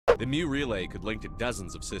The Mu relay could link to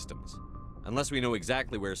dozens of systems. Unless we know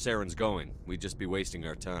exactly where Saren's going, we'd just be wasting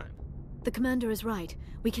our time. The commander is right.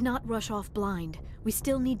 We cannot rush off blind. We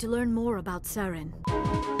still need to learn more about Saren.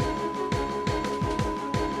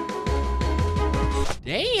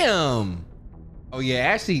 Damn. Oh yeah,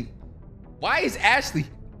 Ashley. Why is Ashley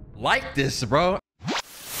like this, bro?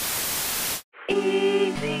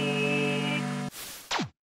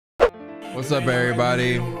 What's up,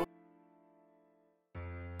 everybody?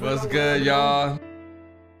 What's good, y'all?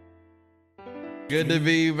 Good to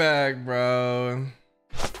be back, bro.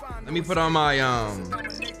 Let me put on my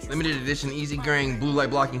limited edition easy grain blue light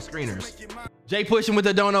blocking screeners. Jay pushing with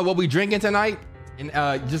the donut. What we drinking tonight? And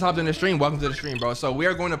just hopped in the stream. Welcome to the stream, bro. So we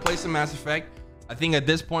are going to play some Mass Effect. I think at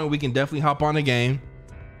this point we can definitely hop on the game.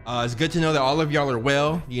 It's good to know that all of y'all are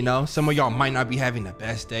well. You know, some of y'all might not be having the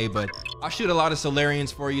best day, but I'll shoot a lot of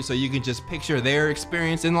Solarians for you so you can just picture their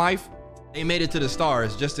experience in life. They made it to the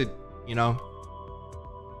stars, just to, you know.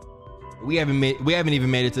 We haven't even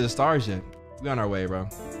made it to the stars yet. We on our way, bro.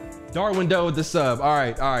 Darwin Doe with the sub. All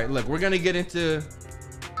right. Look, we're gonna get into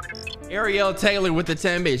Ariel Taylor with the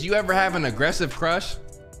 10 bits. You ever have an aggressive crush?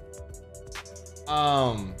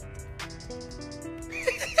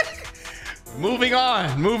 Moving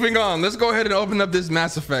on. Let's go ahead and open up this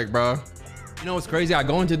Mass Effect, bro. You know what's crazy? I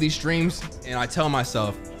go into these streams and I tell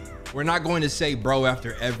myself, we're not going to say bro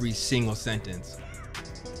after every single sentence.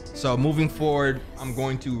 So moving forward, I'm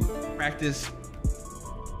going to practice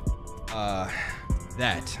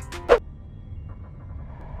that.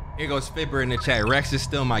 Here goes Fipper in the chat. Rex is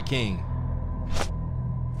still my king.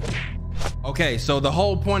 Okay, so the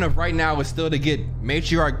whole point of right now is still to get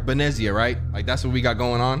Matriarch Benezia, right? Like that's what we got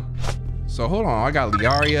going on. So hold on, I got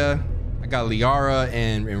Liara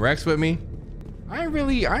and Rex with me. I ain't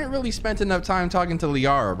really spent enough time talking to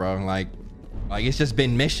Liara, bro. Like it's just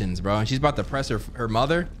been missions, bro. And she's about to press her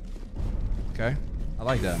mother. Okay, I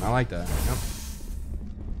like that. Yep.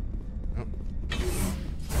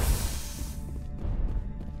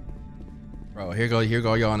 Bro, here go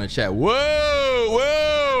y'all in the chat.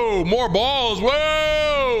 Whoa, more balls.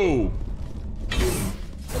 Whoa,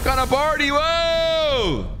 what kind of party?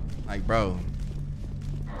 Whoa. Like, bro,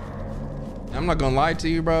 I'm not gonna lie to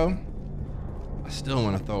you, bro. I still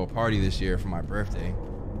want to throw a party this year for my birthday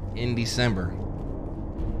in December.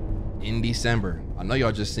 I know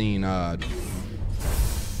y'all just seen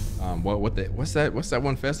what's that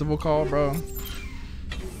one festival called, bro?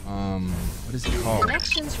 What is it called?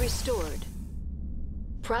 Connections restored.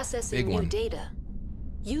 Processing new data.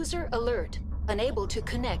 User alert. Unable to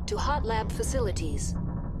connect to hot lab facilities.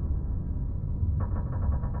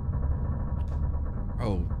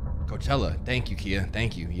 Oh, Coachella. Thank you, Kia.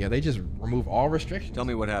 Thank you. Yeah, they just remove all restrictions. Tell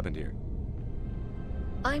me what happened here.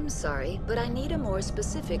 I'm sorry, but I need a more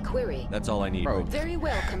specific query. That's all I need. Bro. Very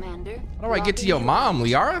well, Commander. How do I get to your mom,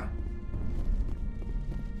 Liara?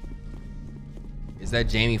 Is that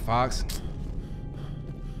Jamie Foxx?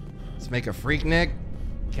 Let's make a freak Nick.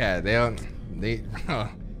 Cat, bro,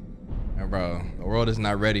 the world is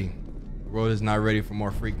not ready. The world is not ready for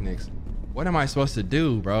more freak Nicks. What am I supposed to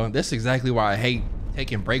do, bro? This is exactly why I hate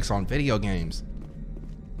taking breaks on video games.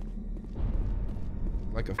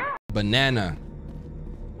 Like a banana.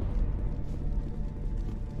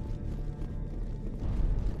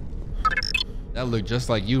 That looked just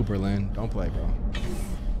like you, Berlin. Don't play, bro.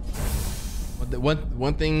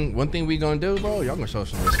 One thing we gonna do, bro? Y'all gonna show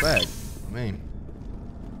some respect. I mean,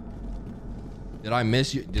 did I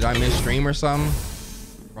miss you? Did I miss stream or something?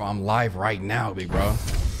 Bro, I'm live right now, big bro.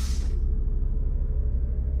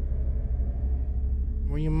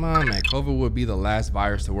 Where your mom at? COVID would be the last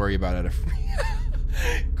virus to worry about at a freak.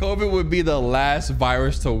 COVID would be the last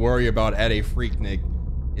virus to worry about at a freak, Nick.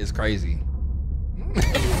 It's crazy.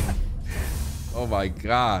 Oh my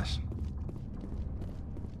gosh.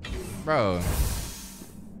 Bro.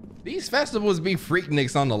 These festivals be freak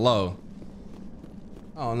nicks on the low.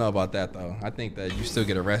 I don't know about that though. I think that you still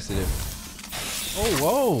get arrested if...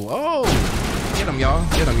 Oh. Get him,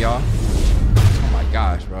 y'all. Oh my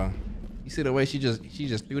gosh, bro. You see the way she just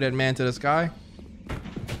threw that man to the sky?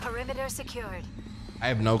 Perimeter secured. I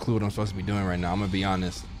have no clue what I'm supposed to be doing right now. I'm gonna be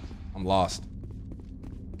honest. I'm lost.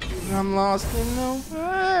 I'm lost in the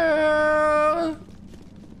world.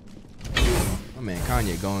 Oh man,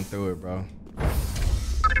 Kanye going through it, bro.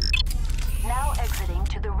 Now exiting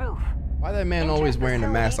to the roof. Why that man always wearing a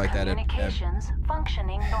mask like that at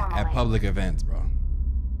public events, bro?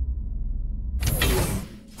 Get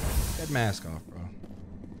that mask off, bro.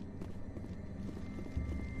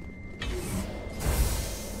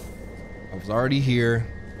 I was already here.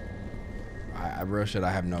 I real shit.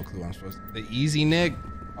 I have no clue. I'm supposed to. The easy Nick.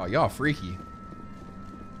 Oh, y'all freaky.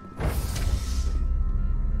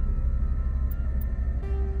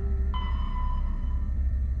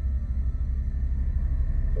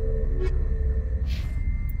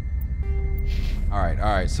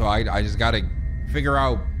 right. So I just gotta figure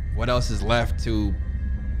out what else is left to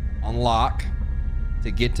unlock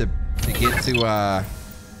to get to Peak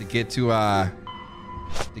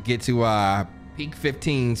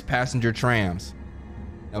 15's passenger trams.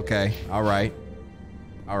 Okay. All right.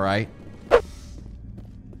 All right.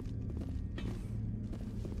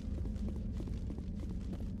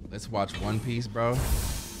 Let's watch One Piece, bro.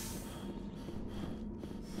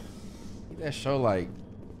 That show like,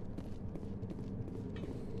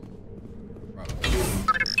 bro.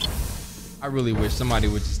 I really wish somebody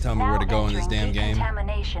would just tell me where to go in this damn game.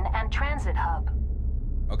 Decontamination and transit hub.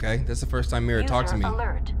 Okay, that's the first time Mira talked to me.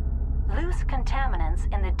 Alert. Loose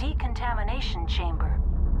contaminants in the decontamination chamber.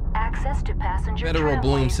 Access to passenger Federal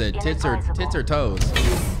Bloom tramways said tits or toes.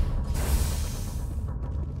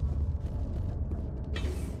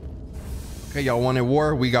 Okay, y'all wanted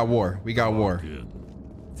war? We got war. We got war.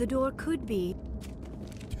 The door could be.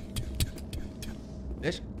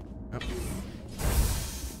 Bitch. Oh.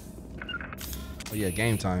 Oh yeah,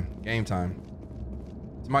 game time. Game time.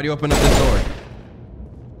 Somebody open up this door.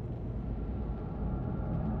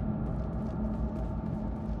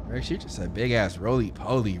 Right, she just a big ass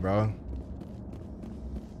roly-poly, bro.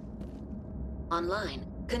 Online,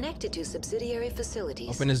 connected to subsidiary facilities.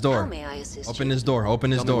 Open this door. How may I assist Open you? this door. Open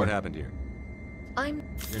this Tell me door. what happened here. I'm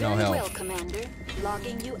You're no very help. well, Commander.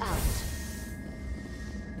 Logging you out.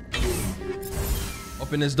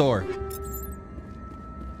 Open this door.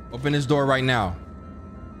 Open this door right now.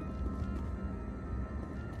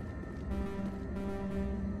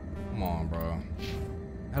 Come on, bro.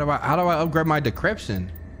 How do I upgrade my decryption?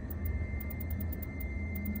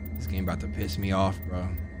 This game about to piss me off, bro.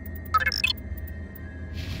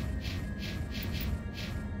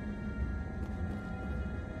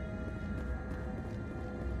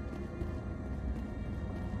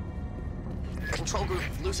 Control group,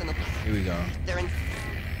 loosen them. Here we go. They're in.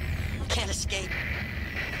 Can't escape.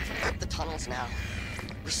 The tunnels now.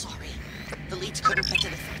 We're sorry. The leads couldn't get to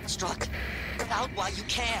the struck. Get out while you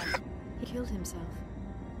can. He killed himself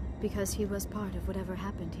because he was part of whatever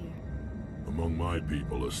happened here. Among my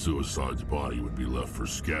people, a suicide's body would be left for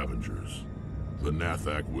scavengers. The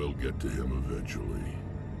Nathak will get to him eventually.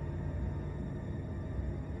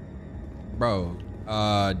 Bro,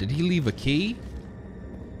 did he leave a key?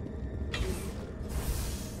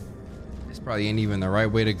 This probably ain't even the right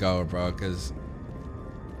way to go, bro, because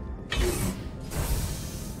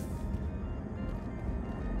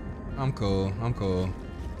I'm cool. I'm cool.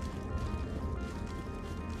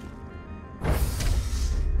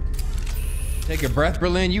 Take a breath,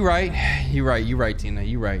 Berlin. You right. You right. You right, Tina.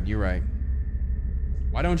 You right. You right.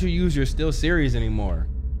 Why don't you use your Still Series anymore?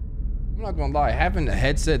 I'm not gonna lie. Having a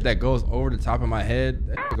headset that goes over the top of my head,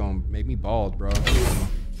 that's gonna make me bald, bro.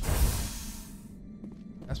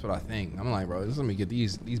 That's what I think. I'm like, bro, just let me get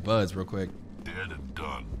these buds real quick. Dead and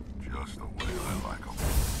done, just the way I like them.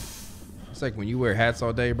 It's like when you wear hats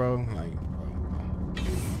all day, bro. Like,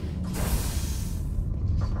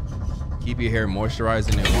 bro. Keep your hair moisturized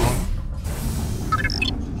and it won't.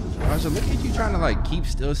 Roger, look at you trying to like keep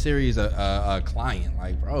Still Series a client.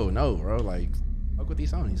 Like, bro, no, bro. Like, fuck with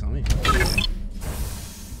these Sonys on me.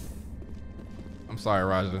 I'm sorry,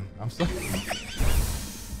 Raja. I'm sorry.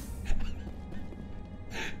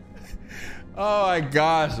 Oh my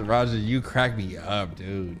gosh, Raja, you crack me up,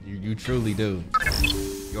 dude. You truly do.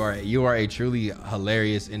 You are a truly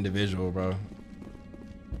hilarious individual, bro.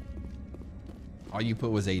 All you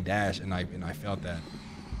put was a dash, and I felt that.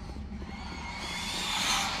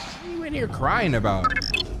 What are you in here crying about?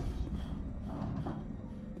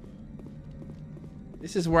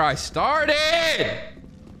 This is where I started.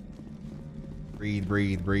 Breathe,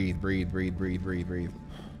 breathe, breathe, breathe, breathe, breathe, breathe, breathe.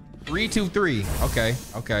 3, 2, 3. Okay,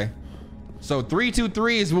 okay. So 3, 2,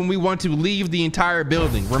 3 is when we want to leave the entire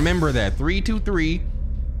building. Remember that. 3, 2, 3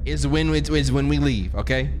 is when we leave.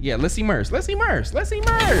 Okay. Yeah. Let's immerse. Let's immerse. Let's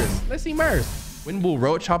immerse. Let's immerse. When will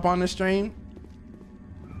Roach hop on the stream?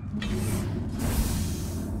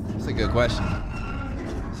 That's a good question.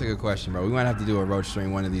 That's a good question, bro. We might have to do a Roach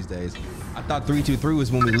stream one of these days. I thought 3, 2, 3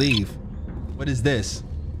 was when we leave. What is this?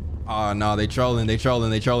 Oh no, they trolling. They trolling.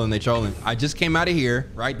 They trolling. They trolling. I just came out of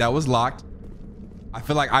here. Right. That was locked. I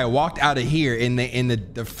feel like I walked out of here and the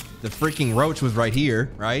freaking Roach was right here,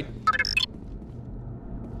 right?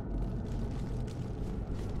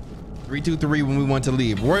 3, 2, 3 when we want to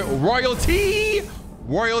leave. Royalty!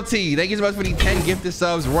 Royalty! Thank you so much for the 10 gifted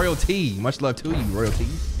subs. Royalty. Much love to you, Royalty.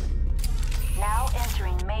 Now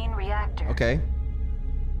entering main reactor. Okay.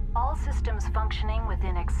 All systems functioning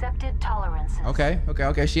within accepted tolerances. Okay, okay,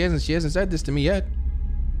 okay. She hasn't said this to me yet.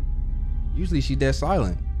 Usually she dead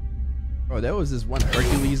silent. Bro, there was this one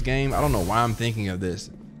Hercules game. I don't know why I'm thinking of this.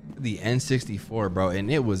 The N64, bro, and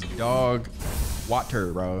it was dog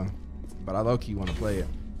water, bro. But I low-key want to play it.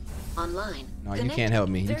 Online. No, you can't help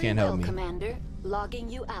me. You can't help me. Commander, logging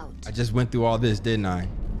you out. I just went through all this, didn't I?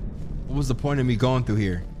 What was the point of me going through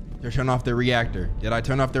here? To turn off the reactor. Did I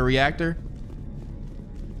turn off the reactor?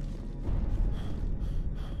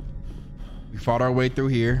 We fought our way through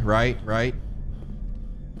here, right? Right.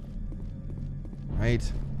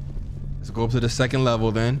 Let's go up to the second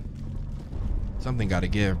level then. Something gotta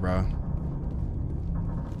give, bro.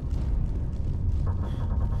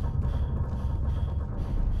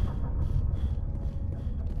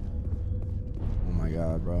 Oh my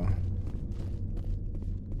God, bro.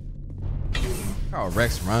 How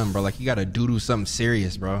Rex run, bro? Like he gotta do something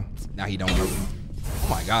serious, bro. Now he don't wanna. Oh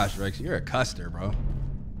my gosh, Rex, you're a custer, bro.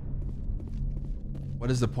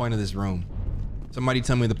 What is the point of this room? Somebody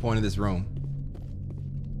tell me the point of this room.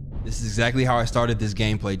 This is exactly how I started this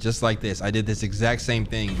gameplay, just like this. I did this exact same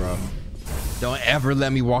thing, bro. Don't ever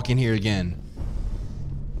let me walk in here again.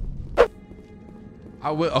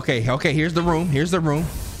 I will. Okay, here's the room. Here's the room.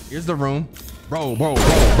 Bro.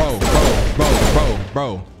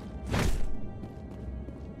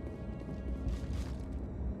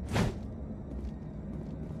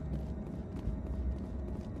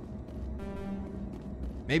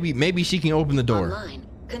 Maybe she can open the door. Online.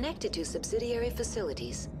 Connected to subsidiary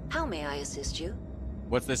facilities. How may I assist you?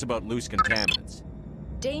 What's this about loose contaminants?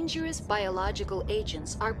 Dangerous biological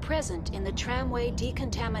agents are present in the tramway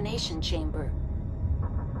decontamination chamber.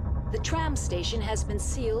 The tram station has been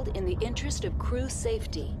sealed in the interest of crew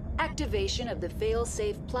safety. Activation of the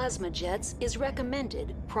fail-safe plasma jets is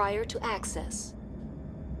recommended prior to access.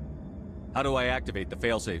 How do I activate the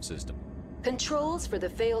failsafe system? Controls for the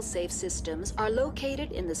fail-safe systems are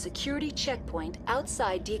located in the security checkpoint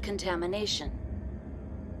outside decontamination.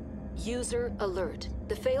 User alert.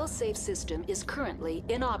 The fail-safe system is currently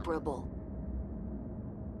inoperable.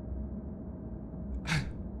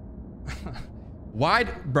 Why,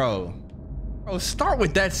 bro? Bro, start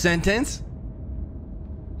with that sentence.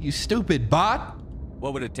 You stupid bot.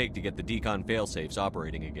 What would it take to get the decon failsafes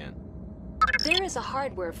operating again? There is a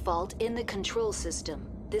hardware fault in the control system.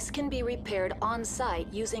 This can be repaired on-site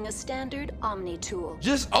using a standard Omni tool.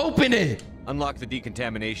 Just open it. Unlock the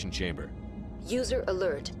decontamination chamber. User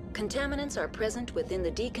alert. Contaminants are present within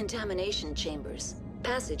the decontamination chambers.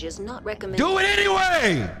 Passage is not recommended. Do it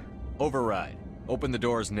anyway! Override. Open the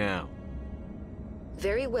doors now.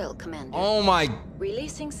 Very well, Commander. Oh my...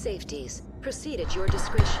 Releasing safeties. Proceed at your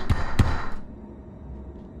discretion.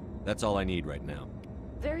 That's all I need right now.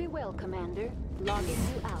 Very well, Commander. Logging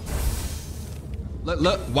you out.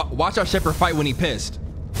 Look, watch our Shepherd fight when he pissed.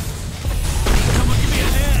 Someone give me a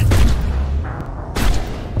hand!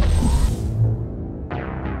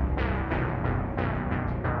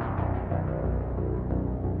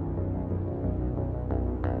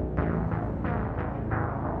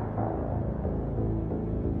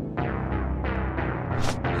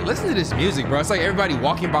 Listen to this music, bro. It's like everybody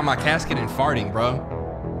walking by my casket and farting, bro.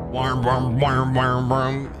 Worm, worm, worm, worm,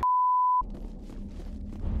 worm.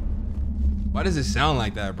 Why does it sound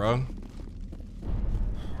like that, bro?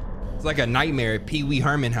 It's like a nightmare at Pee Wee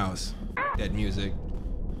Herman house. That music.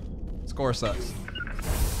 Score sucks.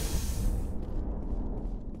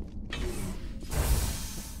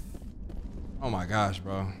 Oh my gosh,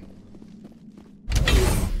 bro.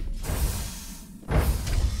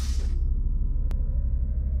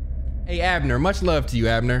 Hey, Abner. Much love to you,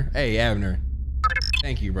 Abner. Hey, Abner.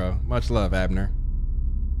 Thank you, bro. Much love, Abner.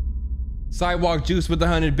 Sidewalk Juice with the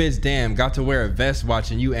 100 bits. Damn, got to wear a vest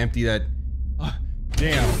watching you empty that.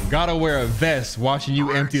 Damn, gotta wear a vest watching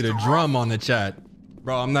you empty the drum on the chat.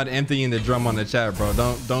 Bro, I'm not emptying the drum on the chat, bro.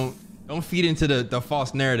 Don't feed into the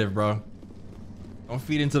false narrative, bro. Don't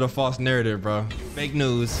feed into the false narrative, bro. Fake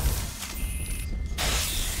news.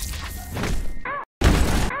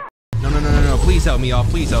 No. Please help me, y'all.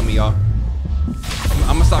 Please help me, y'all.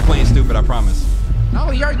 I'm gonna stop playing stupid, I promise.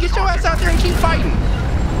 No, y'all get your ass out there and keep fighting.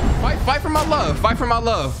 Fight for my love. Fight for my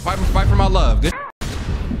love. Fight for my love. Good.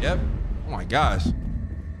 Yep. Oh my gosh.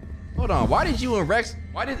 Hold on. Why did you and Rex?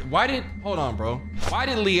 Hold on, bro. Why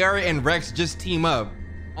did Liara and Rex just team up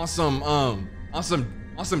on some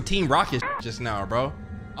Team Rocket just now, bro?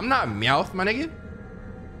 I'm not Meowth, my nigga.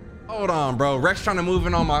 Hold on, bro. Rex trying to move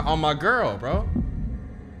in on my girl, bro.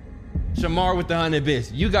 Shamar with the 100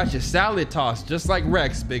 bits. You got your salad tossed just like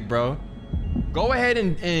Rex, big bro. Go ahead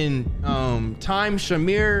and time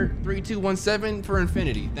Shamir 3217 for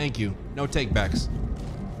infinity. Thank you. No takebacks.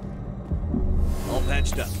 All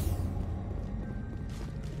patched up.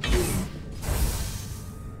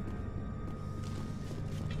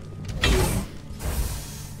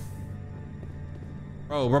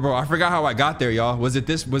 Bro, I forgot how I got there, y'all. Was it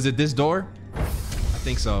this door? I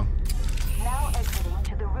think so. Now exiting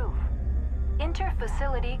to the roof.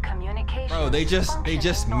 Inter-facility communication. Bro, they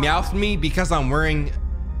just mouthed me because I'm wearing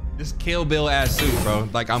this Kill Bill ass suit, bro.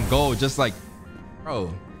 Like I'm gold, just like,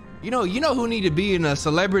 bro. You know who need to be in a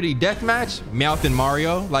celebrity death match? Mouth and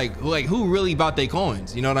Mario. Like who really bought their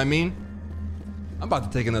coins? You know what I mean? I'm about to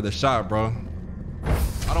take another shot, bro.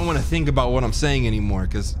 I don't want to think about what I'm saying anymore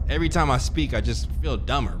because every time I speak, I just feel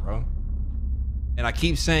dumber, bro. And I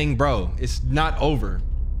keep saying, bro, it's not over.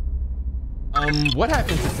 What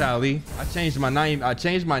happened to Tally? I changed my name. I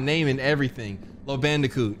changed my name and everything. Lil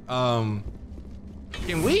Bandicoot. Can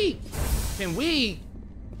we?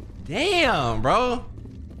 Damn, bro.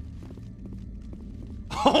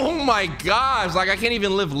 Oh my gosh, like I can't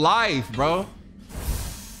even live life, bro.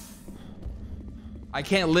 I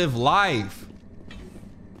can't live life.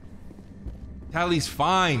 Tally's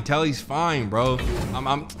fine, bro.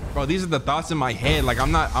 Bro, these are the thoughts in my head. Like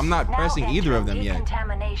I'm not pressing either of them yet.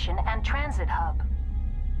 Decontamination and transit hub.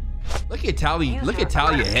 Look at Tally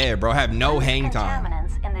ahead, bro. Have no hang time.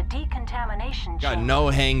 In the decontamination Got chamber. no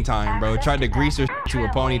hang time, bro. Tried to grease her to a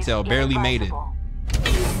ponytail, barely made it.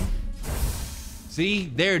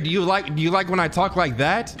 See, there, do you like when I talk like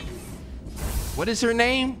that? What is her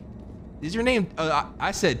name? Is your name,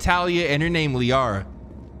 I said Talia and her name Liara.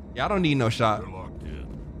 Yeah, I don't need no shot.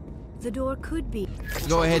 The door could be.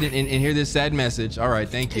 Go ahead and hear this sad message. All right,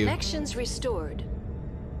 thank you. Connections restored.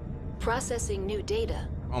 Processing new data.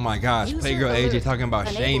 Oh my gosh, User Playgirl alert. AJ talking about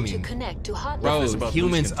Unable shaming. to connect to hotline. Bro, about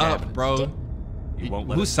humans loose up, bro. You won't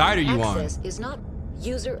let Whose us side are you on? Access is not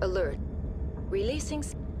user alert. Releasing.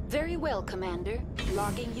 Very well, Commander.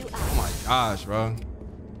 Logging you out. Oh my gosh, bro.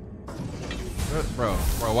 Bro,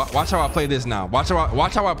 watch how I play this now. Watch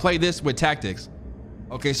how I play this with tactics.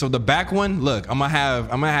 Okay, so the back one, look, I'm gonna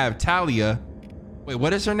have Talia. Wait,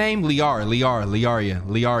 what is her name?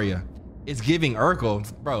 Liaria. It's giving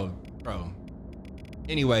Urkel, bro.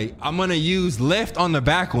 Anyway, I'm gonna use left on the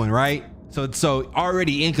back one, right? So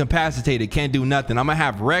already incapacitated, can't do nothing. I'm gonna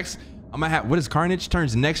have Rex. What is Carnage?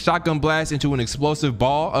 Turns next shotgun blast into an explosive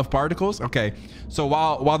ball of particles. Okay, so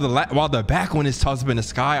while the back one is tossed up in the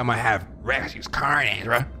sky, I'm gonna have Rex use Carnage,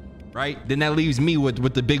 right? Then that leaves me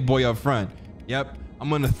with the big boy up front. Yep, I'm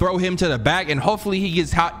gonna throw him to the back, and hopefully he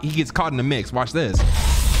gets caught in the mix. Watch this.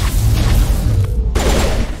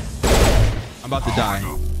 I'm about to die.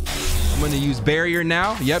 I'm gonna use barrier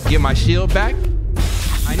now. Yep, get my shield back.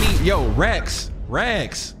 I need Rex. Where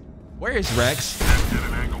is Rex?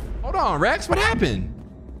 Hold on, Rex, what happened?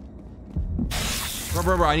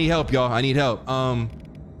 Bro, I need help, y'all. I need help.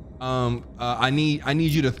 I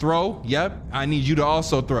need you to throw. Yep. I need you to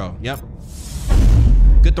also throw. Yep.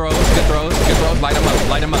 Good throws. Light him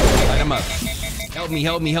up. Help me.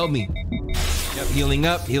 Yep, healing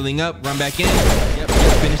up. Run back in. Yep,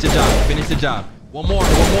 finish the job. One more.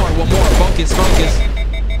 Focus.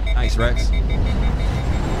 Nice, Rex.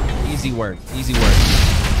 Easy work.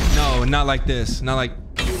 No, not like this. Not like.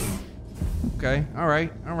 Okay, all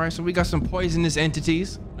right. So we got some poisonous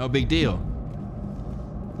entities. No big deal.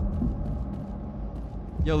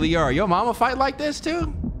 Yo, Liara, your mama fight like this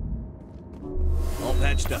too? All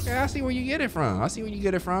patched up. Okay, I see where you get it from. How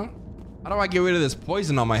do I get rid of this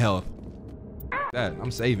poison on my health? That,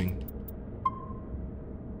 I'm saving.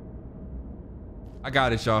 I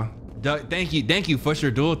got it, y'all. Thank you,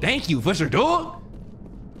 Fusher Duel. Good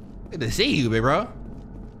to see you, big bro.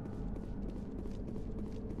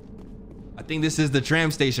 I think this is the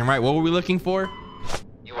tram station, right? What were we looking for?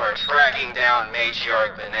 You are tracking down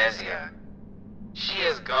Matriarch Venezia. She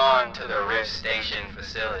has gone to the Rift Station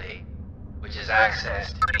facility, which is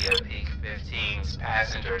accessed via Peak 15's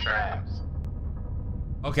passenger trams.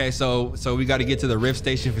 Okay, so we got to get to the Rift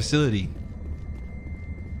Station facility.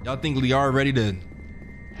 Y'all think Liara ready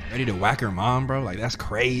to whack her mom, bro? Like that's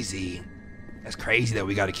crazy. That's crazy that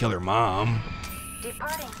we got to kill her mom.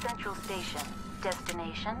 Departing Central Station.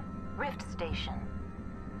 Destination, Rift Station.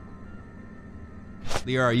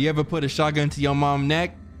 Liara, you ever put a shotgun to your mom's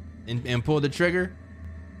neck and pull the trigger?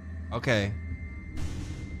 Okay.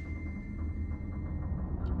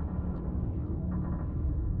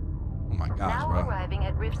 Oh my gosh, Now bro. arriving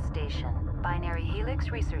at Rift Station, Binary Helix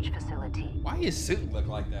Research Facility. Why his suit look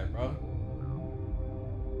like that, bro?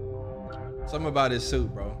 Something about his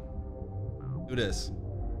suit, bro. Do this.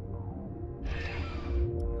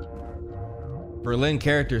 Berlin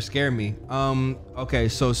characters scare me. Okay,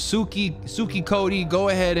 so Suki Cody, go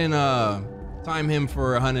ahead and time him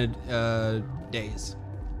for 100 days.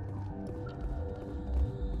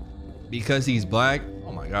 Because he's black?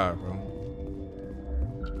 Oh my god, bro.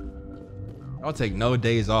 I'll take no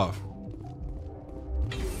days off.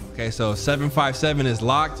 Okay, so 757 is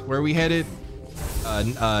locked. Where are we headed?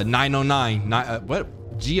 909. What?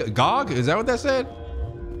 GOG? Is that what that said?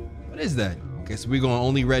 What is that? Okay, so we're going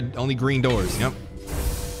only green doors. Yep.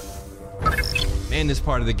 Man, this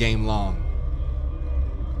part of the game long.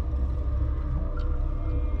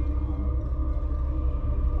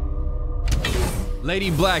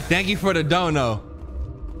 Lady Black, thank you for the dono.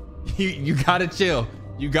 You gotta chill.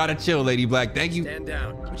 You gotta chill, Lady Black. Thank you. Stand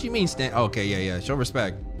down. What you mean stand? Okay, yeah. Show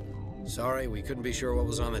respect. Sorry, we couldn't be sure what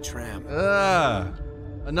was on the tram.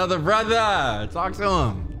 Another brother. Talk to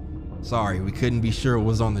him. Sorry, we couldn't be sure what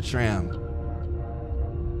was on the tram.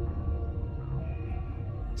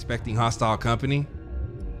 Expecting hostile company.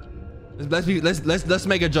 Let's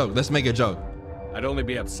make a joke. Let's make a joke. I'd only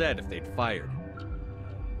be upset if they'd fired.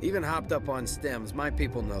 Even hopped up on stems, my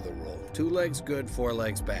people know the rule. 2 legs good, 4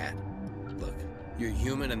 legs bad. Look, you're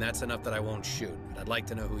human and that's enough that I won't shoot, but I'd like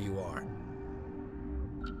to know who you are.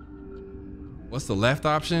 What's the left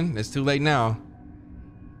option? It's too late now.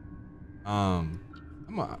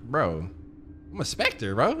 Bro, I'm a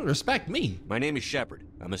Spectre, bro. Respect me. My name is Shepard.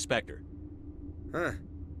 I'm a Spectre. Huh.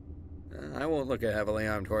 I won't look a heavily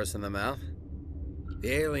armed horse in the mouth.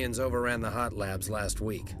 The aliens overran the hot labs last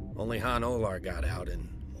week. Only Han Olar got out, and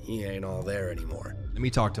he ain't all there anymore. Let me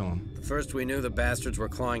talk to him. The first we knew, the bastards were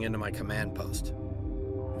clawing into my command post.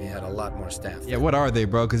 We had a lot more staff. Yeah, what are they,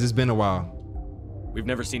 bro? Because it's been a while. We've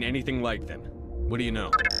never seen anything like them. What do you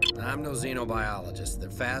know? I'm no xenobiologist. They're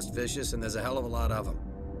fast, vicious, and there's a hell of a lot of them.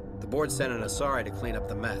 The board sent an Asari to clean up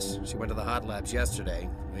the mess. She went to the hot labs yesterday.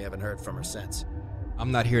 We haven't heard from her since.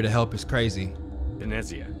 I'm not here to help. It's crazy.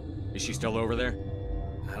 Venezia. Is she still over there?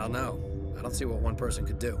 I don't know. I don't see what one person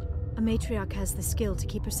could do. A matriarch has the skill to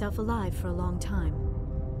keep herself alive for a long time.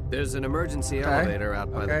 There's an emergency elevator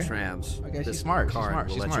out by the trams. Okay, This she's smart. card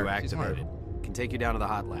She's will let smart. you She's activate it. Can take you down to the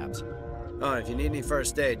hot labs. Oh, if you need any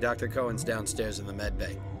first aid, Dr. Cohen's downstairs in the med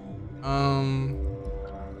bay.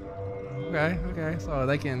 Okay. So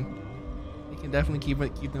they can definitely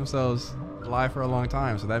keep themselves alive for a long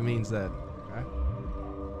time. So that means that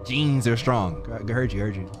genes are strong. I heard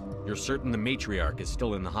you. You're certain the matriarch is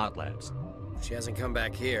still in the hot labs? She hasn't come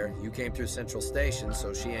back here. You came through Central Station,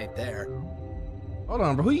 so she ain't there. Hold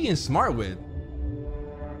on, bro. Who you getting smart with?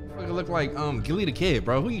 You look like Gilly the Kid,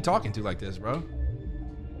 bro. Who you talking to like this, bro?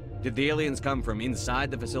 Did the aliens come from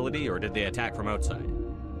inside the facility, or did they attack from outside?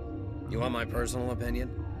 You want my personal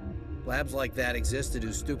opinion? Labs like that exist to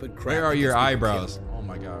do stupid crap. Where are your eyebrows? Oh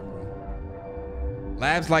my god, bro.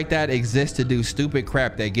 Labs like that exist to do stupid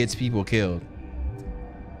crap that gets people killed.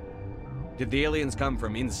 Did the aliens come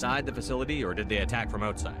from inside the facility, or did they attack from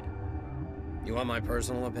outside? You want my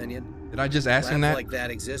personal opinion? Did I just ask him that? Labs like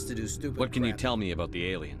that exist to do stupid What can you crap. tell me about the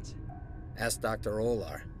aliens? Ask Dr.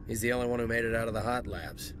 Olar. He's the only one who made it out of the hot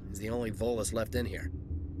labs. He's the only Volus left in here.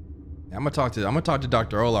 I'm gonna talk to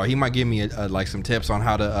Dr. Olar. He might give me like some tips on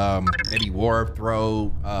how to maybe warp,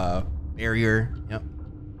 throw, barrier. Yep,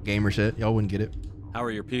 gamer shit. Y'all wouldn't get it. How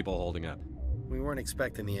are your people holding up? We weren't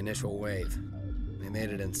expecting the initial wave. They made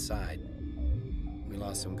it inside. We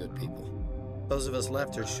lost some good people. Those of us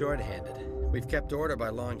left are short-handed. We've kept order by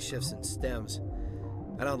long shifts and stems.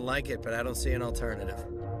 I don't like it, but I don't see an alternative.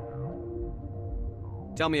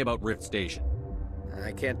 Tell me about Rift Station.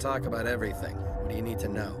 I can't talk about everything. What do you need to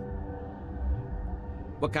know?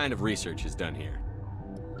 What kind of research is done here?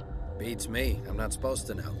 Beats me. I'm not supposed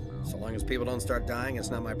to know. So long as people don't start dying, it's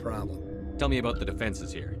not my problem. Tell me about the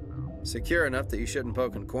defenses here. Secure enough that you shouldn't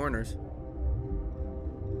poke in corners.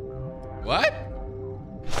 What?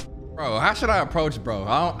 Bro, how should I approach bro?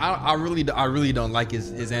 I really don't like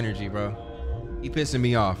his energy, bro. He pissing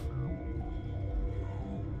me off.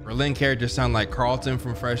 Berlin characters sound like Carlton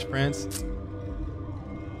from Fresh Prince.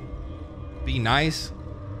 Be nice.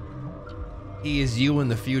 He is you in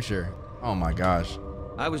the future. Oh my gosh.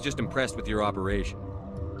 I was just impressed with your operation.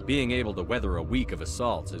 Being able to weather a week of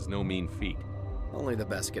assaults is no mean feat. Only the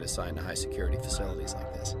best get assigned to high-security facilities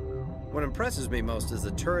like this. What impresses me most is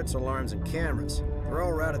the turrets, alarms, and cameras. They're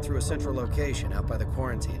all routed through a central location out by the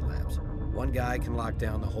quarantine labs. One guy can lock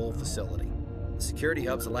down the whole facility. The security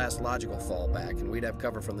hub's the last logical fallback, and we'd have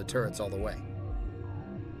cover from the turrets all the way.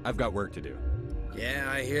 I've got work to do. Yeah,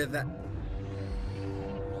 I hear that.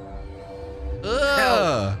 Ugh.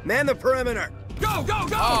 Hell, man the perimeter! Go, go,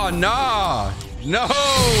 go! Oh no! No!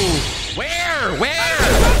 Where?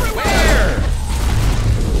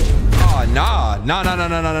 Oh no!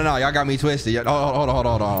 Y'all got me twisted.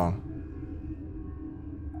 Hold on.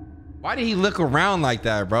 Why did he look around like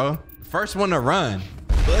that, bro? First one to run.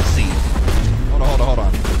 Pussy. Hold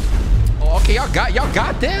on. Oh, okay, y'all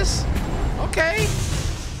got this? Okay.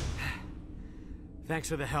 Thanks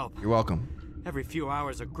for the help. You're welcome. Every few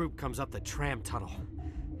hours, a group comes up the tram tunnel.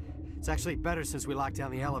 It's actually better since we locked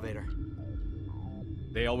down the elevator.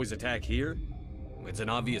 They always attack here? It's an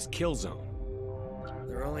obvious kill zone.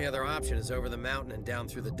 Their only other option is over the mountain and down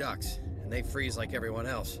through the ducts, and they freeze like everyone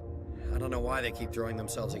else. I don't know why they keep throwing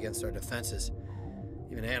themselves against our defenses.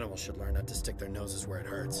 Even animals should learn not to stick their noses where it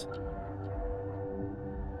hurts.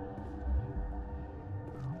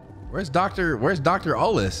 Where's Dr.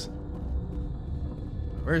 Olis?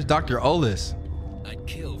 Where's Dr. Olis? I'd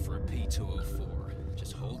kill for a P204.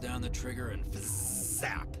 Just hold down the trigger and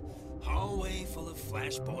zap. Hallway full of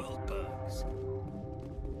flash-boiled bugs.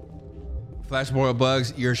 Flash-boiled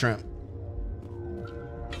bugs, ear shrimp.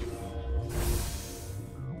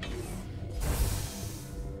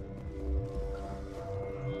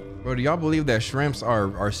 Bro, do y'all believe that shrimps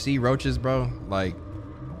are sea roaches, bro? Like,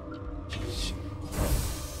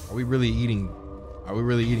 are we really eating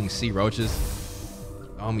sea roaches?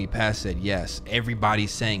 Homie Pass said yes.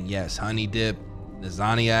 Everybody's saying yes. Honey dip,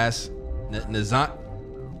 lasagna ass,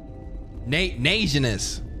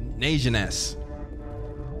 Najaness.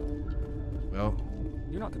 Well,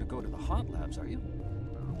 you're not gonna go to the hot labs, are you?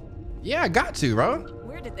 Yeah, I got to, bro.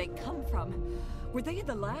 Where did they come from? Were they in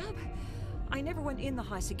the lab? I never went in the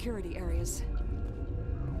high security areas.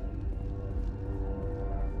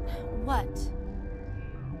 What?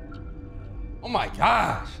 Oh my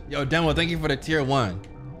gosh. Yo, Demo, thank you for the tier 1.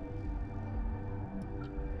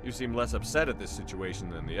 You seem less upset at this situation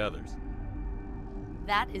than the others.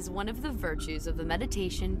 That is one of the virtues of the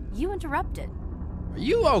meditation you interrupted. Are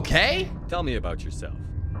you okay? Tell me about yourself.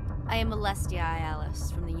 I am Alestia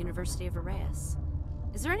Alice from the University of Arrayas.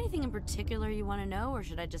 Is there anything in particular you want to know, or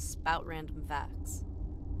should I just spout random facts?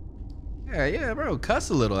 Yeah, bro, cuss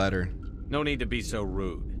a little at her. No need to be so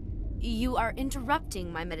rude. You are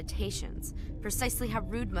interrupting my meditations. Precisely how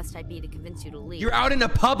rude must I be to convince you to leave? You're out in the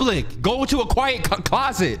public. Go to a quiet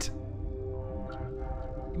closet.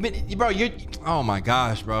 Bro, oh my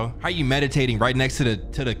gosh, bro. How are you meditating right next to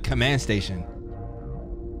the command station?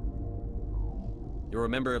 You're a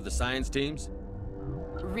member of the science teams?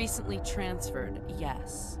 Recently transferred,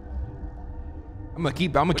 yes. I'm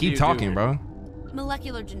gonna keep talking, bro.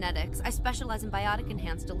 Molecular genetics. I specialize in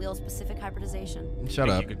biotic-enhanced allele-specific hybridization. Shut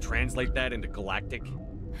up. You could translate that into galactic?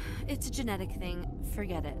 It's a genetic thing.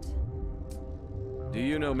 Forget it. Do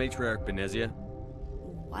you know Matriarch Benezia?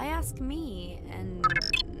 Why ask me and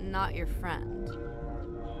not your friend?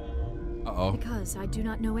 Uh-oh. Because I do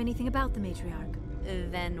not know anything about the matriarch.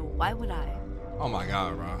 Then why would I? Oh my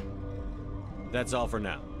god, bro. That's all for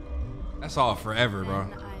now. That's all forever, bro.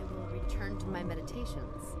 Then I will return to my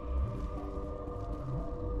meditations.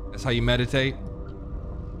 That's how you meditate?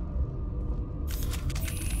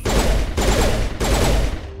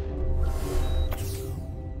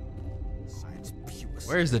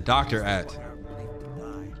 Where's the doctor at?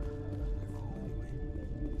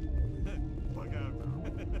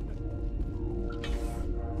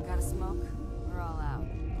 Got a smoke? We're all out.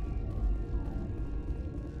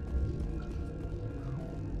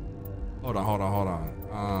 Hold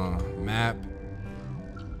on. Map.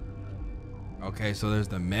 Okay, so there's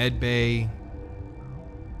the med bay,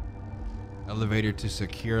 elevator to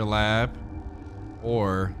secure lab,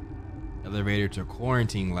 or elevator to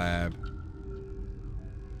quarantine lab.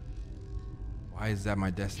 Why is that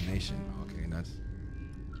my destination? Okay, that's...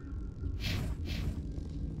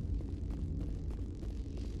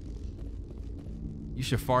 You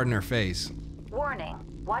should fart in her face. Warning,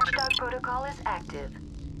 Watchdog protocol is active.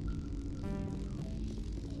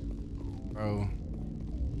 Bro.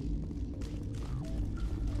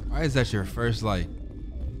 Why is that your first, like,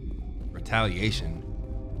 retaliation?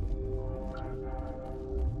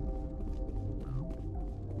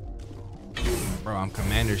 Bro, I'm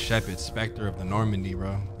Commander Shepard, Spectre of the Normandy,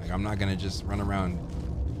 bro. Like, I'm not gonna just run around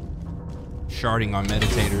sharding on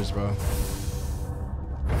meditators, bro.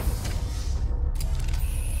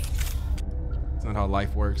 That's not how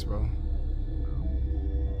life works, bro.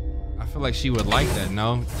 I feel like she would like that,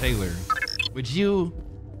 no? Taylor, would you...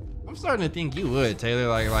 I'm starting to think you would, Taylor.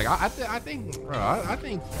 Like I think, bro. I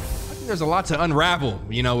think there's a lot to unravel,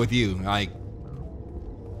 you know, with you. Like,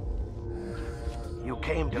 you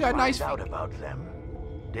came to find nice out feet. about them,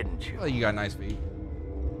 didn't you? Well, you got nice feet.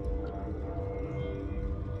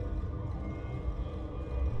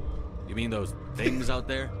 You mean those things out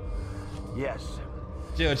there? Yes.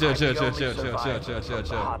 Chill.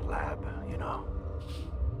 Hot lab, you know.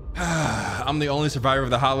 I'm the only survivor of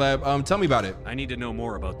the hot lab. Tell me about it. I need to know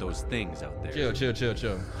more about those things out there.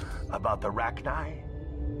 Chill. About the Rachni?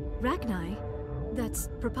 Rachni? That's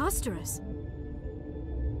preposterous.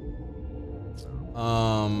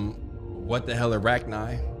 What the hell are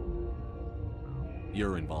Rachni?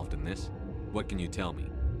 You're involved in this. What can you tell me?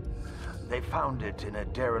 They found it in a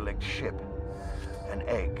derelict ship. An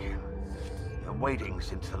egg. Waiting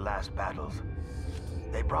since the last battles.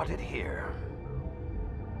 They brought it here.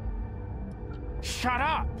 Shut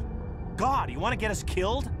up! God, you want to get us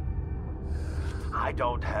killed? I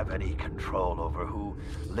don't have any control over who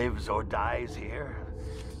lives or dies here.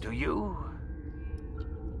 Do you?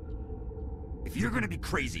 If you're gonna be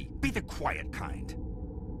crazy, be the quiet kind.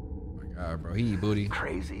 Oh my God, bro, he eat booty.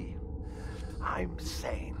 Crazy? I'm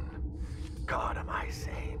sane. God, am I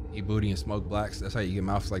sane? Eat booty and smoke blacks. That's how you get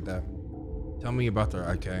mouths like that. Tell me about the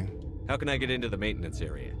IK. How can I get into the maintenance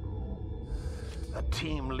area? A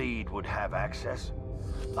team lead would have access.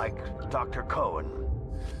 Like Dr. Cohen.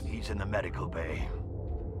 He's in the medical bay.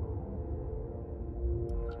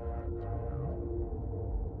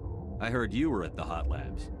 I heard you were at the hot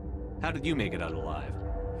labs. How did you make it out alive?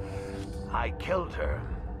 I killed her.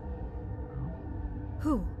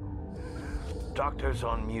 Who? Doctors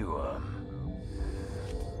on Muir.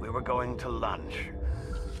 We were going to lunch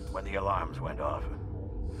when the alarms went off.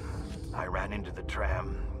 I ran into the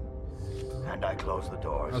tram and I closed the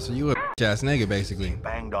doors. Oh, so you a ass nigga, basically.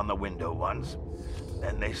 Banged on the window once,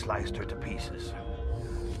 then they sliced her to pieces.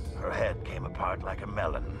 Her head came apart like a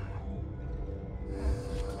melon.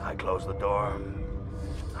 I closed the door.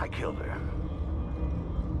 I killed her.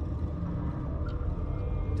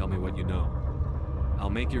 Tell me what you know. I'll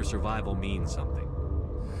make your survival mean something.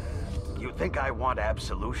 You think I want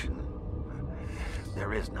absolution?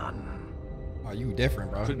 There is none. Oh, you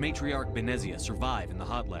different, bro. Could Matriarch Benezia survive in the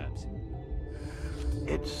hot labs?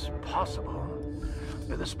 It's possible.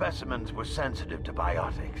 The specimens were sensitive to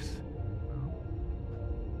biotics.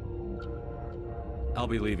 I'll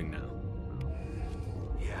be leaving now.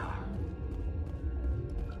 Yeah.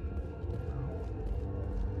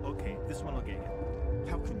 Okay, this one will get you.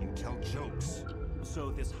 How can you tell jokes?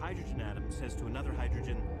 So this hydrogen atom says to another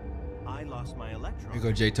hydrogen, I lost my electron. Here you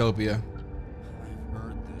go, Jtopia. I've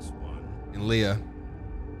heard this one. And Leah.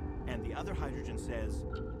 And the other hydrogen says,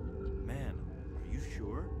 man, are you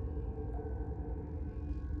sure?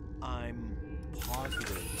 I'm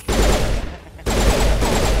positive.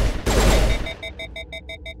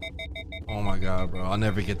 Oh my God, bro. I'll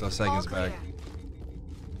never get those seconds back.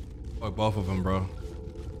 Fuck both of them, bro.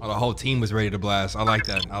 Oh, the whole team was ready to blast. I like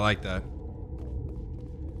that. I like that.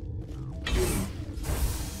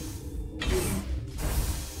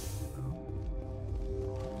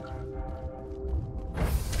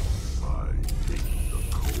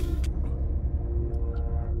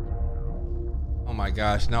 Oh my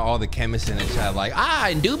gosh, now all the chemists in the chat like,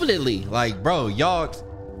 indubitably. Like, bro, y'all.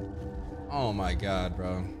 Oh my God,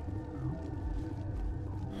 bro.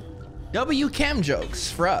 W chem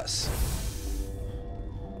jokes for us.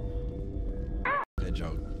 That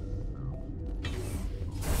joke.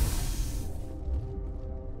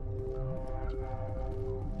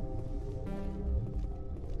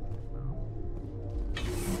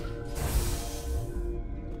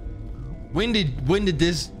 When did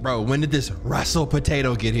this Russell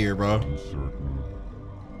potato get here, bro? Uncertain.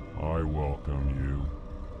 I welcome you.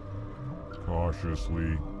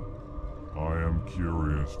 Cautiously, I am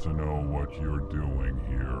curious to know what you're doing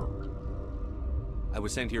here. I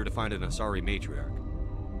was sent here to find an Asari matriarch.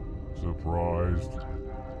 Surprised?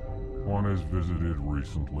 One has visited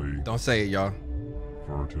recently. Don't say it, y'all.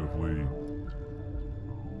 Furtively.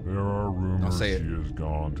 There are rumors she has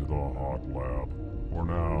gone to the hot lab. For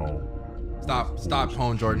now. Stop,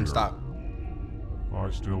 Hone Jordan, stop. I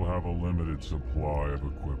still have a limited supply of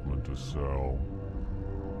equipment to sell.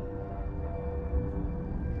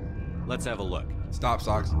 Let's have a look. Stop,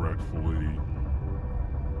 Socks. Regretfully,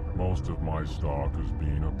 most of my stock is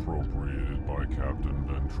being appropriated by Captain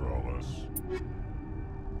Ventralis.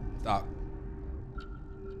 Stop.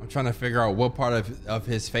 I'm trying to figure out what part of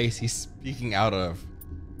his face he's speaking out of.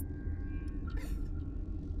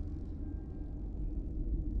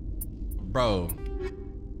 Bro,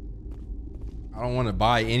 I don't want to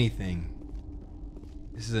buy anything.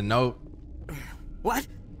 This is a note. What?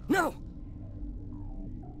 No!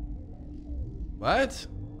 What?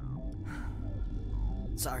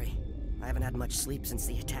 Sorry, I haven't had much sleep since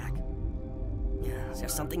the attack. Is there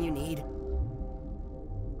something you need?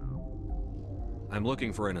 I'm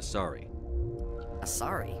looking for an Asari.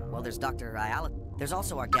 Asari? Well, there's Dr. Ayala. There's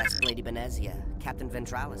also our guest, Lady Benezia, Captain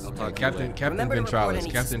Ventralis. Captain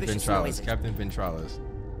Ventralis.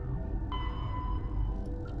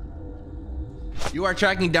 You are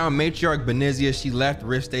tracking down Matriarch Benezia. She left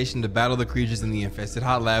Rift Station to battle the creatures in the infested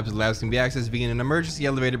hot labs. The labs can be accessed via an emergency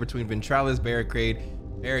elevator between Ventralis Barricade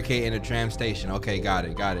Barricade in a tram station. Okay, got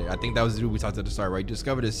it, got it. I think that was the dude we talked at the start, right?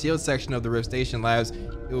 Discovered a sealed section of the Rift Station labs.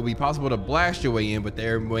 It will be possible to blast your way in, but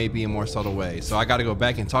there may be a more subtle way. So I got to go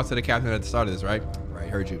back and talk to the captain at the start of this, right? Right,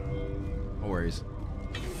 heard you. No worries.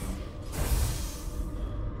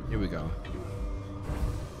 Here we go.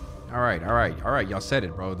 All right, all right, all right. Y'all said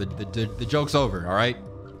it, bro. The joke's over, all right?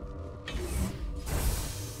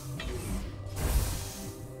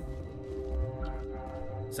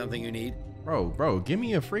 Something you need? Bro, give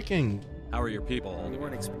me a freaking... How are your people holding?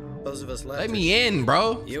 Those of us left. Let me in,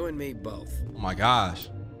 bro. You and me both. Oh my gosh.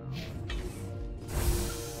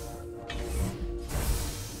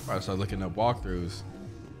 I start looking up walkthroughs.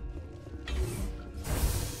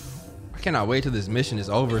 I cannot wait till this mission is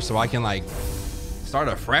over so I can like start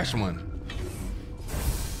a fresh one.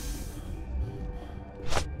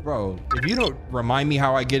 Bro, if you don't remind me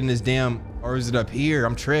how I get in this damn, or is it up here?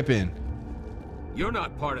 I'm tripping. You're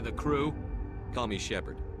not part of the crew. Call me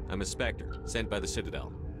Shepard. I'm a Spectre, sent by the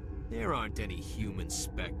Citadel. There aren't any human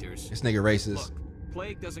Spectres. This nigga racist. Look,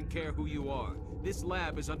 Plague doesn't care who you are. This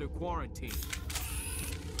lab is under quarantine.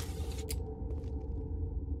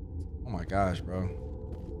 Oh my gosh, bro.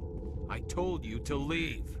 I told you to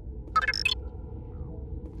leave.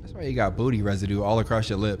 That's why you got booty residue all across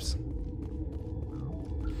your lips.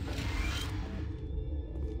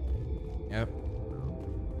 Yep.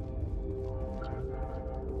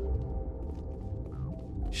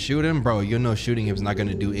 Shoot him, bro. You know shooting him is not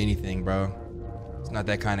gonna do anything, bro. It's not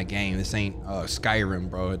that kind of game. This ain't Skyrim,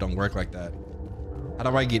 bro. It don't work like that. How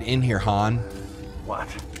do I get in here, Han? What?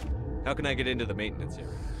 How can I get into the maintenance area?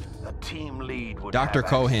 A team lead would Dr. have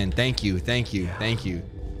Cohen, thank you, thank you, thank you.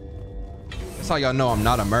 That's how y'all know I'm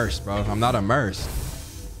not immersed, bro. I'm not immersed.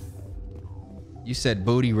 You said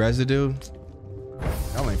booty residue?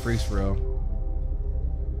 Y'all ain't freaks for real.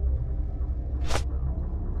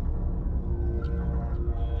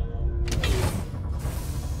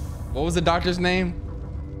 What was the doctor's name?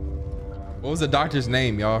 What was the doctor's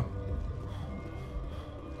name, y'all?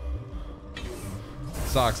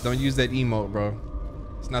 Socks, don't use that emote, bro.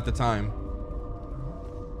 It's not the time.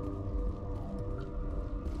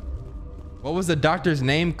 What was the doctor's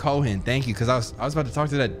name? Cohen. Thank you, because I was about to talk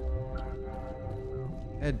to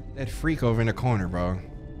that freak over in the corner, bro.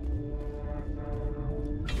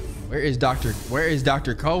 Where is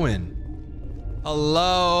Dr. Cohen?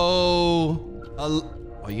 Hello?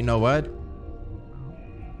 Oh, you know what?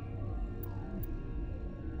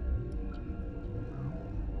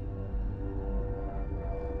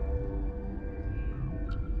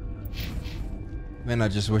 Man, I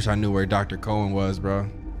just wish I knew where Dr. Cohen was, bro.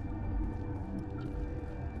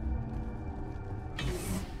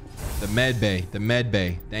 The med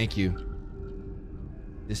bay. Thank you.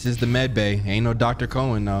 This is the med bay. Ain't no Dr.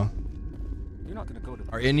 Cohen, though. You're not gonna go to.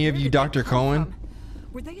 Are any of you Dr. Cohen?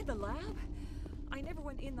 Were they in the lab? I never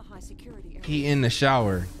went in the high security area. He in the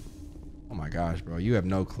shower. Oh my gosh, bro. You have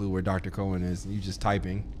no clue where Dr. Cohen is. You just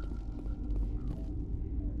typing.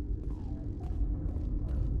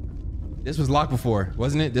 This was locked before,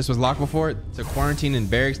 wasn't it? This was locked before to quarantine in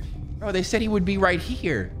barracks. Bro, they said he would be right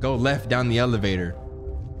here. Go left down the elevator.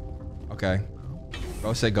 Okay.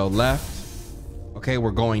 Bro said go left. Okay,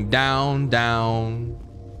 we're going down, down.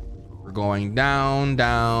 We're going down,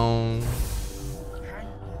 down.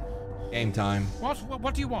 Game time.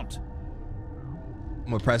 What do you want?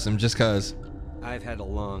 I'm gonna press him just cause. I've had a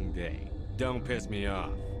long day. Don't piss me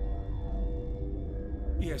off.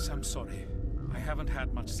 Yes, I'm sorry. I haven't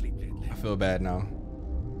had much sleep lately. I feel bad now.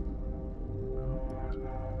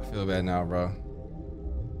 I feel bad now, bro.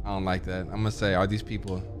 I don't like that. I'm gonna say, are these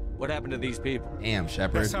people? What happened to these people? Damn, They're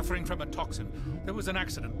Shepard. suffering from a toxin. There was an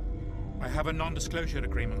accident. I have a non-disclosure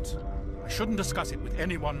agreement. I shouldn't discuss it with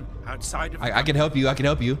anyone outside of. I can help you. I can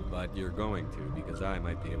help you. But you're going to, because I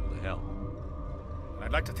might be able to help.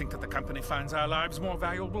 I'd like to think that the company finds our lives more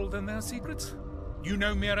valuable than their secrets. You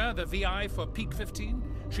know Mira, the VI for Peak 15?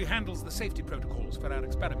 She handles the safety protocols for our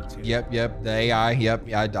experiments here. Yep. The AI. Yep.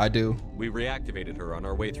 Yeah, I do. We reactivated her on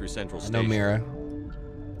our way through Central Station. No Mira.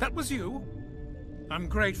 That was you? I'm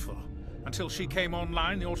grateful. Until she came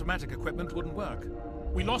online, the automatic equipment wouldn't work.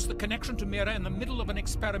 We lost the connection to Mira in the middle of an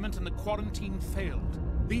experiment and the quarantine failed.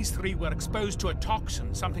 These three were exposed to a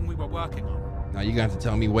toxin, something we were working on. Now you got to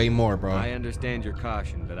tell me way more, bro. I understand your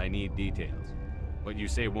caution, but I need details. What you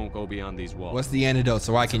say won't go beyond these walls. What's the antidote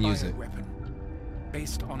so I can use it? Weapon,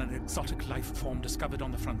 based on an exotic life form discovered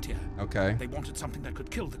on the frontier. Okay. They wanted something that could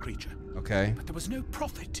kill the creature. Okay. But there was no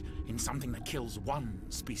profit in something that kills one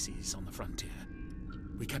species on the frontier.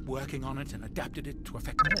 We kept working on it and adapted it to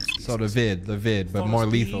affect more species. So the vid, but more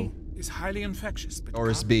lethal. Is highly infectious, but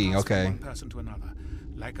Or it's can't B, pass okay. from one person to another.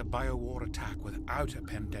 like a biowar attack without a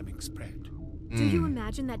pandemic spread. Do you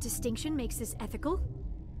imagine that distinction makes this ethical?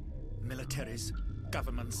 Militaries,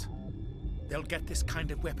 governments, they'll get this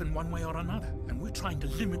kind of weapon one way or another, and we're trying to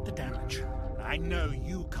limit the damage. I know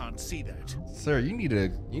you can't see that. Sir, you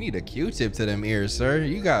need a Q-tip to them ears, sir.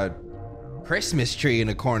 You got Christmas tree in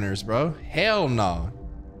the corners, bro. Hell no.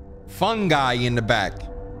 Fungi in the back.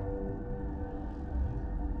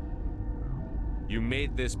 You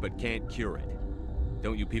made this but can't cure it.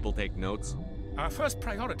 Don't you people take notes? Our first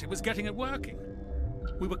priority was getting it working.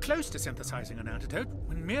 We were close to synthesizing an antidote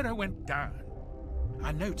when Mira went down.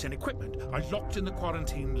 Our notes and equipment are locked in the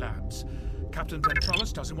quarantine labs. Captain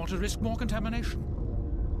Ventralis doesn't want to risk more contamination.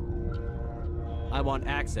 I want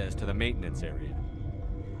access to the maintenance area.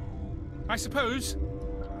 I suppose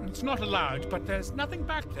it's not allowed, but there's nothing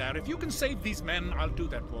back there. If you can save these men, I'll do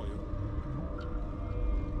that for you.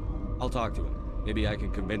 I'll talk to him. Maybe I can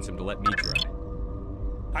convince him to let me try.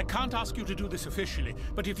 I can't ask you to do this officially,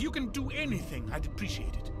 but if you can do anything, I'd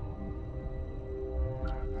appreciate it.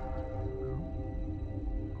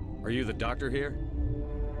 Are you the doctor here?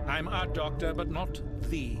 I'm a doctor, but not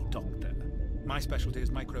the doctor. My specialty is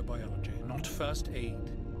microbiology, not first aid.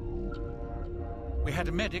 We had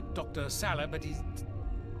a medic, Dr. Salah, but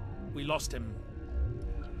we lost him.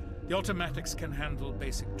 The automatics can handle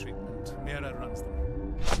basic treatment. Mira runs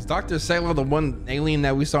them. Is Dr. Salah the one alien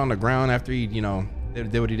that we saw on the ground after he, you know,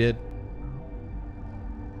 did what he did?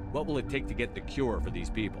 What will it take to get the cure for these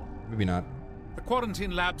people? Maybe not. The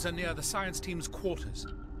quarantine labs are near the science team's quarters.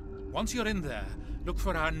 Once you're in there, look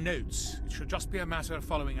for our notes. It should just be a matter of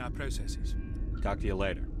following our processes. Talk to you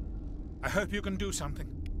later. I hope you can do something.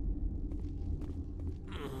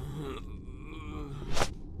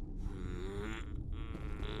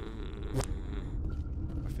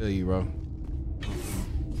 I feel you, bro.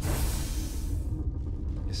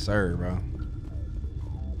 Yes, sir, bro.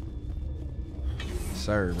 Yes,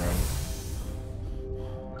 sir, bro.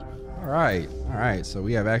 All right. So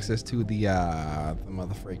we have access to the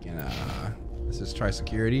motherfucking this is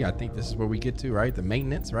Tri-Security. I think this is where we get to, right? The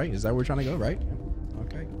maintenance, right? Is that where we're trying to go, right?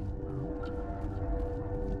 Okay.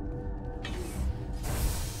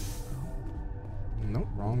 Nope,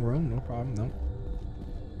 wrong room. No problem. Nope.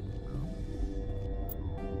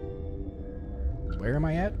 Where am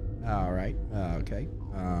I at? All right. Okay.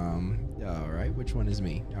 All right. Which one is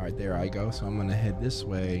me? All right, there I go. So I'm gonna head this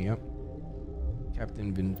way. Yep.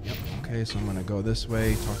 Captain Vin. Yep. Okay. So I'm gonna go this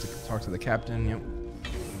way. Talk to the captain. Yep.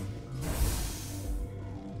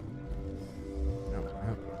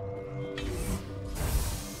 Yep.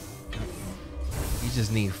 You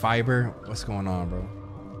just need fiber. What's going on, bro?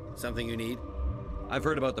 Something you need? I've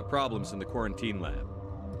heard about the problems in the quarantine lab.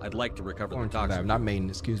 I'd like to recover the toxin. Lab, not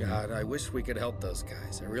maintenance, excuse me. God, I wish we could help those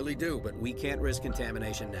guys. I really do, but we can't risk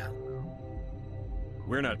contamination now.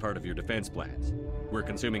 We're not part of your defense plans. We're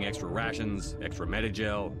consuming extra rations, extra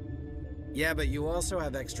Medigel. Yeah, but you also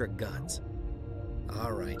have extra guns.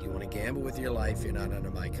 All right, you want to gamble with your life, you're not under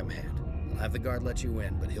my command. I'll have the guard let you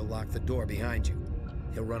in, but he'll lock the door behind you.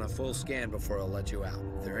 He'll run a full scan before he'll let you out.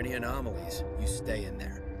 If there are any anomalies, you stay in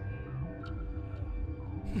there.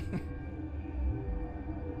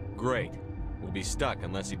 Great. We'll be stuck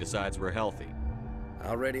unless he decides we're healthy.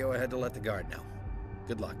 I'll radio ahead to let the guard know.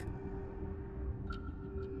 Good luck.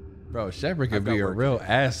 Bro, Shepard could be a real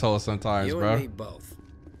asshole sometimes, bro. You and me both.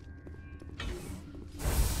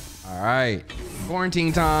 All right.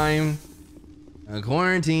 Quarantine time.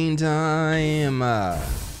 Quarantine time.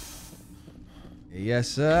 Yes,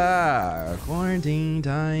 sir. Quarantine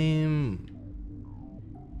time.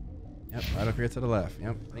 Yep, right up here to the left.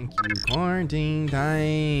 Yep, thank you. Quarantine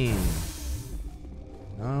time.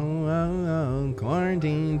 Oh,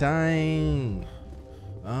 quarantine time.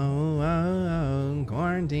 Oh,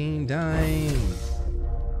 quarantine time.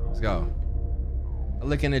 Let's go. I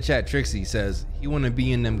look in the chat. Trixie says he want to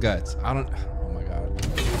be in them guts. I don't. Oh my god.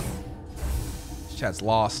 This chat's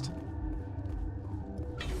lost.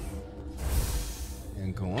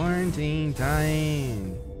 And quarantine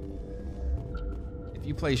time. If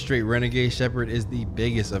you play straight Renegade, Shepard is the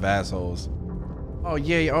biggest of assholes. Oh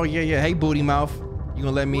yeah. Hey, booty mouth. You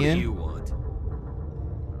gonna let me in? What do you want?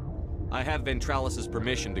 I have Ventralis's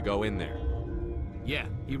permission to go in there. Yeah,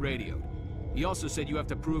 he radioed. He also said you have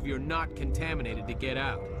to prove you're not contaminated to get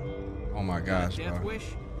out. Oh my gosh, Death bro. wish?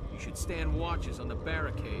 You should stand watches on the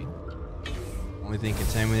barricade. Only thing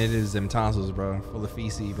contaminated is them tonsils, bro. Full of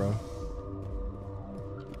feces, bro.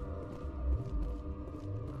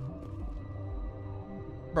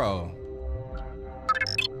 Bro.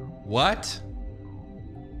 What?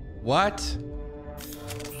 What?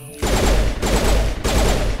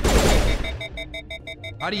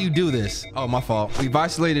 How do you do this? Oh, my fault. We've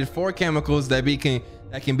isolated 4 chemicals that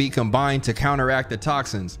can be combined to counteract the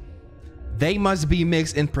toxins. They must be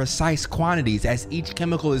mixed in precise quantities. As each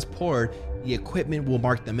chemical is poured, the equipment will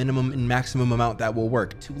mark the minimum and maximum amount that will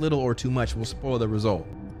work. Too little or too much will spoil the result.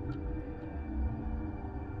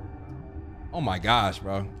 Oh my gosh,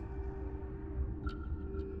 bro.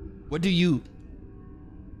 What do you...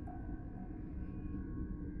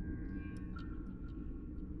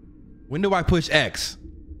 When do I push X?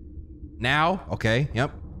 Now? Okay.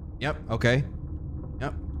 Yep. Yep. Okay.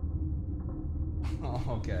 Yep.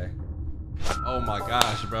 Okay. Oh my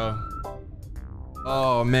gosh, bro.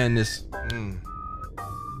 Oh man, this.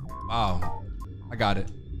 Wow. I got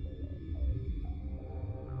it.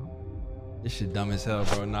 This shit dumb as hell,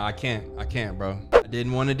 bro. Nah, I can't, bro. I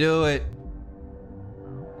didn't want to do it.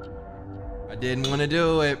 I didn't want to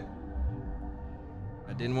do it.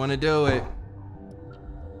 I didn't want to do it.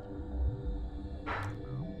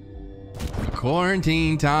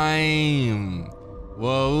 Quarantine time.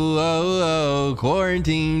 Whoa, whoa, whoa.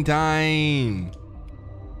 Quarantine time.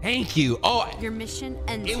 Thank you. Oh, your mission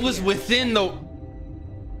ends. It was within the...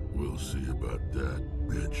 We'll see about that,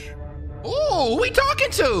 bitch. Oh, who we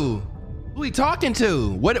talking to? Who we talking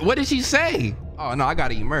to? What did she say? Oh no, I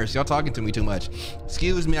gotta immerse. Y'all talking to me too much.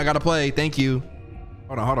 Excuse me, I gotta play. Thank you.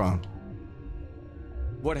 Hold on.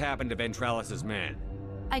 What happened to Ventralis's man?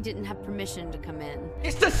 I didn't have permission to come in.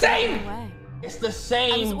 It's the same. It's the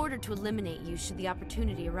same. I was ordered to eliminate you should the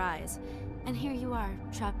opportunity arise, and here you are,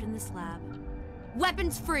 trapped in this lab.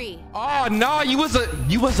 Weapons free. Oh no, you was a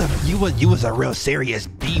real serious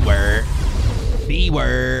B word. B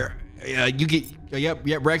word. You get yep,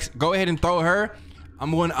 Rex. Go ahead and throw her.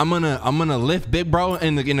 I'm gonna lift Big Bro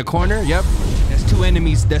in the corner. Yep. That's 2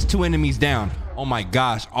 enemies. That's 2 enemies down. Oh my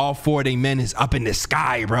gosh, all 4 of they men is up in the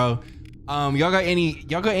sky, bro. Y'all got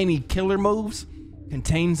any killer moves?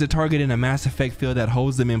 Contains the target in a Mass Effect field that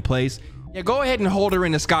holds them in place. Yeah, go ahead and hold her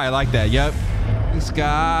in the sky like that. Yep.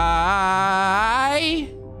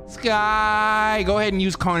 Sky. Go ahead and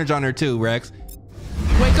use Carnage on her too, Rex.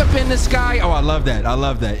 Wake up in the sky. Oh, I love that.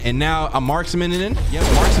 And now a marksman in. Yep,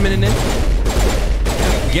 marksman in.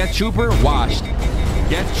 Get Trooper washed.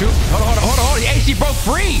 Get Trooper. Hold on. Hey, she broke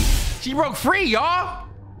free. She broke free, y'all.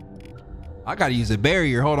 I gotta use a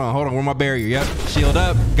barrier. Hold on. Where's my barrier? Yep. Shield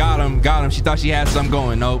up. Got him. She thought she had something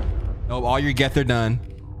going. Nope. All your Geth are done.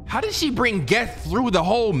 How did she bring Geth through the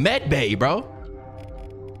whole med bay, bro?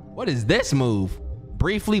 What is this move?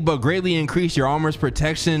 Briefly but greatly increase your armor's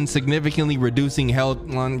protection, significantly reducing health.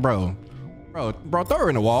 Bro, throw her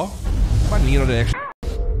in the wall. If I need all the extra.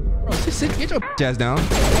 Bro, sit, get your ass down.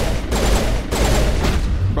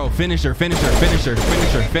 Bro, finish her.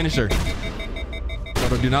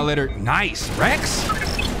 Bro, do not let her. Nice, Rex.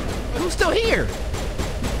 Who's still here?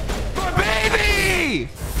 Baby!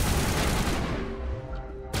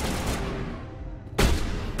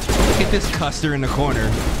 Look at this custer in the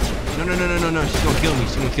corner. No. She's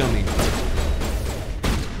gonna kill me.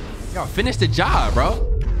 Y'all finish the job, bro.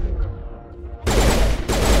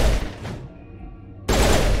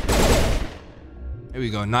 There we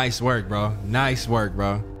go. Nice work, bro.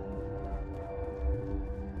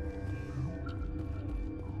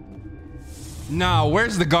 Nah,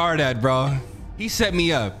 where's the guard at, bro? He set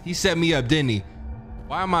me up, didn't he?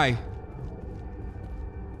 Why am I?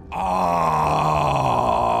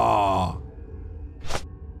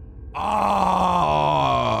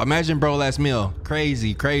 Oh, imagine bro last meal.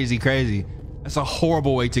 Crazy. That's a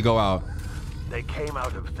horrible way to go out. They came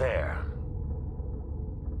out of there.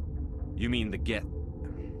 You mean the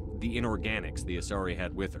inorganics the Asari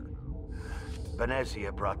had with her?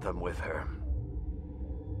 Venezia brought them with her.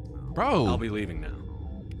 Bro. I'll be leaving now.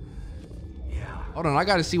 Yeah. Hold on, I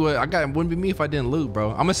gotta see what I got. It wouldn't be me if I didn't loot,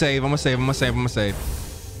 bro. I'm gonna save. I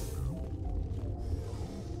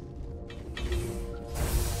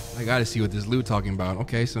gotta see what this loot talking about.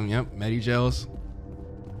 Okay, so yep, Medi-gels.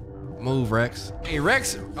 Move, Rex. Hey,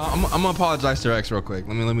 Rex. I'm gonna apologize to Rex real quick.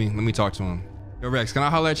 Let me talk to him. Yo, Rex, can I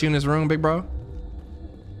holler at you in this room, big bro?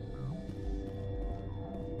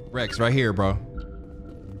 Rex, right here, bro.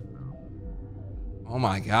 Oh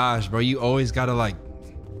my gosh, bro, you always gotta like.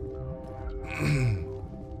 Can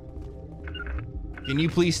you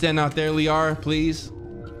please stand out there, Liara, please?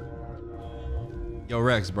 Yo,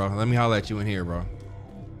 Rex, bro, let me holler at you in here, bro.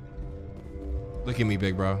 Look at me,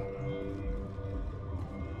 big bro.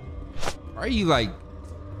 Are you like?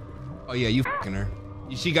 Oh yeah, you fucking her.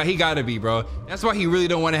 He gotta be, bro. That's why he really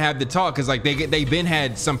don't want to have the talk, cause like they been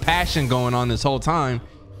had some passion going on this whole time.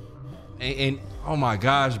 And oh my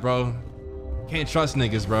gosh, bro. Can't trust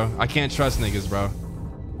niggas, bro. I can't trust niggas, bro.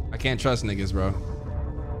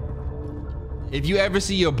 If you ever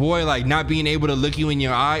see your boy like not being able to look you in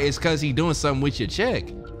your eye, it's cause he doing something with your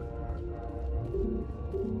chick.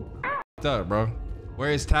 What's up, bro?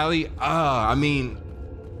 Where is Tally? I mean,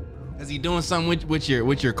 is he doing something with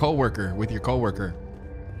your coworker? With your coworker?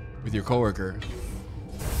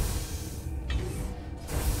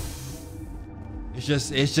 It's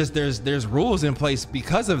just there's rules in place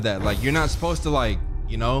because of that. Like you're not supposed to like,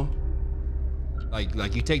 you know,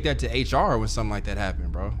 like you take that to HR when something like that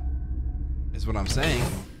happened, bro. Is what I'm saying.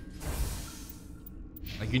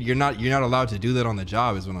 Like you're not allowed to do that on the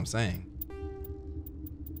job is what I'm saying.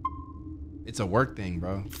 It's a work thing,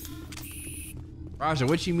 bro. Raja,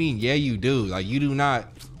 what you mean? Yeah, you do. Like you do not.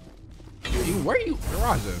 Where you,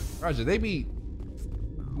 Raja? They be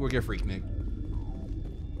work at Freaknik.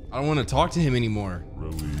 I don't want to talk to him anymore.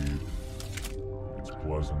 Relieved. It's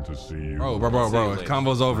pleasant to see you. Bro.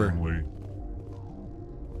 Convo's over. Family.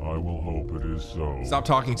 I will hope it is so. Stop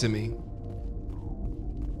talking to me.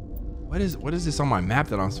 What is this on my map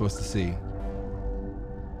that I'm supposed to see?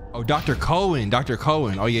 Oh, Dr. Cohen.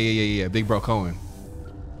 Oh yeah. Big bro Cohen.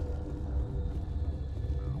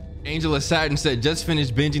 Angela Satin said, just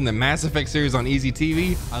finished binging the Mass Effect series on Easy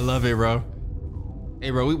TV. I love it, bro. Hey,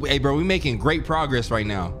 bro, we making great progress right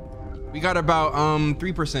now. We got about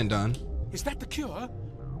 3% done. Is that the cure?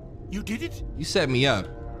 You did it? You set me up.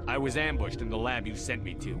 I was ambushed in the lab you sent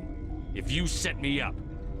me to. If you set me up.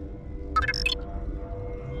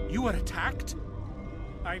 You were attacked?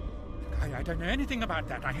 I don't know anything about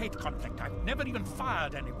that. I hate conflict. I've never even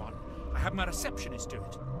fired anyone. I have my receptionist do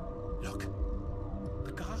it. Look,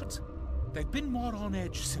 the guards, they've been more on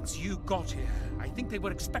edge since you got here. I think they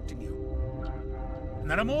were expecting you.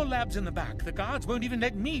 And there are more labs in the back. The guards won't even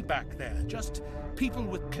let me back there. Just people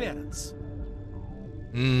with clearance.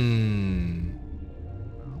 I'm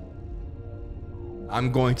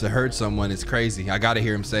going to hurt someone. It's crazy. I gotta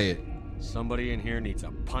hear him say it. Somebody in here needs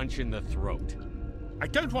a punch in the throat. I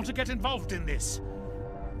don't want to get involved in this.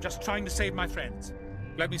 I'm just trying to save my friends.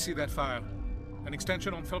 Let me see that file. An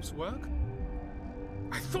extension on Phelps' work?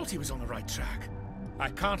 I thought he was on the right track. I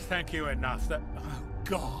can't thank you enough. Oh,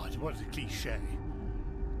 God, what a cliche.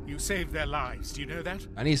 You saved their lives, do you know that?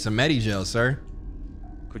 I need some Medigel, sir.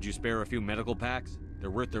 Could you spare a few medical packs?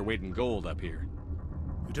 They're worth their weight in gold up here.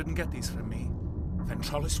 You didn't get these from me.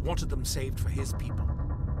 Ventralis wanted them saved for his people.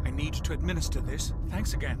 I need to administer this.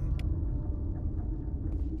 Thanks again.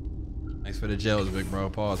 Thanks for the gels, big bro.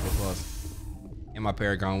 Pause. And my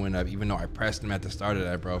Paragon went up, even though I pressed him at the start of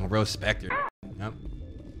that, bro. I'm a real Spectre. Yep.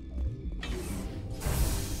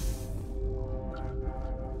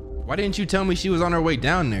 Why didn't you tell me she was on her way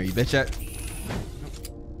down there, you bitch?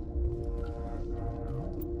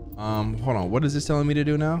 Hold on. What is this telling me to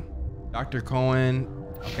do now? Dr. Cohen.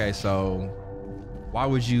 Okay, so why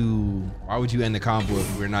would you end the convo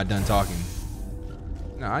if we're not done talking?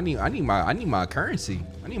 No, I need my currency.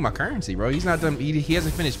 I need my currency, bro. He's not done. He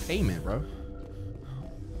hasn't finished payment, bro.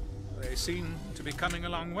 They seem to be coming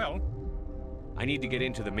along well. I need to get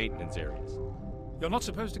into the maintenance areas. You're not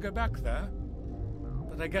supposed to go back there,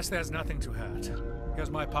 but I guess there's nothing to hurt.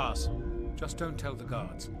 Here's my pass. Just don't tell the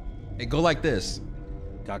guards. Hey, go like this.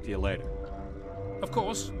 Talk to you later. Of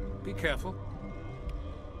course. Be careful.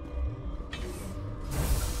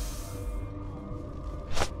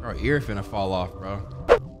 Bro, ear finna fall off, bro.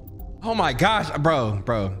 Oh my gosh, bro.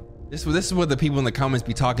 This is what the people in the comments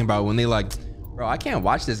be talking about when they like, bro, I can't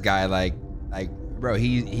watch this guy. Like, bro,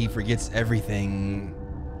 he forgets everything.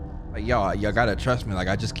 Like, y'all gotta trust me. Like,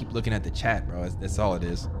 I just keep looking at the chat, bro. That's all it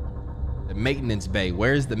is. The maintenance bay.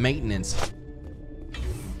 Where's the maintenance?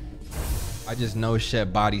 I just know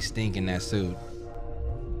Shep body stink in that suit.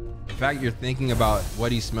 The fact you're thinking about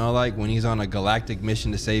what he smell like when he's on a galactic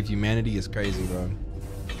mission to save humanity is crazy, bro.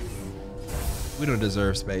 We don't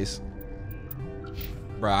deserve space.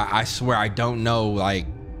 Bro, I swear I don't know, like,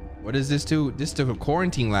 what is this to? This to a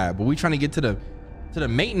quarantine lab, but we trying to get to the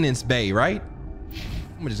maintenance bay, right?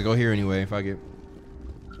 I'm gonna just go here anyway, fuck it.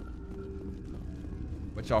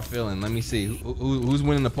 What y'all feeling? Let me see. Who's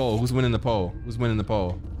winning the poll? Who's winning the poll?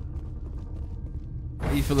 How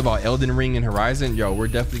do you feel about Elden Ring and Horizon? Yo, we're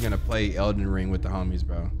definitely gonna play Elden Ring with the homies,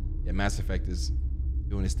 bro. Yeah, Mass Effect is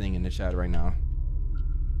doing his thing in the chat right now.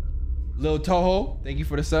 Lil Toho, thank you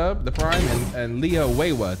for the sub, the prime, and Leo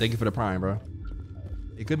Wewa, thank you for the prime, bro.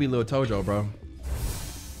 It could be Lil Tojo, bro.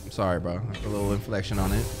 I'm sorry, bro. I put a little inflection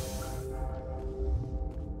on it.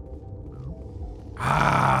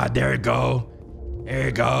 Ah, there it go. There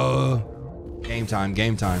it go. Game time,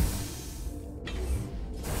 game time.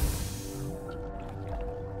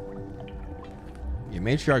 Yeah,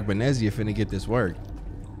 Matriarch Benezia finna get this work.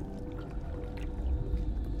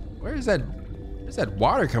 Where's that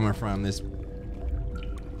water coming from? This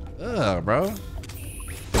Bro.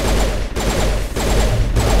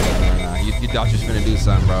 Nah, you thought you was gonna do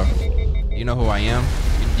something, bro. You know who I am.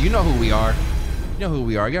 You know who we are. You know who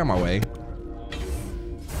we are. Get out of my way.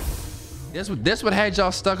 This what had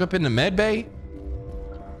y'all stuck up in the med bay?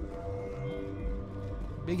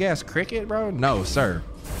 Big ass cricket, bro? No, sir.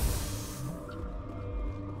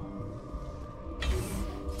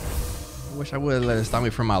 I wish I would have let it stop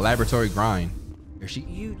me from my laboratory grind. Here she.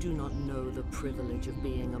 You do not know the privilege of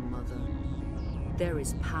being a mother. There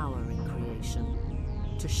is power in creation.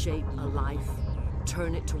 To shape a life,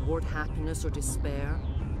 turn it toward happiness or despair.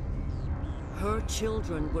 Her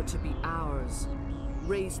children were to be ours,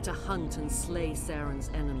 raised to hunt and slay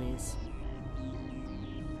Saren's enemies.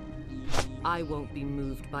 I won't be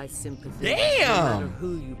moved by sympathy. Damn! No matter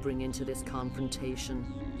who you bring into this confrontation.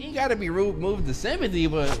 You ain't gotta be moved to sympathy,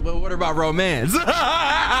 but what about romance?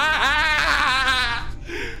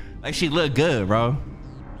 Like, she look good, bro.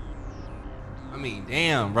 I mean,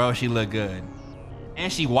 damn, bro, she look good.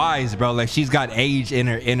 And she wise, bro. Like, she's got age in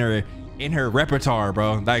her repertoire,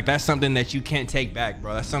 bro. Like, that's something that you can't take back,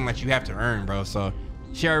 bro. That's something that you have to earn, bro. So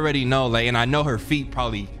she already know, like, and I know her feet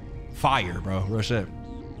probably fire, bro. Real shit.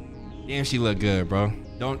 Damn, she look good, bro.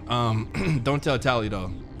 Don't tell Tally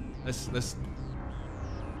though. Let's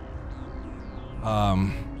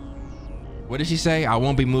what did she say? I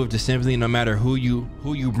won't be moved to sympathy no matter who you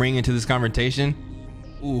bring into this confrontation.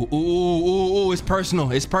 Ooh, it's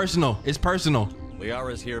personal. It's personal. It's personal.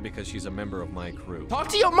 Liara's here because she's a member of my crew. Talk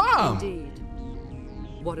to your mom. Indeed.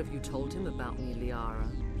 What have you told him about me,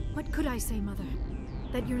 Liara? What could I say, Mother?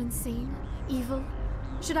 That you're insane? Evil?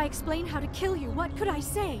 Should I explain how to kill you? What could I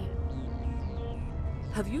say?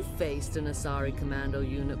 Have you faced an Asari commando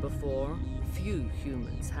unit before? Few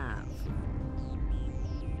humans have.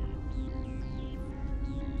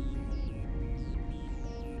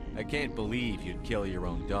 I can't believe you'd kill your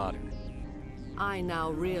own daughter. I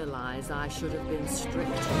now realize I should have been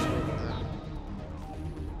stricter with her.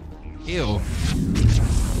 Ew.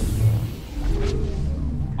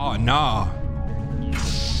 Oh, nah.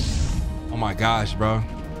 Oh my gosh, bro.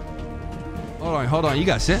 Hold on. You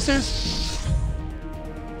got sisters?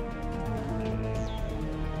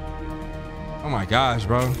 Oh my gosh,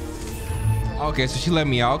 bro. Okay, so she let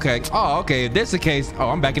me out. Okay. Oh, okay. If that's the case, oh,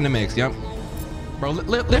 I'm back in the mix. Yep. Bro,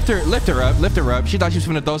 lift her up. She thought she was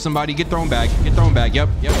gonna throw somebody. Get thrown back. Yep.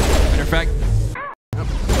 Matter of fact. Yep.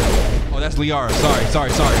 Oh, that's Liara.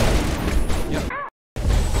 Sorry. Yep.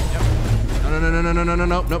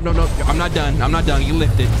 No. I'm not done. You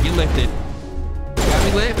lifted. Got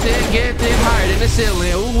me lifted. Get it higher than the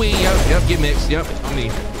ceiling. Ooh wee. Yep. Get mixed. Yep. On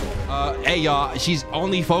me. Hey y'all, she's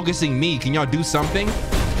only focusing me. Can y'all do something?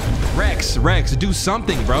 Rex, do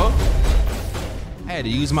something, bro. I had to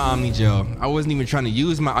use my Omni gel. I wasn't even trying to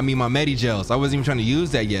use my Medi gels. I wasn't even trying to use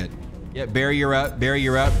that yet. Yep, barrier up.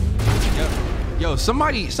 Yep. Yo,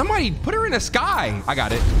 somebody put her in the sky. I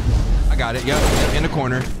got it. Yep, in the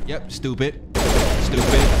corner. Yep, stupid.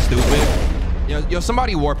 Yo,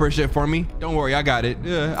 somebody warp her shit for me. Don't worry, I got it.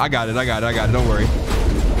 I got it. Don't worry.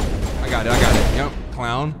 I got it. Yep,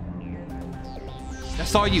 clown.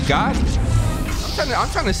 That's all you got? I'm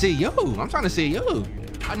trying to see you.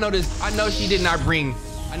 I know she did not bring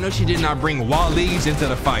Wallies into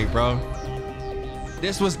the fight, bro.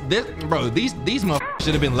 These motherfuckers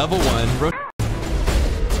should have been level 1, bro.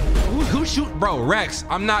 Who shoot, bro? Rex.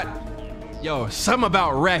 I'm not. Yo, something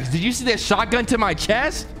about Rex. Did you see that shotgun to my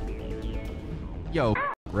chest? Yo,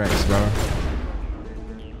 Rex, bro.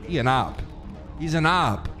 He's an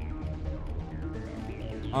op.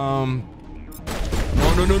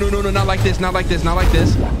 No, not like this.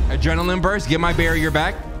 Adrenaline burst. Get my barrier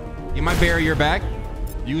back.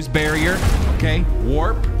 Use barrier. Okay.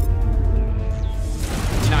 Warp.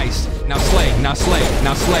 Nice. Now slay.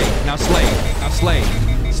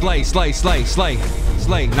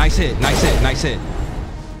 Slay. Nice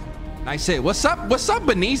hit. What's up,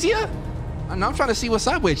 Benezia? I'm trying to see what's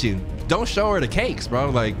up with you. Don't show her the cakes, bro.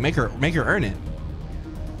 Like, make her earn it.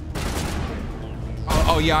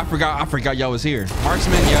 Oh yeah, I forgot y'all was here.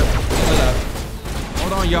 Marksman, yep. Fill it up.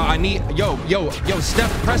 Hold on, y'all. I need yo,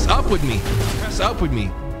 Steph, press up with me.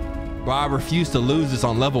 Bro, I refuse to lose this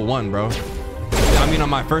on level 1, bro. I mean on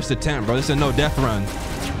my first attempt, bro. This is a no death run.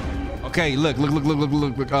 Okay, look.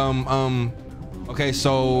 Okay,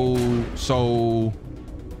 so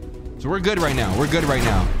we're good right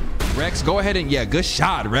now. Rex, go ahead and good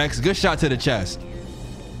shot, Rex. Good shot to the chest.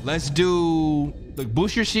 Let's do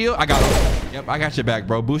boost your shield. I got him. Yep, I got your back,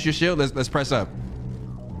 bro. Boost your shield. Let's press up.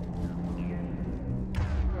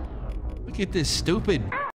 Look at this stupid.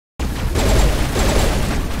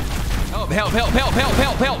 Help.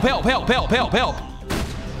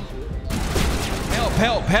 Help,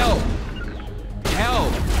 help, help.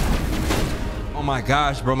 Help. Oh my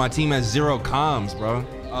gosh, bro. My team has 0 comms, bro.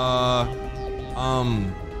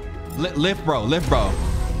 Lift, bro. Lift, bro.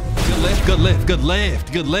 Good lift, good lift, good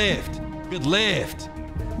lift, good lift, good lift.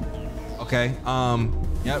 Okay,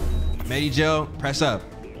 yep. Medi-gel, press up.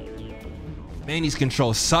 Man, these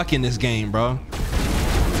controls suck in this game, bro.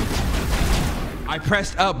 I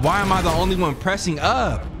pressed up. Why am I the only one pressing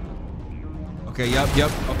up? Okay, yep.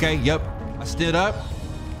 Okay, yep. I stood up.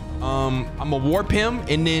 I'ma warp him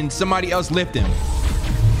and then somebody else lift him.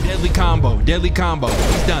 Deadly combo, deadly combo.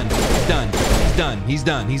 He's done, he's done, he's done, he's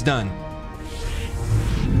done, he's done.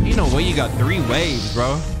 Ain't no way you got 3 waves,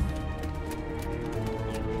 bro.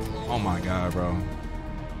 Oh my God, bro.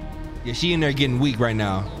 Yeah, she in there getting weak right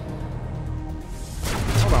now.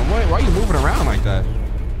 Hold on, why are you moving around like that?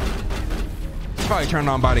 It's probably turned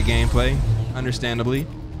on by the gameplay, understandably.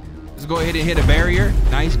 Let's go ahead and hit a barrier.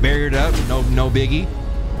 Nice, barriered up, no biggie.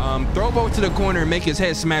 Throw a boat to the corner and make his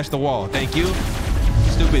head smash the wall. Thank you.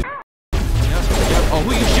 Stupid. Yep. Oh,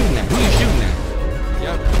 who you shooting at? Who you shooting at?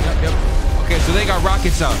 Yep. Okay, so they got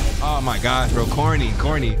rockets up. Oh my gosh, bro, corny.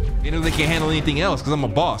 They know they can't handle anything else because I'm a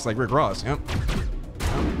boss like Rick Ross. Yep.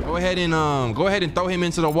 Go ahead and throw him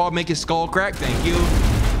into the wall, make his skull crack. Thank you.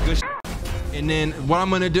 Good. And then what I'm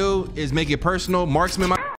gonna do is make it personal.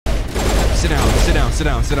 Marksman. Sit down.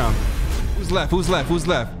 Who's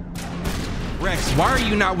left? Rex, why are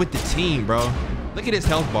you not with the team, bro? Look at his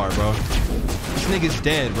health bar, bro. This nigga's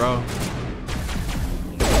dead, bro.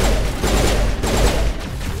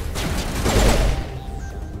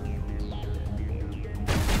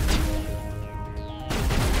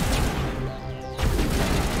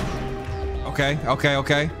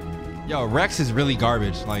 Okay. Yo, Rex is really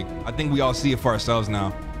garbage. Like, I think we all see it for ourselves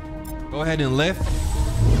now. Go ahead and lift.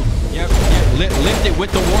 Yep. Lift it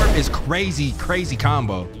with the warp is crazy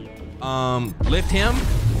combo. Lift him.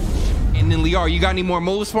 And then Liar, you got any more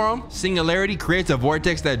moves for him? Singularity creates a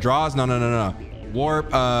vortex that draws. No.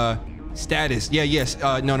 Warp, status. Yes.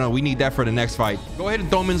 No, we need that for the next fight. Go ahead and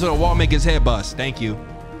throw him into the wall, make his head bust. Thank you.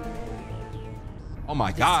 Oh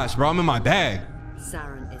my gosh, bro, I'm in my bag.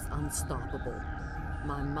 Saren is unstoppable.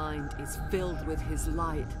 My mind is filled with his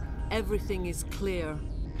light. Everything is clear.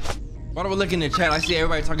 While we look in the chat, I see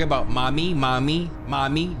everybody talking about mommy,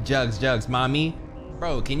 jugs, mommy.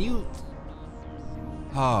 Bro, can you?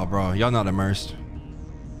 Oh, bro, y'all not immersed.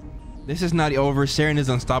 This is not over. Saren is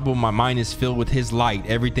unstoppable. My mind is filled with his light.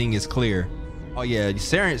 Everything is clear. Oh yeah,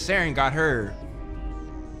 Saren got her.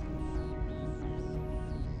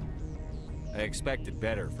 I expected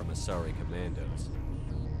better from Asari commandos.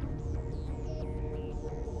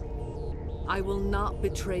 I will not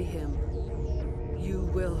betray him. You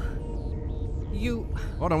will. You.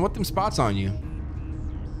 Hold on, what them spots on you?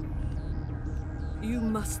 You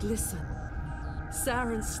must listen.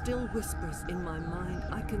 Saren still whispers in my mind.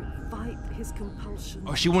 I can fight his compulsion.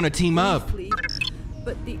 Oh, she want to team up.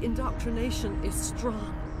 But the indoctrination is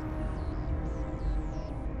strong.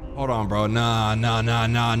 Hold on, bro. Nah,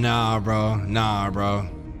 bro.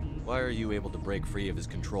 Why are you able to break free of his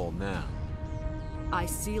control now? I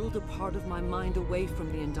sealed a part of my mind away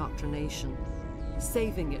from the indoctrination,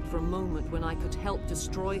 saving it for a moment when I could help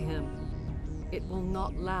destroy him. It will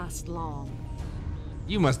not last long.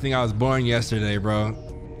 You must think I was born yesterday, bro.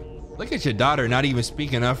 Look at your daughter not even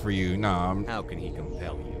speaking up for you. No. How can he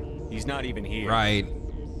compel you? He's not even here. Right.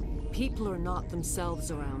 People are not themselves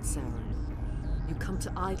around Saren. You come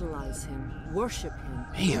to idolize him, worship him.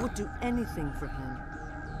 Damn. You would do anything for him.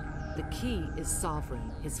 The key is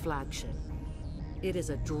Sovereign, his flagship. It is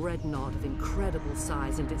a dreadnought of incredible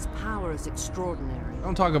size, and its power is extraordinary.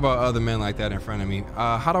 Don't talk about other men like that in front of me.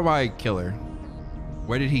 How do I kill her?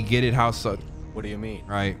 Where did he get it? How so? What do you mean?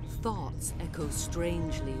 Right. Thoughts echo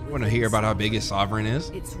strangely. I want to hear about how big his Sovereign is.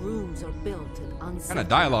 Its rooms are built at uncertain What kind of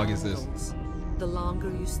dialogue is this? The longer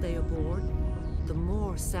you stay aboard, the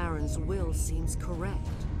more Saren's will seems correct.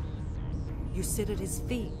 You sit at his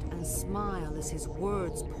feet and smile as his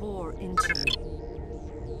words pour into you.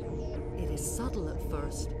 It is subtle at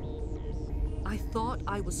first. I thought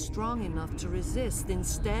I was strong enough to resist.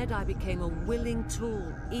 Instead, I became a willing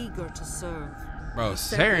tool, eager to serve. Bro,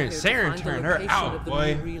 Saren turned her out,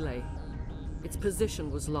 boy. Relay. Its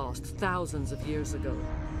position was lost thousands of years ago.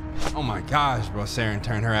 Oh my gosh, bro, Saren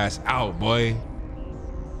turned her ass out, boy.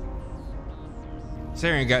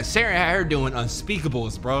 Saren had her doing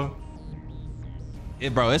unspeakables, bro.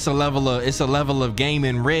 It's a level of game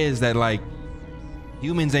and Riz that like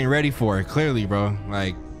humans ain't ready for it, clearly, bro.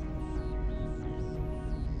 Like,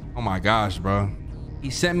 oh my gosh, bro. He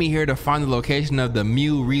sent me here to find the location of the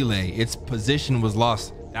Mu relay. Its position was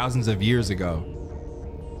lost thousands of years ago.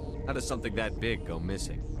 How does something that big go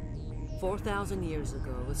missing? 4,000 years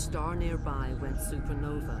ago, a star nearby went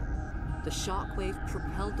supernova. The shockwave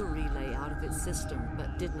propelled the relay out of its system,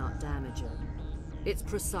 but did not damage it. Its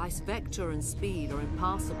precise vector and speed are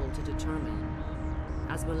impossible to determine.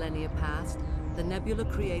 As millennia passed, the nebula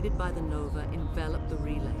created by the nova enveloped the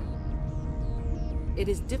relay. It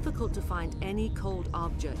is difficult to find any cold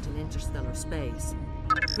object in interstellar space,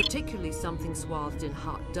 particularly something swathed in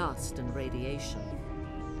hot dust and radiation.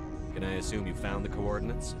 Can I assume you found the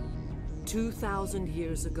coordinates? 2,000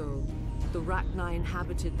 years ago, the Rachni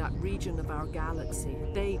inhabited that region of our galaxy.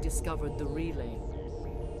 They discovered the relay.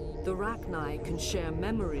 The Rachni can share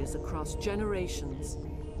memories across generations.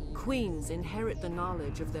 Queens inherit the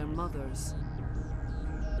knowledge of their mothers.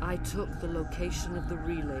 I took the location of the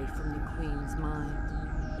relay from the Queen's mind.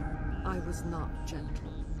 I was not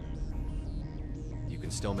gentle. You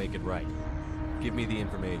can still make it right. Give me the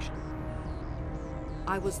information.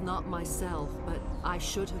 I was not myself, but I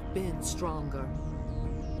should have been stronger.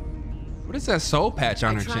 What is that soul patch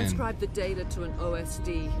on her chin? I transcribed the data to an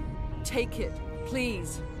OSD. Take it,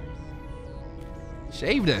 please.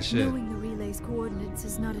 Shave that shit. Knowing the relay's coordinates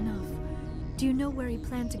is not enough. Do you know where he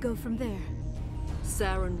planned to go from there?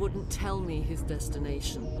 Saren wouldn't tell me his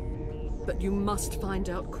destination. But you must find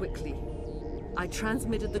out quickly. I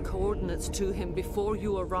transmitted the coordinates to him before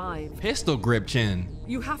you arrived. Pistol grip chin.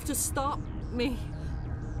 You have to stop me.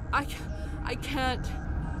 I can't.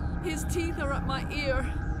 His teeth are at my ear.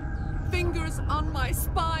 Fingers on my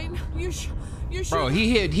spine. You should. Bro, he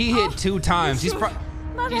hit 2 times. He's Mother,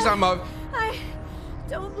 talking about.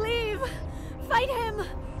 Don't leave. Fight him.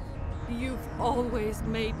 You've always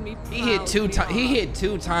made me proud. He hit 2 times. He hit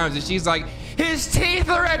 2 times, and she's like, his teeth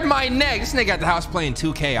are at my neck. This nigga at the house playing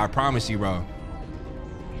 2K. I promise you, bro.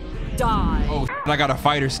 Die. Oh, I got a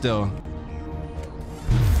fighter still.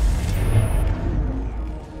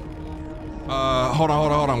 Hold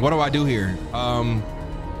on. What do I do here?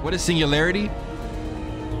 What is singularity?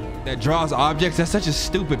 That draws objects? That's such a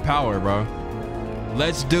stupid power, bro.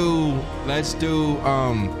 Let's do,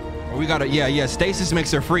 we gotta, yeah, stasis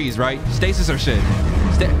makes her freeze, right? Stasis or shit.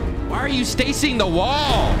 Why are you stasing the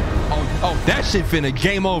wall? Oh, that shit finna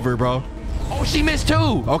game over, bro. Oh, she missed 2.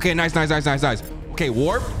 Okay, nice. Okay,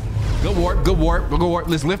 warp. Good warp.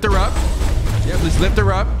 Let's lift her up. Yeah, let's lift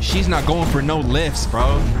her up. She's not going for no lifts,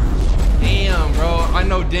 bro. Damn, bro. I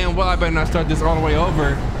know damn well I better not start this all the way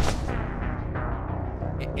over.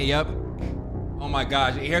 Yep. Oh my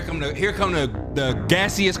gosh. Here come the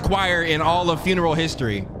gassiest choir in all of funeral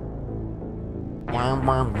history.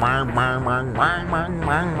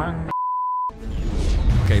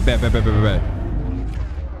 Okay, bet.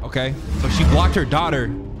 Okay, so she blocked her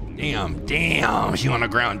daughter. Damn, she on the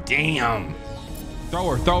ground. Damn.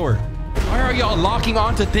 Throw her. Why are y'all locking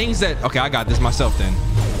onto things that... Okay, I got this myself then.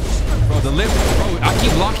 Bro, the lift, bro, I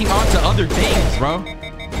keep locking onto other things, bro.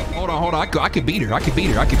 Hold on. I could beat her.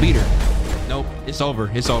 Nope, it's over,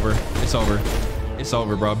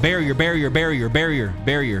 bro. Barrier.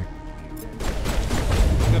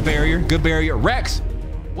 Good barrier. Rex,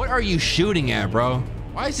 what are you shooting at, bro?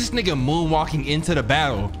 Why is this nigga moonwalking into the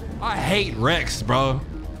battle? I hate Rex, bro.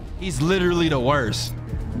 He's literally the worst.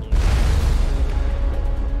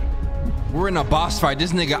 We're in a boss fight.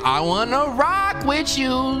 This nigga, I wanna rock with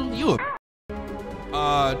you. You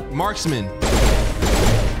a marksman.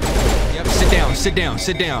 Yep, sit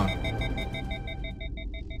down.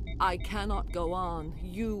 I cannot go on.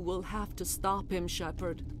 You will have to stop him,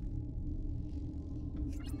 Shepard.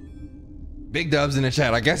 Big dubs in the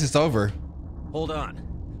chat. I guess it's over. Hold on.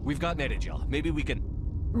 We've got Netagel. Maybe we can...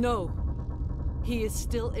 No. He is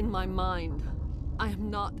still in my mind. I am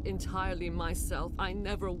not entirely myself. I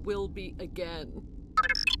never will be again.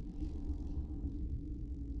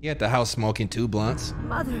 He at the house smoking 2 blunts.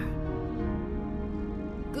 Mother.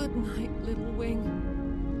 Good night, little wing.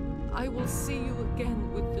 I will see you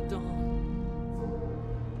again with the dawn.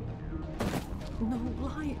 No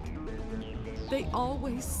light. They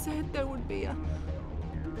always said there would be a...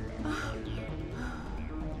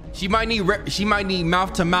 She might need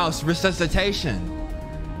mouth-to-mouth resuscitation.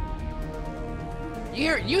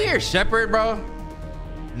 You hear Shepard, bro?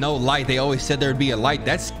 No light. They always said there'd be a light.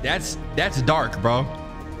 That's dark, bro.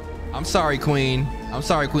 I'm sorry, Queen.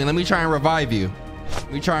 Let me try and revive you.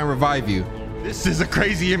 This is a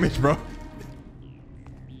crazy image, bro.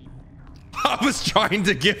 I was trying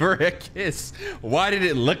to give her a kiss. Why did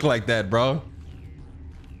it look like that, bro?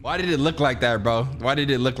 Why did it look like that?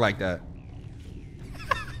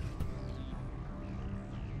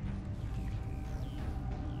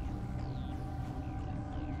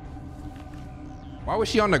 Why was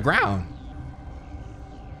she on the ground?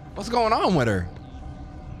 What's going on with her?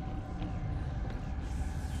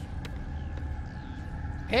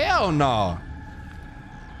 Hell no.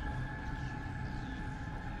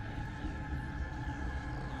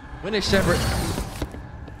 When is Shepard?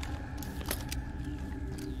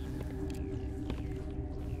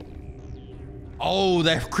 Oh,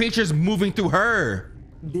 that creature's moving through her.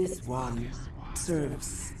 This one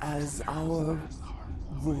serves as our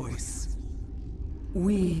voice.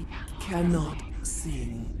 We cannot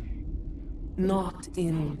sing. Not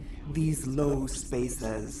in these low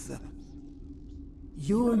spaces.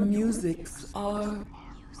 Your musics are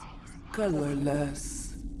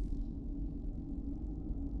colorless.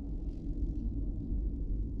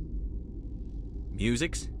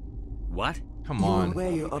 Musics? What? Come on. Your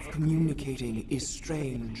way of communicating is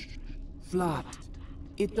strange. Flat.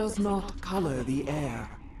 It does not color the air.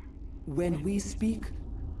 When we speak,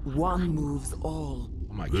 one moves all.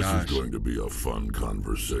 Oh my This gosh. is going to be a fun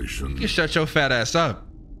conversation. You shut your fat ass up.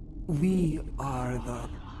 We are the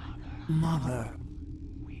mother.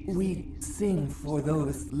 We sing for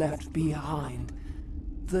those left behind.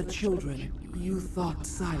 The children you thought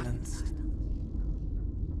silenced.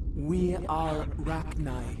 We are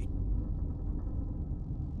Rachni.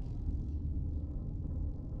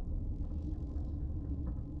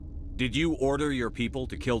 Did you order your people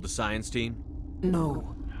to kill the science team?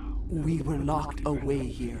 No, we were locked away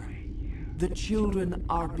here. The children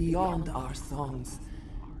are beyond our songs.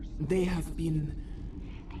 They have been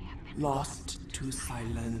lost to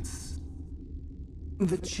silence.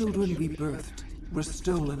 The children we birthed were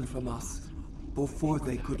stolen from us before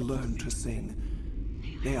they could learn to sing.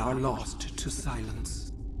 They are lost to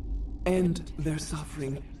silence. And their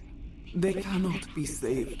suffering, they cannot be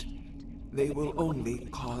saved. They will only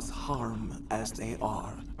cause harm as they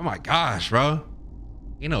are. Oh my gosh, bro.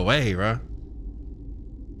 Ain't no way, bro.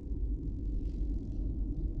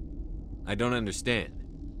 I don't understand.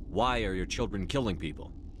 Why are your children killing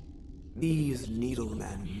people? These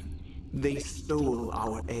needlemen, they stole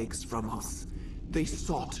our eggs from us. They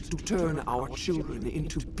sought to turn our children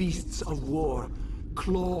into beasts of war,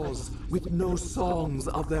 claws with no songs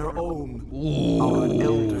of their own. Ooh. Our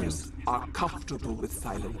elders are comfortable with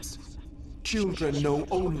silence. Children know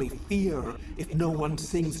only fear if no one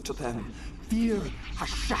sings to them. Fear has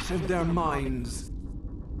shattered their minds.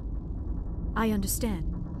 I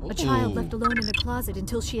understand. A child left alone in a closet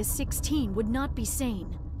until she is 16 would not be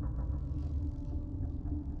sane.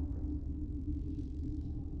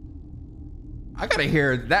 I gotta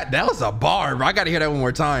hear that. That was a bar, bro. I gotta hear that one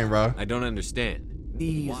more time, bro. I don't understand.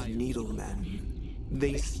 These needlemen,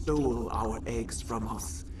 they stole our eggs from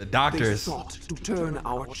us. The doctors. They sought to turn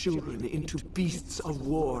our children into beasts of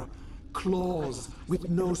war, claws with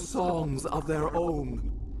no songs of their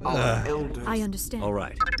own. Our elders. I understand. All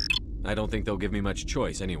right. I don't think they'll give me much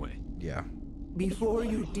choice anyway. Yeah. Before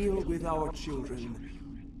you deal with our children,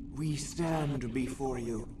 we stand before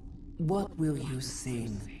you. What will you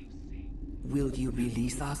sing? Will you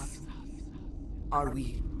release us? Are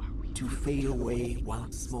we to fade away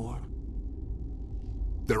once more?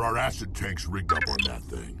 There are acid tanks rigged up on that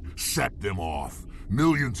thing. Set them off.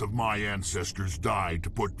 Millions of my ancestors died to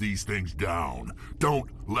put these things down. Don't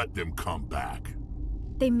let them come back.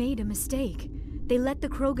 They made a mistake. They let the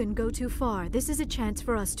Krogan go too far. This is a chance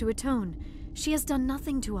for us to atone. She has done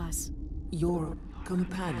nothing to us. Your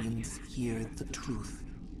companions hear the truth.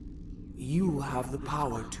 You have the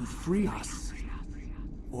power to free us,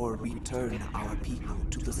 or return our people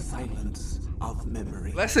to the silence of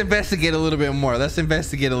memory. Let's investigate a little bit more. Let's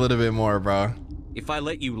investigate a little bit more, bro. If I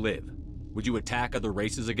let you live, would you attack other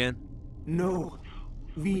races again? No.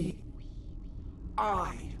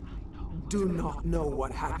 I do not know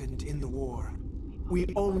what happened in the war.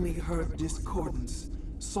 We only heard discordance,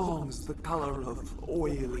 songs the color of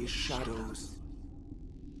oily shadows.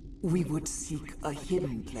 We would seek a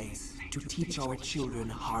hidden place to teach our children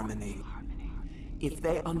harmony. If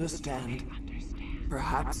they understand,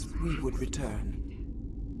 perhaps we would return.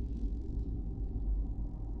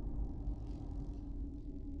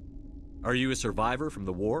 Are you a survivor from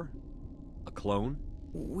the war? A clone?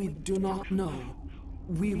 We do not know.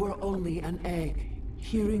 We were only an egg,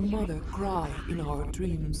 hearing Mother cry in our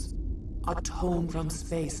dreams. A tone from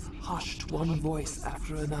space hushed one voice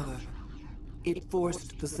after another. It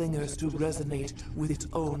forced the singers to resonate with its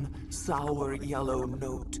own sour yellow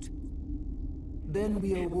note. Then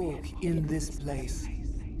we awoke in this place,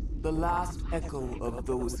 the last echo of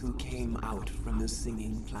those who came out from the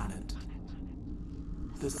singing planet.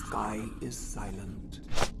 The sky is silent.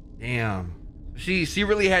 Damn. She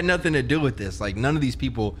really had nothing to do with this. Like, none of these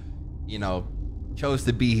people, you know, chose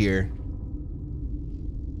to be here.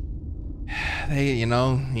 They, you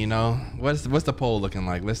know, what's the poll looking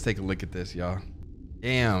like? Let's take a look at this, y'all.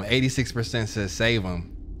 Damn, 86% says save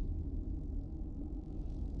them.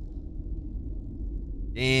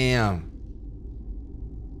 Damn.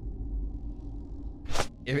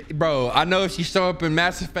 Bro, I know if she show up in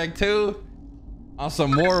Mass Effect 2 on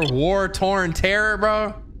some more war-torn terror,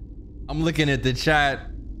 bro, I'm looking at the chat,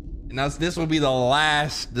 and this will be the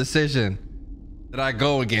last decision that I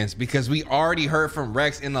go against, because we already heard from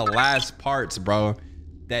Rex in the last parts, bro,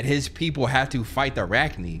 that his people have to fight the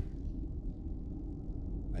Arachne.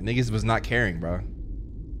 Like, niggas was not caring, bro.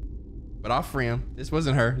 But I'll free him. This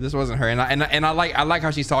wasn't her. This wasn't her. And I like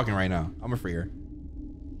how she's talking right now. I'm gonna free her.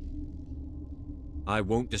 I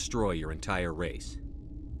won't destroy your entire race.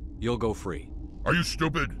 You'll go free. Are you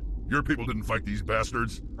stupid? Your people didn't fight these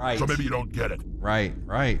bastards. Right. So maybe you don't get it. Right.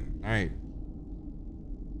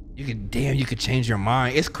 You could change your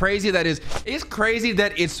mind. It's crazy that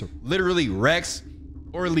it's literally Rex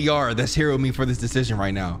or Liara that's here with me for this decision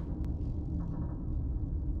right now.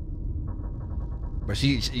 But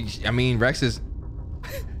I mean, Rex is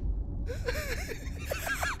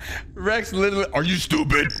Rex literally, are you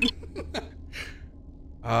stupid?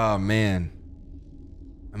 Oh man.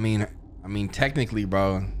 I mean technically,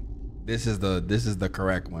 bro, this is the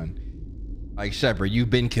correct one. Like, Shepard, you've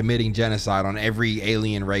been committing genocide on every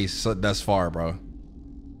alien race thus far, bro,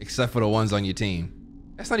 except for the ones on your team.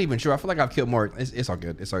 That's not even true. I feel like I've killed more. It's all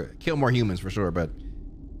good. Killed more humans for sure, but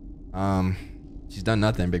she's done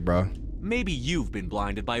nothing, big bro. Maybe you've been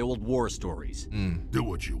blinded by old war stories. Do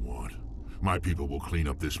what you want. My people will clean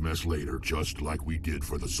up this mess later, just like we did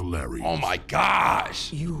for the Solarians. Oh my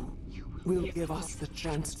gosh! You will give us the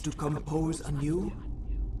chance to compose anew.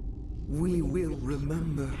 We will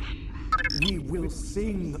remember. We will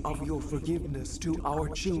sing of your forgiveness to our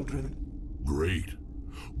children. Great.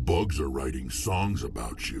 Bugs are writing songs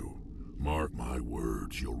about you. Mark my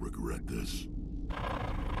words, you'll regret this.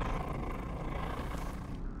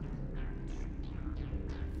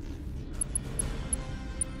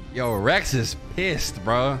 Yo, Rex is pissed,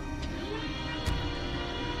 bro.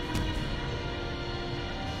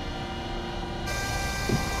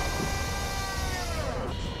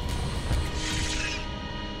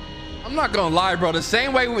 I'm not gonna lie, bro. The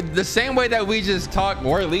same way that we just talked,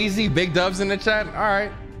 Berleezy, big dubs in the chat. All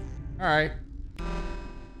right.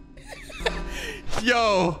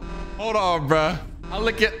 Yo, hold on, bro. I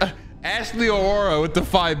look at Ashley Aurora with the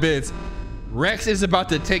 5 bits. Rex is about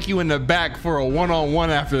to take you in the back for a one-on-one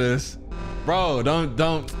after this, bro.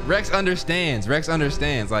 Don't. Rex understands.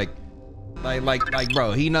 Like,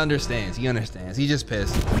 bro. He understands. He's just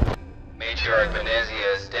pissed. Matriarch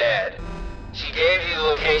Venezia is dead. She gave you the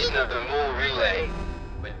location of the Moon Relay,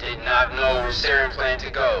 but did not know where Saren planned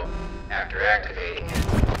to go after activating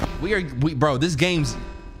it. Bro, this game's...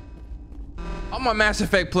 All my Mass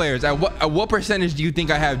Effect players, at what percentage do you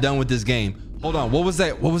think I have done with this game? Hold on, what was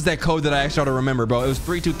that code that I asked y'all to remember, bro? It was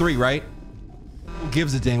 323, right? Who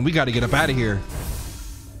gives a damn? We gotta get up out of here.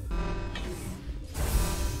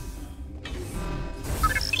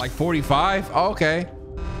 Like 45? Oh, okay.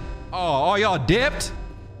 Oh, y'all dipped?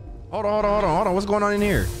 Hold on. What's going on in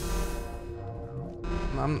here?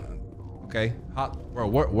 Okay. Bro,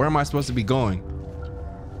 where am I supposed to be going?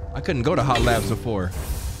 I couldn't go to hot labs before.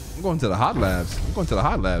 I'm going to the hot labs.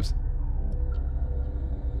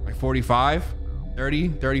 Like 45, 30,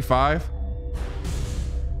 35.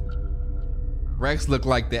 Rex looked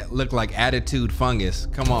like attitude fungus.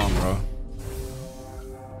 Come on, bro.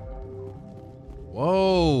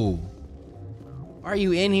 Whoa. Why are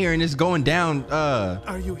you in here and it's going down?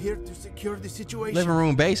 Are you here to secure the situation? Living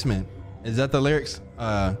room basement. Is that the lyrics?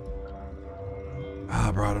 Bro,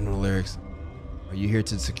 I don't know the lyrics. Are you here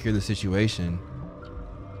to secure the situation?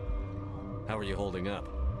 How are you holding up?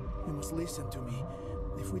 You must listen to me.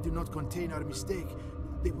 If we do not contain our mistake,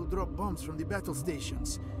 they will drop bombs from the battle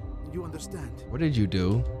stations. You understand? What did you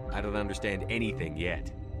do? I don't understand anything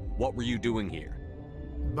yet. What were you doing here?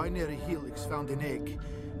 Binary Helix found an egg.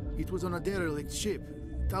 It was on a derelict ship,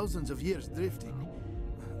 thousands of years drifting.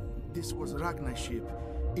 This was Rachni's ship.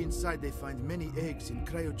 Inside they find many eggs in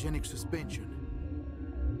cryogenic suspension.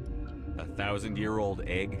 A 1,000-year-old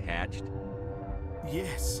egg hatched?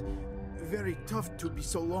 Yes. Very tough to be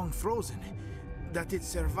so long frozen. That it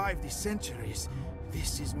survived the centuries.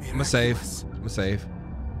 This is miraculous. I'm a save.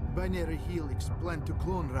 Binary Helix planned to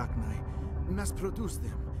clone Rachni, mass produce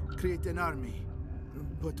them, create an army.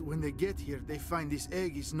 But when they get here, they find this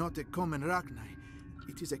egg is not a common Rachni.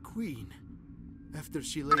 It is a queen. After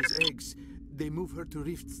she lays eggs, they move her to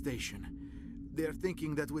Rift Station. They are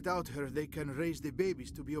thinking that without her, they can raise the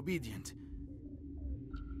babies to be obedient.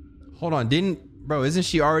 Hold on, isn't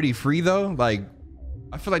she already free though? Like,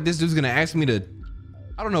 I feel like this dude's gonna ask me to,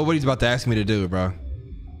 I don't know what he's about to ask me to do, bro.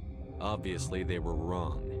 Obviously, they were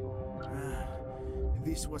wrong.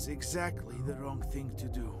 This was exactly the wrong thing to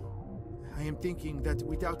do. I am thinking that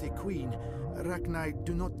without a queen, Rachni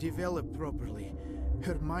do not develop properly.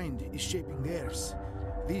 Her mind is shaping theirs.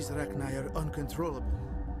 These Rachni are uncontrollable.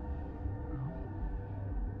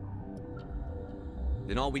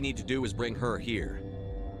 Then all we need to do is bring her here.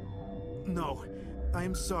 No, I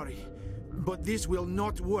am sorry, but this will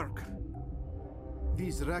not work.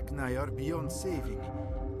 These Rachni are beyond saving.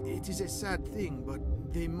 It is a sad thing, but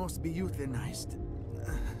they must be euthanized.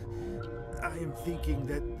 I am thinking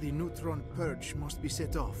that the neutron purge must be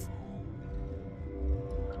set off.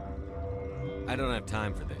 I don't have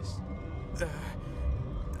time for this.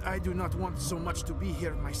 I do not want so much to be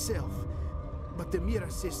here myself, but the Mira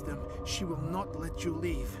system, she will not let you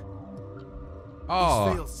leave. Oh.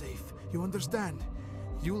 It's fail-safe, you understand?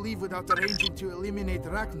 You leave without arranging to eliminate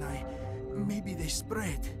Rachni, maybe they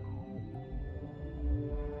spread.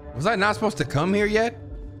 Was I not supposed to come here yet?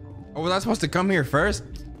 Or was I supposed to come here first?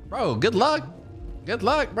 Bro, good luck. Good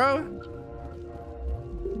luck, bro.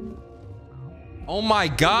 Oh my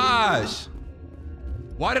gosh.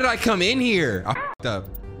 Why did I come in here? I f***ed up.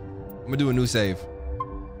 I'm gonna do a new save.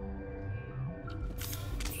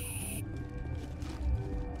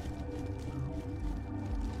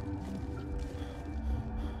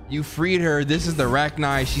 You freed her. This is the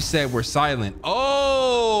Rachni. She said we're silent.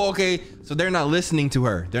 Oh, okay. So they're not listening to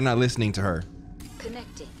her. They're not listening to her.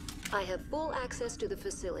 Connecting. I have full access to the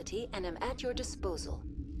facility and am at your disposal.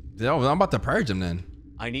 Oh, I'm about to purge them then.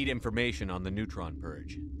 I need information on the neutron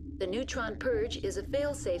purge. The neutron purge is a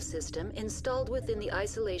fail-safe system installed within the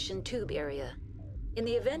isolation tube area. In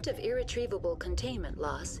the event of irretrievable containment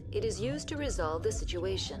loss, it is used to resolve the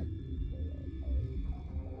situation.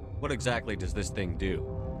 What exactly does this thing do?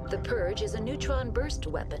 The purge is a neutron burst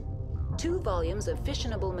weapon. 2 volumes of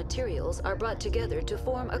fissionable materials are brought together to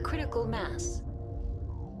form a critical mass.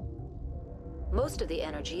 Most of the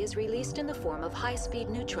energy is released in the form of high-speed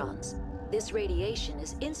neutrons. This radiation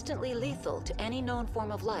is instantly lethal to any known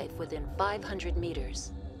form of life within 500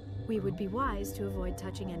 meters. We would be wise to avoid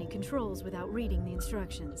touching any controls without reading the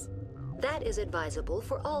instructions. That is advisable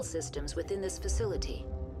for all systems within this facility.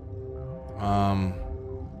 Are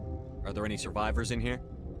there any survivors in here?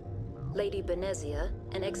 Lady Benezia,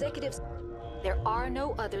 an executive... There are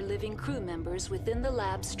no other living crew members within the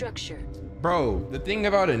lab structure. Bro, the thing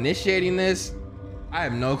about initiating this, I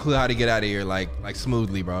have no clue how to get out of here like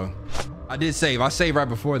smoothly, bro. I did save. I saved right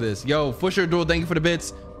before this. Yo, Fusher Duel, thank you for the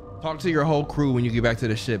bits. Talk to your whole crew when you get back to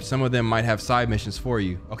the ship. Some of them might have side missions for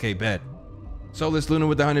you. Okay, bet. Solus Luna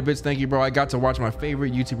with the 100 bits. Thank you, bro. I got to watch my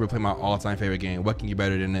favorite YouTuber play my all-time favorite game. What can get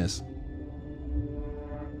better than this?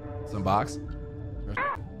 Some box.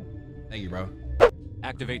 Thank you, bro.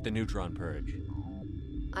 Activate the neutron purge.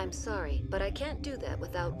 I'm sorry, but I can't do that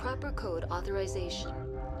without proper code authorization.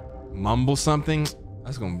 Mumble something?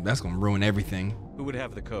 That's gonna ruin everything. Who would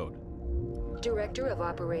have the code? Director of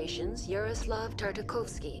Operations Yaroslav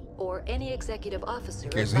Tartakovsky, or any executive officer.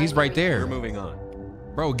 Okay, so he's right there. We're moving on.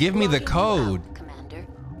 Bro, give me the code. Commander.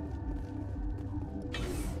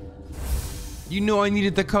 You knew I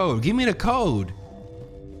needed the code. Give me the code.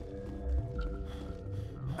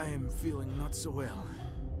 I am feeling not so well.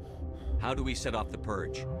 How do we set off the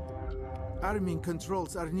purge? Arming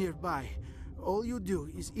controls are nearby. All you do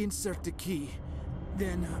is insert the key.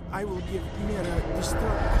 Then I will give Mira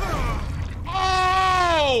destruct.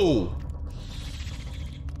 Oh!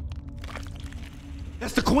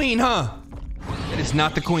 That's the queen, huh? That is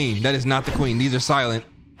not the queen. That is not the queen. These are silent.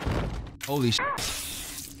 Holy shit.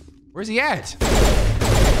 Where's he at?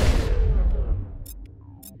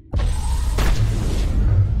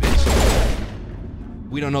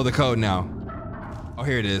 We don't know the code now. Oh,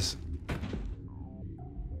 here it is.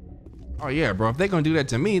 Oh yeah, bro. If they're gonna do that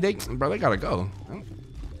to me, they gotta go.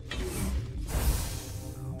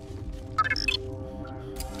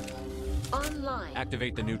 Online.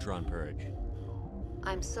 Activate the neutron purge.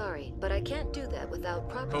 I'm sorry, but I can't do that without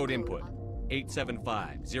proper Code input.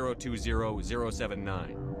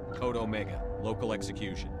 875-020-079. Code Omega. Local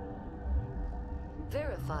execution.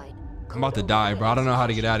 Verified. I'm about to die, bro. I don't know how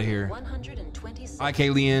to get out of here. Hi,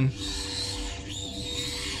 Kalian.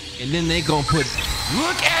 And then they gonna put...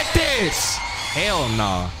 Look at this! Hell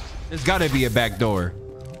nah. There's gotta be a back door.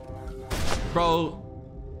 Bro,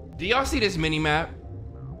 do y'all see this mini-map?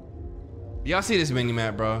 Do y'all see this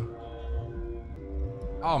mini-map, bro?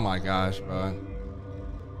 Oh my gosh, bro.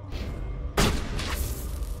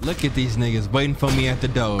 Look at these niggas waiting for me at the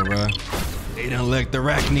door, bro. They done let the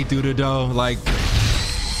Rachni through the door, like...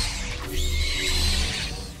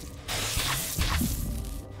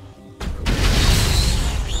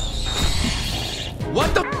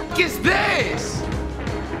 What the f is this?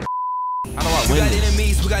 How do I win this?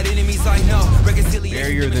 We got enemies I know.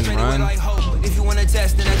 Barrier than run. If you wanna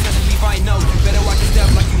test, then I test and be fine. No, better watch your step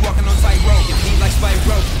like you walking on tightrope. Need like spike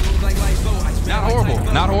rope. Not horrible.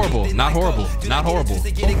 Not horrible. Not horrible. Not horrible.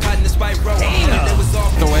 Getting caught in the spike rope. Damn.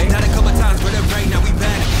 The way. Not a couple times, but a break. Now we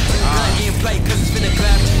back. In play, cause it's finna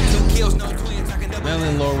clap. 2 kills, no twins.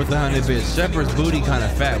 Melon Lord with the 100 bits. Shepherd's booty kind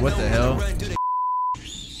of fat. What the hell?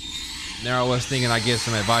 There I was thinking I'd get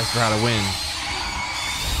some advice for how to win.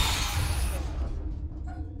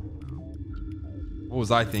 What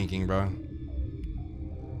was I thinking, bro?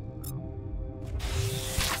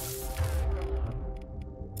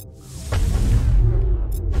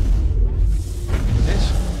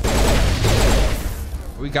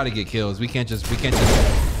 We gotta get kills. We can't just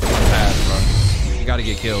pass, bro. We gotta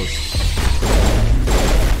get kills.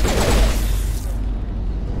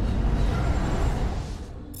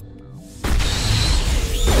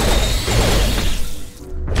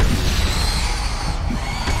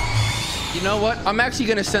 You know what? I'm actually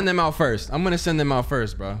gonna send them out first. I'm gonna send them out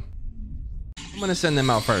first, bro. I'm gonna send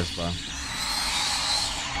them out first, bro.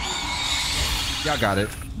 Y'all got it.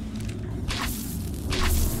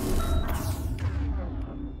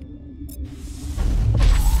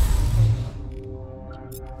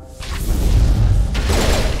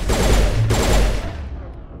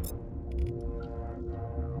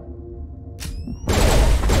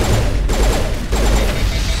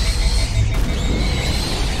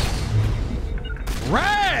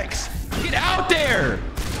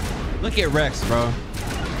 Look at Rex, bro.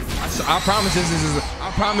 I promise this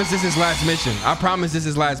is his last mission. I promise this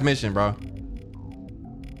is last mission, bro.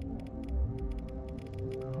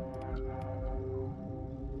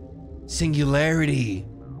 Singularity.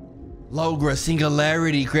 Logra,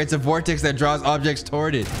 singularity creates a vortex that draws objects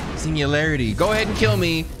toward it. Singularity. Go ahead and kill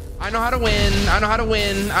me. I know how to win. I know how to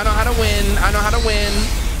win. I know how to win. I know how to win.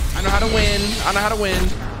 I know how to win. I know how to win.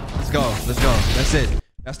 Let's go. Let's go. That's it.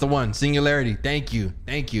 That's the one. Singularity. Thank you.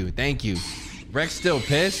 Thank you. Thank you. Rex still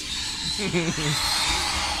pissed.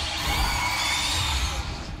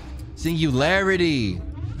 Singularity.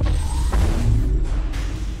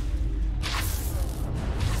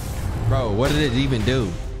 Bro, what did it even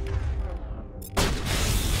do?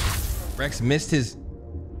 Rex missed his...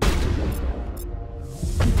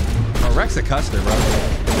 Oh, Rex a custer, bro.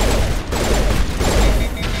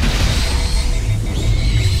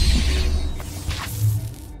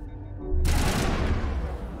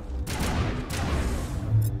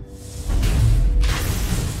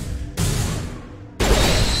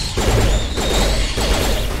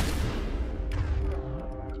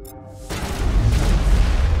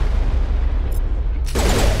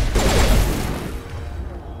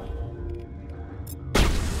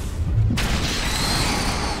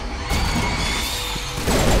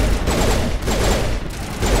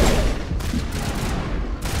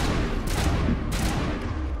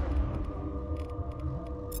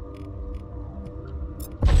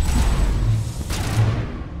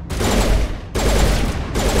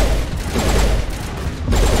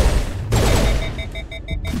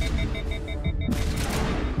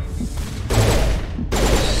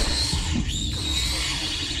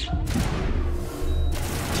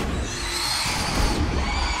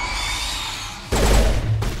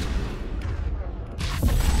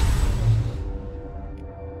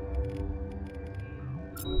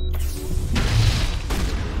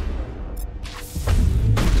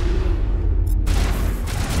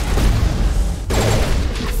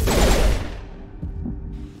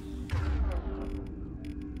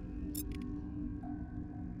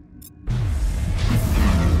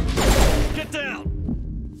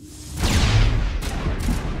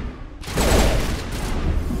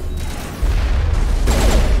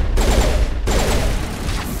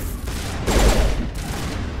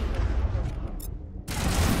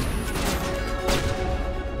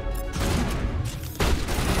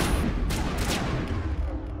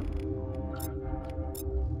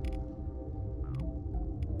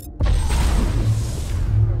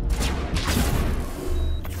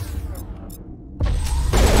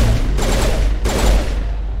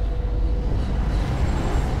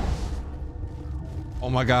 Oh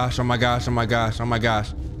my gosh, oh my gosh, oh my gosh, oh my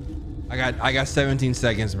gosh. I got 17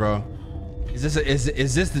 seconds, bro. Is this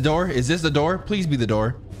the door? Is this the door? Please be the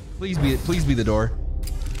door. Please be the door.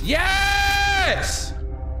 Yes!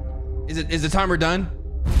 Is the timer done?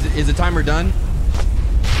 Is the timer done?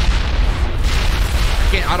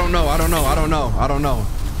 I don't know.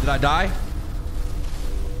 Did I die?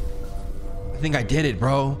 I think I did it,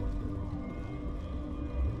 bro.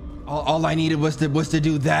 All I needed was to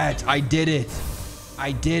do that. I did it.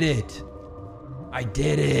 I did it. I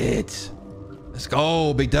did it. Let's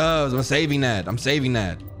go, big dubs. I'm saving that. I'm saving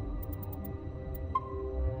that.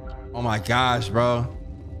 Oh my gosh, bro.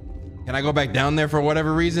 Can I go back down there for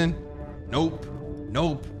whatever reason? Nope.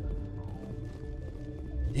 Nope.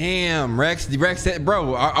 Damn, Rex said,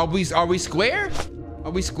 bro, are we square? Are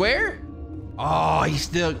we square? Oh, he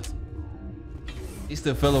still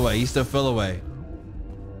fell away. He still fell away.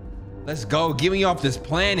 Let's go. Get me off this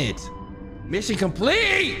planet. Mission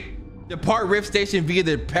complete. Depart Rift Station via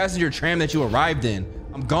the passenger tram that you arrived in.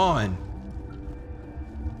 I'm gone.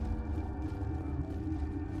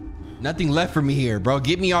 Nothing left for me here, bro.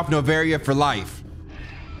 Get me off Novaria for life.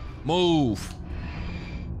 Move.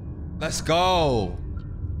 Let's go.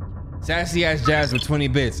 Sassy ass Jazz with 20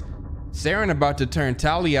 bits. Saren about to turn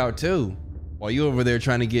Tally out too. While you over there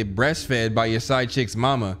trying to get breastfed by your side chick's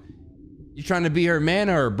mama. You trying to be her man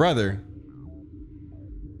or her brother?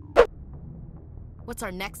 What's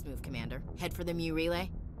our next move, Commander? Head for the Mu relay?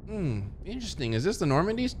 Interesting. Is this the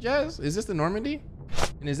Normandy, Jazz? Is this the Normandy?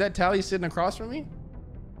 And is that Tally sitting across from me?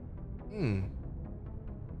 And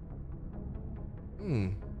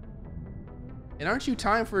aren't you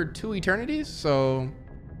timed for 2 eternities? So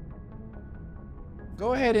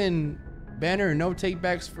go ahead and banner no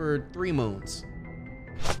takebacks for 3 moons.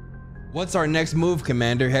 What's our next move,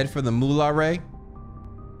 Commander? Head for the Moolah Ray?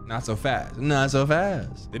 Not so fast. Not so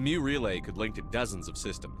fast. The Mu relay could link to dozens of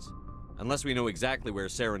systems. Unless we know exactly where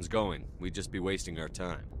Saren's going, we'd just be wasting our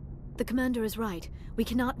time. The commander is right. We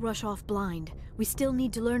cannot rush off blind. We still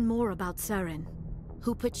need to learn more about Saren.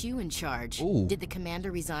 Who put you in charge? Ooh. Did the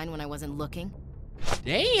commander resign when I wasn't looking?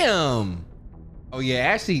 Damn. Oh yeah,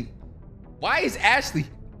 Ashley. Why is Ashley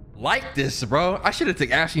like this, bro? I should have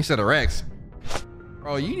taken Ashley instead of Rex.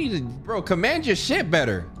 Bro, you need to, bro, command your shit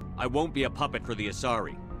better. I won't be a puppet for the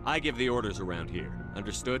Asari. I give the orders around here.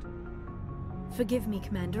 Understood? Forgive me,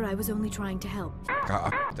 Commander. I was only trying to help.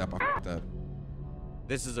 God, I fucked up.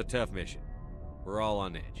 This is a tough mission. We're all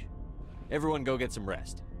on edge. Everyone go get some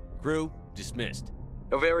rest. Crew, dismissed.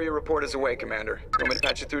 Novaria report is away, Commander. Want me to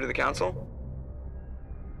patch you through to the Council?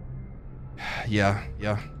 Yeah.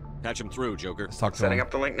 Patch him through, Joker. Let's talk to Setting him. up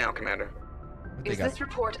the link now, Commander. Is this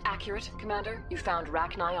report accurate, Commander? You found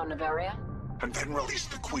Rachni on Novaria? And then release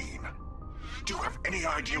the Queen. Do you have any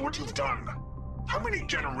idea what you've done? How many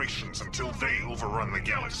generations until they overrun the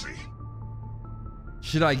galaxy?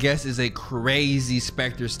 Should I guess is a crazy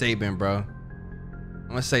Spectre statement, bro. I'm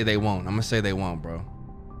gonna say they won't. Bro.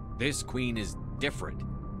 This Queen is different.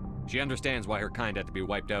 She understands why her kind had to be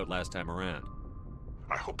wiped out last time around.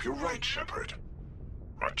 I hope you're right, Shepard.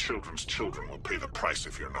 Our children's children will pay the price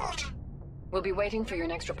if you're not. We'll be waiting for your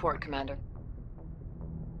next report, Commander.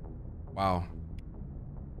 Wow.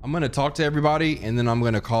 I'm gonna talk to everybody and then I'm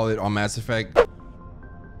gonna call it on Mass Effect.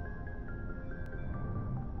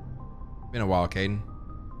 Been a while, Caden.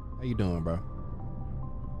 How you doing, bro?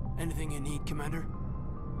 Anything you need, Commander?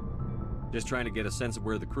 Just trying to get a sense of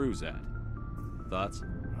where the crew's at. Thoughts?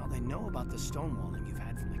 Well, they know about the stonewalling you've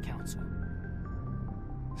had from the Council.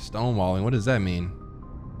 Stonewalling? What does that mean?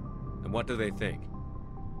 And what do they think?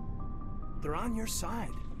 They're on your side.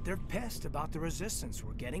 They're pissed about the resistance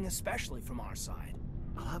we're getting, especially from our side.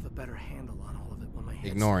 I'll have a better handle on all of it when my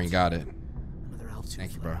head Ignoring, got it. Another L2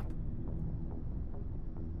 Thank you, bro. flare-up.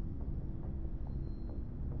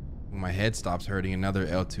 When my head stops hurting, another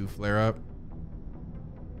L2 flare up.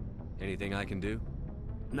 Anything I can do?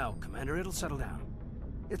 No, Commander, it'll settle down.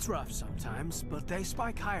 It's rough sometimes, but they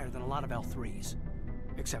spike higher than a lot of L3s.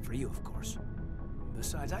 Except for you, of course.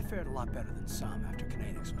 Besides, I fared a lot better than some after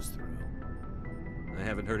Kinetics was through. I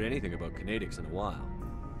haven't heard anything about Kinetics in a while.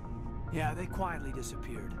 Yeah, they quietly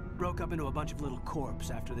disappeared. Broke up into a bunch of little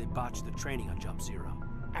corps after they botched the training on Jump Zero.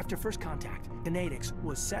 After first contact, Kinetics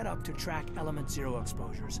was set up to track Element Zero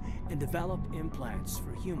exposures and develop implants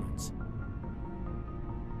for humans.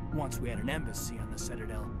 Once we had an embassy on the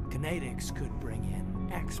Citadel, Kinetics could bring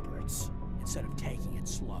in experts instead of taking it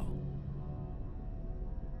slow.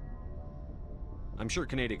 I'm sure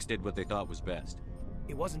Kinetics did what they thought was best.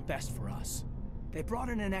 It wasn't best for us. They brought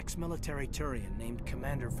in an ex-military Turian named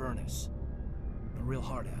Commander Vernus. A real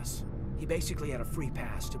hard-ass. He basically had a free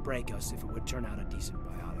pass to break us if it would turn out a decent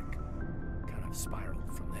biotic. Kind of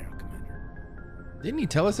spiraled from there, Commander. Didn't he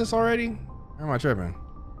tell us this already? Or am I tripping?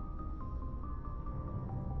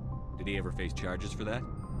 Did he ever face charges for that?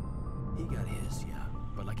 He got his, yeah.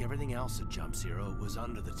 But like everything else at Jump Zero, it was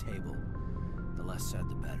under the table. The less said,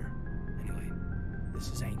 the better. Anyway,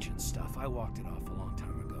 this is ancient stuff. I walked it off a long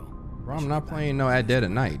time ago. Bro, I'm not playing no At Dead at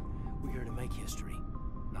Night. We're here to make history,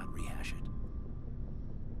 not rehash it.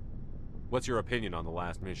 What's your opinion on the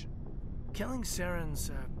last mission? Killing Saren's,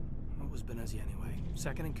 what was Benezia anyway?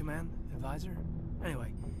 Second in command? Advisor?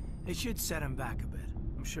 Anyway, It should set him back a bit.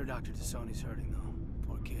 I'm sure Dr. Tassoni's hurting, though.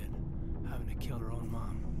 Poor kid. Having to kill her own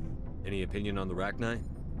mom. Any opinion on the Rachni?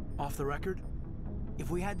 Off the record? If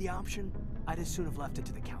we had the option, I'd as soon have left it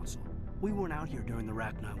to the Council. We weren't out here during the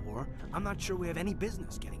Rachni War. I'm not sure we have any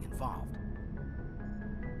business getting involved.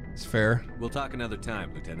 It's fair. We'll talk another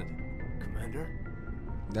time, Lieutenant. Commander?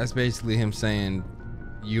 That's basically him saying,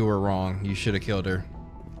 you were wrong. You should have killed her.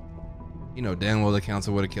 You know damn well the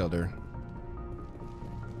Council would have killed her.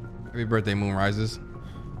 Every birthday moon rises.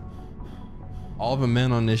 All the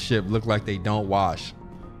men on this ship look like they don't wash.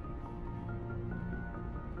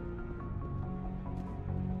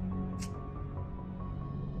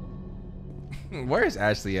 Where's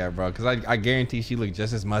Ashley at, bro? Because I guarantee she looked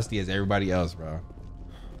just as musty as everybody else, bro.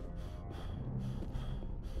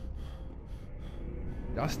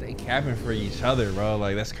 Y'all stay capping for each other, bro.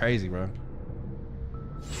 Like, that's crazy, bro.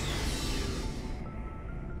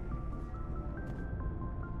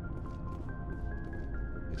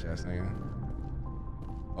 Bitch ass nigga.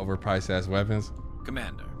 Overpriced ass weapons.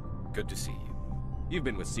 Commander, good to see you. You've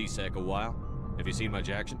been with CSEC a while. Have you seen much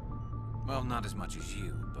action? Well, not as much as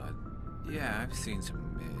you, but yeah, I've seen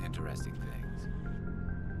some interesting things.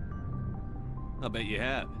 I'll bet you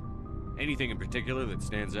have. Anything in particular that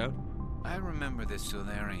stands out? I remember this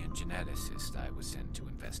Solarian geneticist I was sent to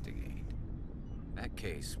investigate. That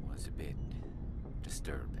case was a bit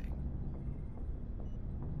disturbing.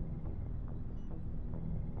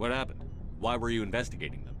 What happened? Why were you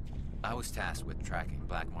investigating them? I was tasked with tracking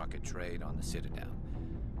black market trade on the Citadel.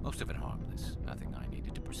 Most of it harmless, nothing I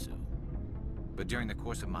needed to pursue. But during the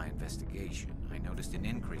course of my investigation, I noticed an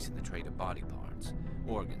increase in the trade of body parts,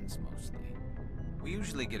 organs mostly. We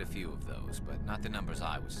usually get a few of those, but not the numbers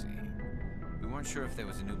I was seeing. We weren't sure if there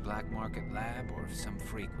was a new black market lab or if some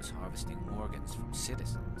freak was harvesting organs from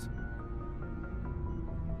citizens.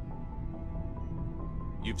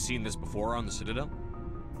 You've seen this before on the Citadel?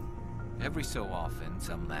 Every so often,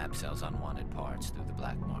 some lab sells unwanted parts through the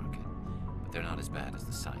black market, but they're not as bad as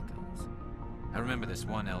the psychos. I remember this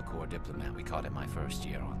one L-Corps diplomat we caught in my first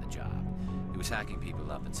year on the job. He was hacking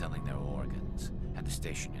people up and selling their organs, had the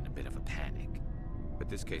station in a bit of a panic. But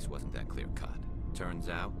this case wasn't that clear-cut. Turns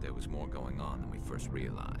out there was more going on than we first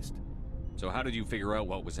realized. So how did you figure out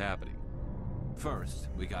what was happening? First,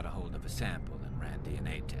 we got a hold of a sample and ran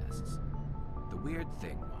DNA tests. The weird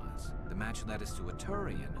thing was, the match led us to a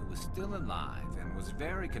Turian who was still alive and was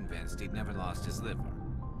very convinced he'd never lost his liver.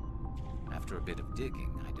 After a bit of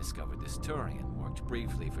digging, I discovered this Turian worked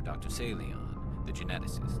briefly for Dr. Salion, the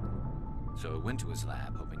geneticist. So I went to his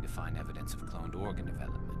lab hoping to find evidence of cloned organ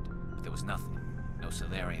development, but there was nothing. No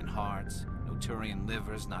Solarian hearts, no Turian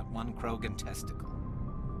livers, not one Krogan testicle.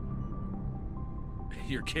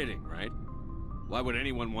 You're kidding, right? Why would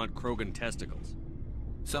anyone want Krogan testicles?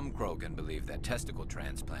 Some Krogan believe that testicle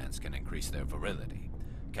transplants can increase their virility,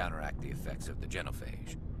 counteract the effects of the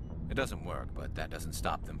genophage. It doesn't work, but that doesn't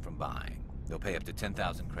stop them from buying. They'll pay up to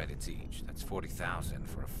 10,000 credits each. That's 40,000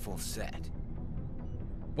 for a full set.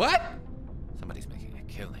 What? Somebody's making a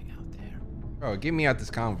killing out there. Bro, get me out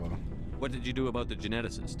this convo. What did you do about the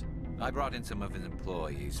geneticist? I brought in some of his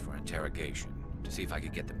employees for interrogation to see if I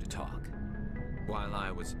could get them to talk. While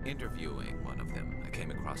I was interviewing one of them, I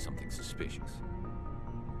came across something suspicious.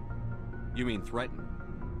 You mean threaten?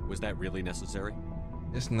 Was that really necessary?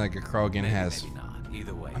 This nigga Krogan has. Maybe not.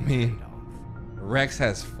 Either way. I mean, Rex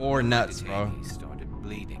has 4 nuts, bro. He started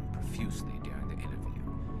bleeding profusely during the interview.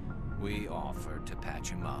 We offered to patch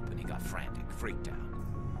him up, and he got frantic, freaked out.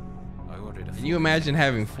 I ordered a. Can you imagine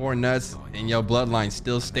having 4 nuts and your bloodline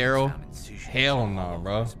still sterile? Hell no,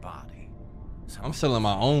 bro. I'm selling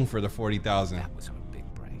my own for the 40,000. That was our big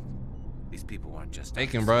break. These people weren't just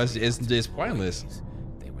taken, bro. It's pointless.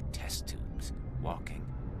 They were test tubes, walking,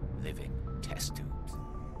 living test tubes.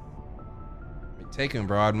 Taken,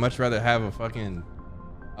 bro. I'd much rather have a fucking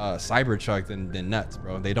Cybertruck than nuts,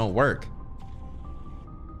 bro. They don't work.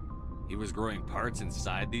 He was growing parts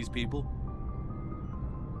inside these people?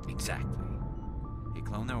 Exactly. He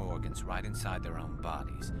cloned their organs right inside their own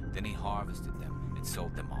bodies. Then he harvested them and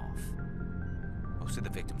sold them off. Most of the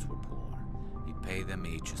victims were poor. He'd pay them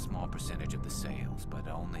each a small percentage of the sales, but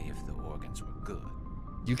only if the organs were good.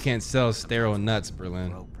 You can't sell sterile nuts,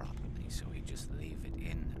 Berlin. Grow properly, so he'd just leave it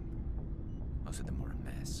in them. Most of them were a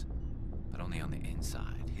mess, but only on the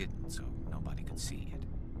inside, hidden so nobody could see it.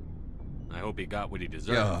 I hope he got what he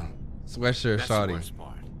deserved. Yo, sweatshirt That's shawty. the worst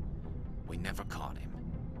part. We never caught him.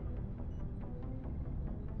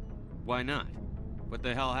 Why not? What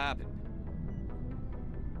the hell happened?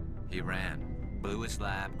 He ran, blew his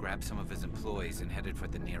lab, grabbed some of his employees, and headed for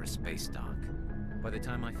the nearest space dock. By the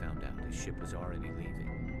time I found out, his ship was already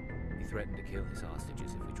leaving. He threatened to kill his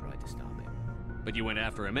hostages if we tried to stop him. But you went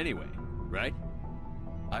after him anyway, right?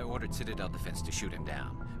 I ordered Citadel Defense to shoot him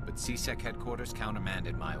down, but CSEC headquarters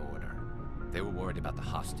countermanded my order. They were worried about the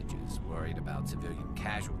hostages, worried about civilian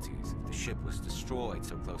casualties if the ship was destroyed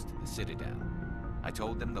so close to the Citadel. I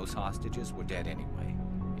told them those hostages were dead anyway.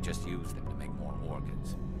 We just used them to make more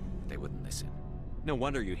organs. But they wouldn't listen. No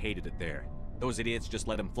wonder you hated it there. Those idiots just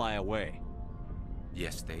let him fly away.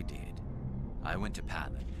 Yes, they did. I went to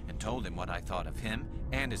Pallet and told him what I thought of him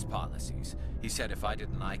and his policies. He said if I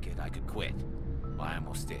didn't like it, I could quit. Well, I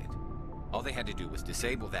almost did. All they had to do was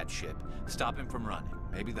disable that ship, stop him from running.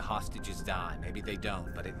 Maybe the hostages die, maybe they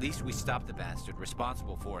don't, but at least we stopped the bastard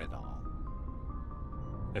responsible for it all.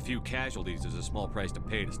 A few casualties is a small price to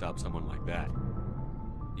pay to stop someone like that.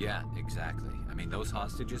 Yeah, exactly. I mean, those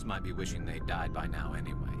hostages might be wishing they'd died by now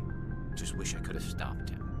anyway. Just wish I could have stopped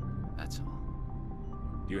him. That's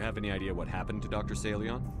all. Do you have any idea what happened to Dr.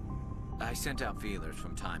 Salion? I sent out feelers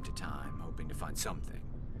from time to time, hoping to find something.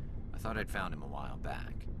 I thought I'd found him a while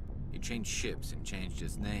back. He changed ships and changed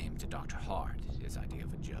his name to Dr. Hart, his idea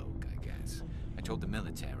of a joke, I guess. I told the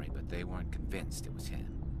military, but they weren't convinced it was him.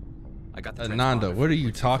 I got the Nanda, what are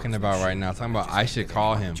you talking about right now? Talking about I should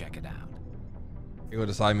call him. Check it out. Here go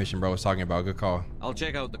the side mission bro was talking about. Good call. I'll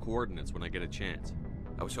check out the coordinates when I get a chance.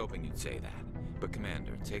 I was hoping you'd say that. But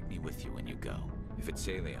Commander, take me with you when you go. If it's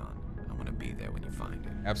Salion, I want to be there when you find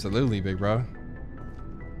it. Absolutely, big bro.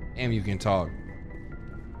 And you can talk.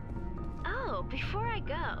 Oh, before I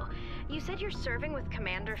go, you said you're serving with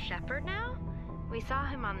Commander Shepard now? We saw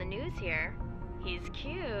him on the news here. He's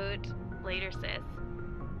cute. Later, sis.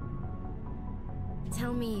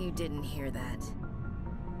 Tell me you didn't hear that.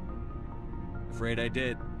 Afraid I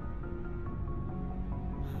did.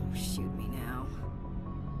 Oh, shoot me now.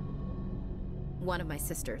 One of my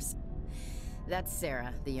sisters. That's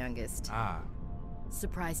Sarah, the youngest. Ah.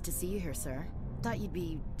 Surprised to see you here, sir. Thought you'd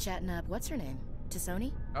be chatting up, what's her name?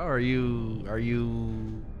 Tassoni? Oh, are you...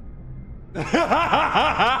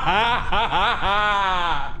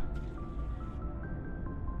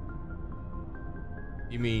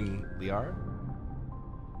 You mean Liara?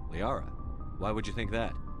 Liara? Why would you think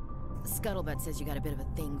that? Scuttlebutt says you got a bit of a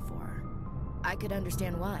thing for her. I could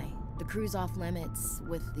understand why. The crew's off limits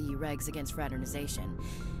with the regs against fraternization.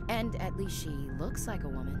 And at least she looks like a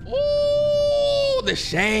woman. Ooh, the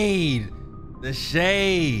shade. The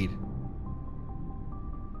shade.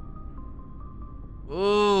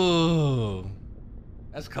 Ooh.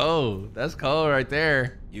 That's cold. That's cold right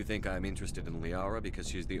there. You think I'm interested in Liara because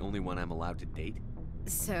she's the only one I'm allowed to date?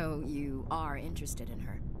 So you are interested in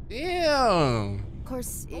her? Damn. Of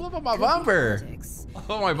course, I love my bumper.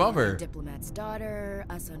 Oh, my bumper. Diplomat's daughter,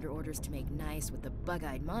 us under orders to make nice with the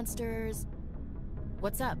bug-eyed monsters.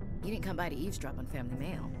 What's up? You didn't come by to eavesdrop on Family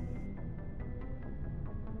Mail.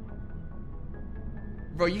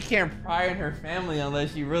 Bro, you can't pry in her family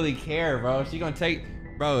unless you really care, bro. She gonna take...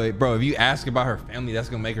 Bro, if you ask about her family, that's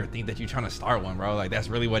gonna make her think that you're trying to start one, bro. Like, that's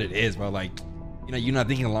really what it is, bro. Like, you know, you're not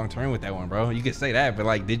thinking long term with that one, bro. You could say that, but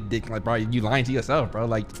like, like, bro, you lying to yourself, bro.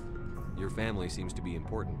 Like, your family seems to be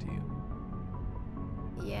important to you.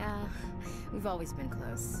 Yeah, we've always been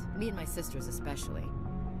close. Me and my sisters especially.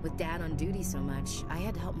 With Dad on duty so much, I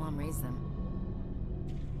had to help Mom raise them.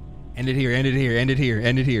 End it here, end it here, end it here,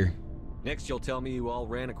 end it here. Next, you'll tell me you all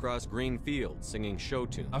ran across green fields singing show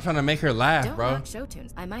tunes. I'm trying to make her laugh, Don't bro. knock show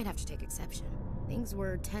tunes. I might have to take exception. Things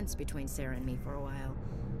were tense between Sarah and me for a while.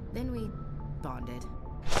 Then we bonded.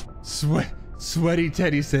 Sweaty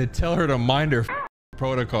Teddy said, tell her to mind her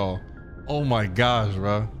protocol. Oh my gosh,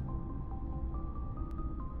 bro.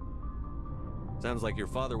 Sounds like your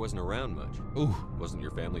father wasn't around much. Ooh. Wasn't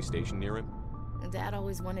your family stationed near him? Dad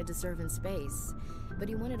always wanted to serve in space, but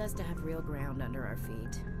he wanted us to have real ground under our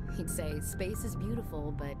feet. He'd say, space is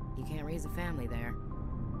beautiful, but you can't raise a family there.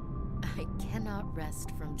 I cannot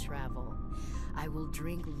rest from travel. I will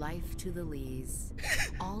drink life to the lees.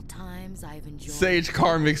 All times I've enjoyed... Sage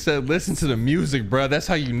Karmic said, listen to the music, bro. That's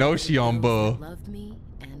how you know she on bull. Loved me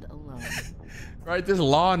and alone. Right, this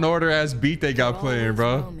Law and Order ass beat they got playing,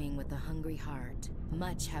 bro. Roaming with a hungry heart.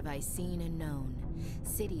 Much have I seen and known.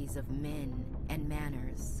 Cities of men and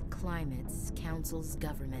manners, climates, councils,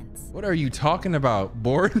 governments. What are you talking about?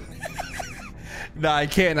 Bored? Nah, I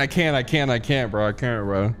can't, bro. I can't,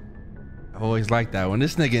 bro. I've always liked that one.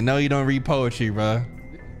 This nigga know you don't read poetry, bro.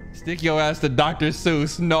 Stick your ass to Dr.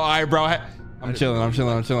 Seuss. No eyebrow. I'm chilling.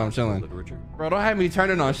 Bro, don't have me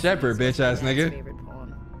turning on Shepard, bitch ass nigga. Favorite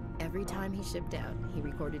poem. Every time he shipped out, he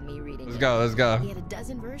recorded me reading it. Let's go. He had a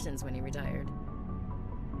dozen versions when he retired.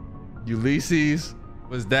 Ulysses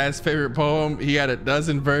was Dad's favorite poem. He had a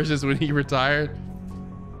dozen versions when he retired.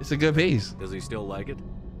 It's a good piece. Does he still like it?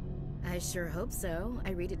 I sure hope so.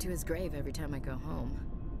 I read it to his grave every time I go home.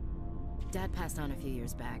 Dad passed on a few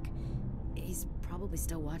years back. He's probably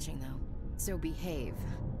still watching, though. So behave.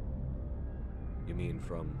 You mean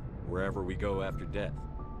from wherever we go after death?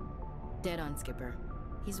 Dead on, Skipper.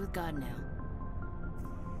 He's with God now.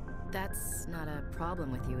 That's not a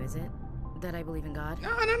problem with you, is it? That I believe in God? No.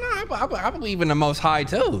 I believe in the Most High,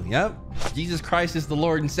 too. Yep. Jesus Christ is the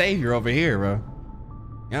Lord and Savior over here, bro.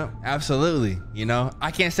 Yep, absolutely. You know, I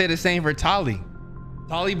can't say the same for Tali.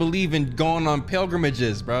 Tali believe in going on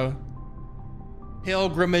pilgrimages, bro.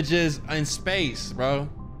 Pilgrimages in space, bro.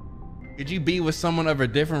 Could you be with someone of a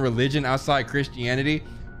different religion outside Christianity?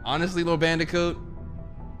 Honestly, Lil Bandicoot,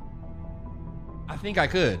 I think I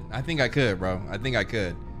could, bro. I think I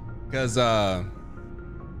could. Because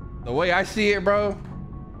the way I see it, bro,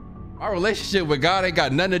 my relationship with God ain't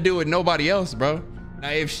got nothing to do with nobody else, bro.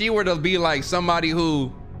 Now, if she were to be like somebody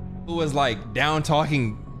who was like down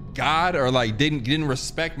talking God or like didn't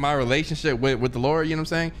respect my relationship with the Lord, you know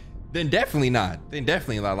what I'm saying? Then definitely not.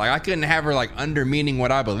 Like I couldn't have her like undermining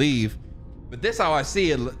what I believe. But this how I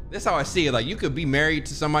see it. Like you could be married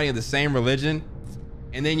to somebody of the same religion,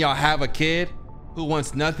 and then y'all have a kid who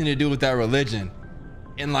wants nothing to do with that religion.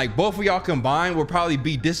 And like both of y'all combined will probably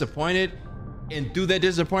be disappointed. And through that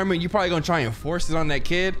disappointment, you're probably gonna try and force it on that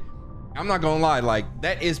kid. I'm not gonna lie, like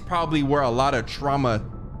that is probably where a lot of trauma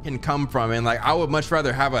can come from. And like I would much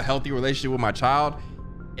rather have a healthy relationship with my child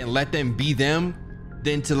and let them be them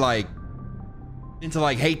than to like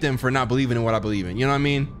hate them for not believing in what I believe in. You know what I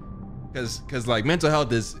mean? Cause like mental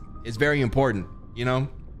health is very important, you know?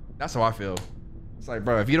 That's how I feel. It's like,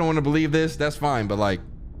 bro, if you don't want to believe this, that's fine. But like,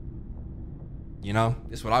 you know,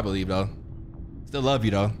 it's what I believe though. Still love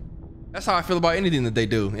you though. That's how I feel about anything that they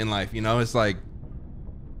do in life. You know, it's like,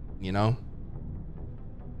 you know,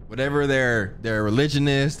 whatever their religion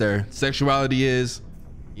is, their sexuality is,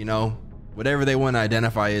 you know, whatever they want to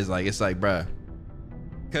identify is, like, it's like, bruh,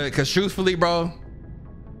 cause truthfully, bro,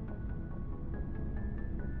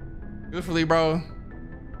 I'm trying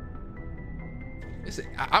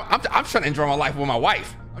to enjoy my life with my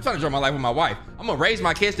wife. I'm gonna raise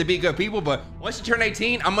my kids to be good people, but once you turn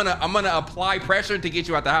 18, I'm gonna apply pressure to get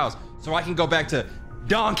you out the house so I can go back to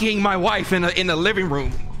donkeying my wife in the living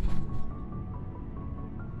room.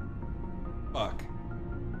 Fuck.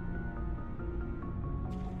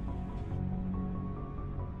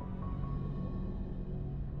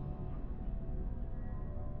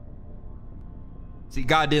 See,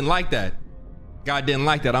 God didn't like that.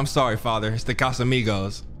 I'm sorry, Father. It's the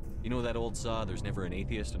Casamigos. You know that old saw, there's never an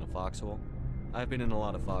atheist in a foxhole? I've been in a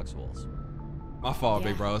lot of foxholes. My fault, Yeah,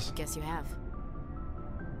 big bros. Guess you have.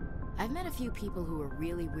 I've met a few people who are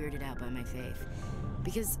really weirded out by my faith.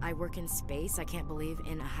 Because I work in space, I can't believe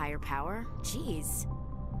in a higher power? Jeez.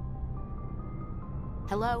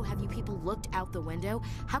 Hello, have you people looked out the window?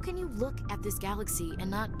 How can you look at this galaxy and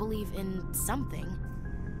not believe in something?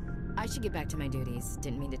 I should get back to my duties.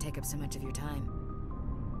 Didn't mean to take up so much of your time.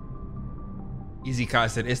 Easy Kai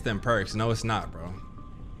said it's them perks. No, it's not, bro.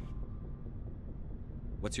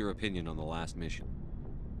 What's your opinion on the last mission?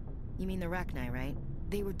 You mean the Rachni, right?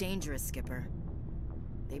 They were dangerous, Skipper.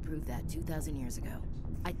 They proved that 2,000 years ago.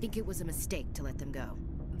 I think it was a mistake to let them go.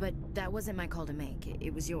 But that wasn't my call to make.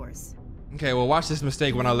 It was yours. Okay, well, watch this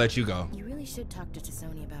mistake when I let you go. You really should talk to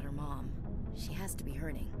Tisoni about her mom. She has to be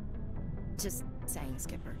hurting. Just saying,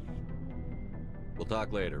 Skipper. We'll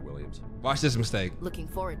talk later, Williams. Watch this mistake. Looking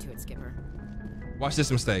forward to it, Skipper. Watch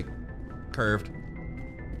this mistake. Curved.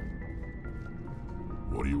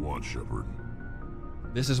 What do you want, Shepard?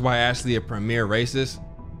 This is why Ashley a premier racist.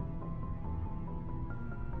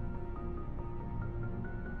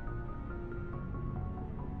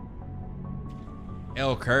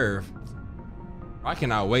 L curve. I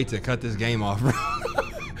cannot wait to cut this game off, bro.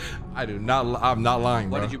 I'm not lying,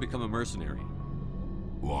 bro. Why did you become a mercenary?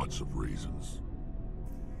 Lots of reasons.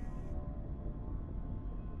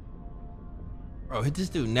 Bro, this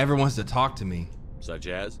dude never wants to talk to me. Such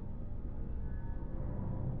as?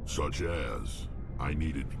 Such as, I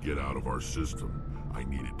needed to get out of our system. I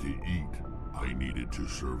needed to eat. I needed to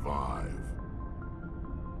survive.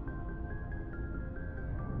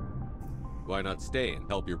 Why not stay and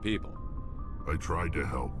help your people? I tried to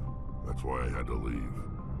help. That's why I had to leave.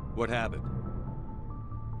 What happened?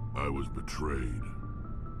 I was betrayed.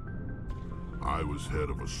 I was head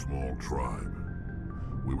of a small tribe.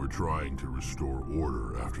 We were trying to restore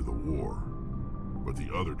order after the war, but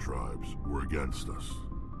the other tribes were against us.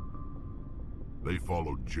 They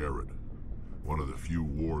followed Jared, one of the few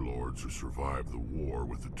warlords who survived the war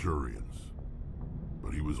with the Turians.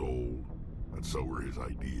 But he was old, and so were his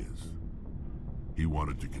ideas. He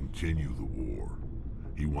wanted to continue the war,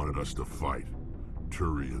 He wanted us to fight.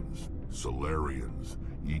 Turians, Solarians,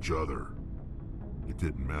 each other. It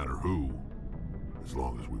didn't matter who, as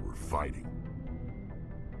long as we were fighting.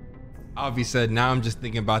 Avi said, now I'm just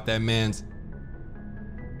thinking about that man's...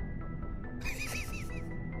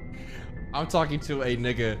 I'm talking to a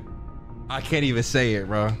nigga. I can't even say it,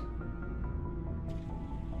 bro.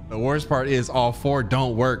 The worst part is all four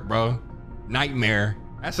don't work, bro. Nightmare.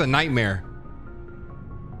 That's a nightmare.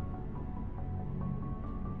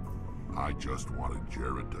 I just wanted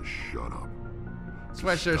Jared to shut up.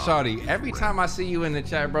 Sweatshirt Shawty, every time I see you in the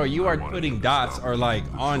chat, bro, you are putting dots or like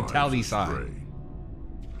on tally side.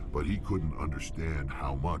 But he couldn't understand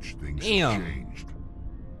how much things had changed.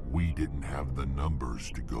 We didn't have the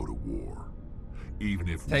numbers to go to war. Even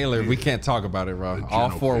if Taylor, we can't talk about it, bro. All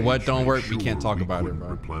four what don't work, we can't talk about it, bro.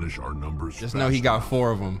 Replenish our numbers. Just know he got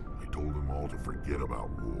 4 of them. I told them all to forget about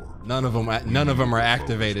war. None of them are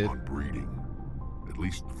activated. On breeding, at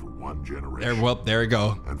least for one generation. There we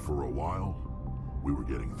go. And for a while, we were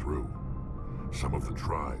getting through. Some of the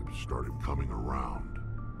tribes started coming around.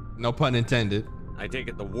 No pun intended. I take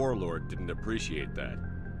it the warlord didn't appreciate that.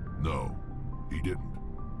 No, he didn't.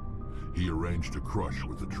 He arranged a crush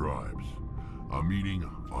with the tribes. A meeting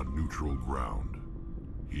on neutral ground.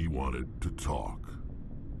 He wanted to talk.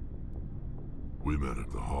 We met at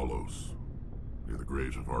the Hollows, near the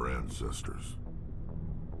graves of our ancestors.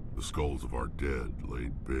 The skulls of our dead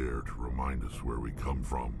laid bare to remind us where we come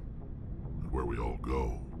from and where we all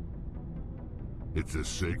go. It's as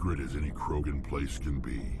sacred as any Krogan place can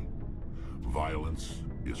be. Violence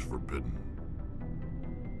is forbidden.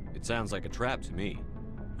 It sounds like a trap to me.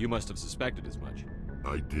 You must have suspected as much.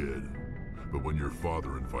 I did. But when your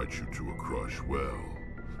father invites you to a crush, well,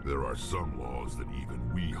 there are some laws that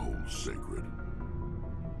even we hold sacred.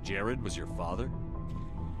 Jared was your father?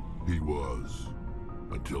 He was.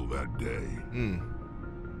 Until that day.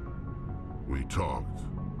 We talked,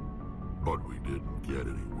 but we didn't get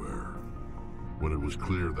anywhere. When it was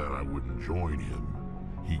clear that I wouldn't join him,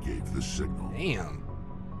 he gave the signal. Damn.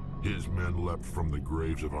 His men leapt from the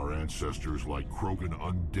graves of our ancestors like Krogan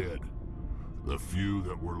undead. The few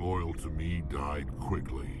that were loyal to me died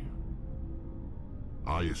quickly.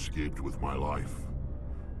 I escaped with my life,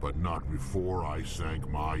 but not before I sank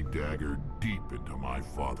my dagger deep into my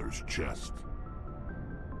father's chest.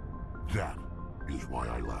 That is why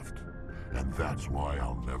I left, and that's why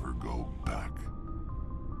I'll never go back.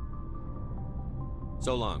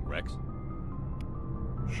 So long, Rex.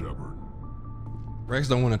 Shepard. Rex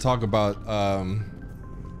don't want to talk about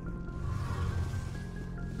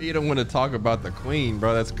he don't want to talk about the queen,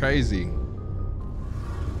 bro. That's crazy.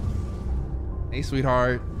 Hey,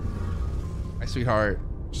 sweetheart. Hi, sweetheart.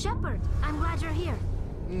 Shepard, I'm glad you're here.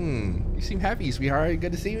 You seem happy, sweetheart.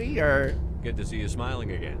 Good to see me, or? Good to see you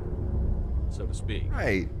smiling again, so to speak.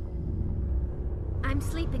 Right. I'm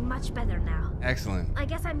sleeping much better now. Excellent. I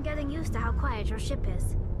guess I'm getting used to how quiet your ship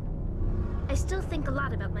is. I still think a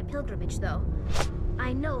lot about my pilgrimage, though.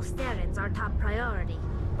 I know Steren's our top priority,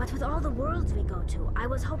 but with all the worlds we go to, I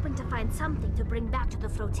was hoping to find something to bring back to the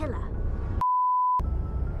flotilla.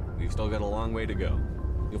 We've still got a long way to go.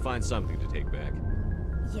 You'll find something to take back.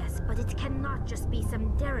 Yes, but it cannot just be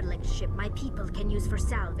some derelict ship my people can use for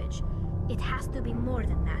salvage. It has to be more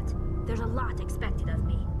than that. There's a lot expected of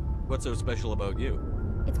me. What's so special about you?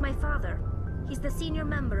 It's my father. He's the senior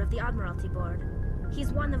member of the Admiralty Board.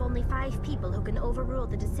 He's one of only 5 people who can overrule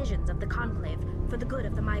the decisions of the Conclave for the good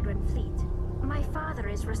of the migrant fleet. My father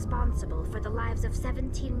is responsible for the lives of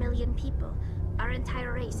 17 million people. Our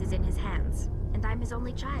entire race is in his hands, and I'm his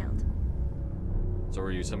only child. So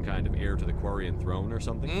are you some kind of heir to the Quarian throne or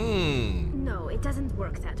something? No, it doesn't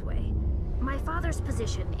work that way. My father's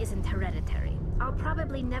position isn't hereditary. I'll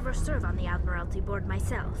probably never serve on the Admiralty Board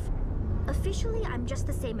myself. Officially, I'm just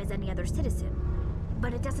the same as any other citizen.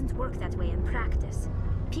 But it doesn't work that way in practice.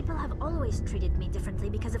 People have always treated me differently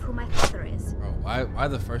because of who my father is. Bro, why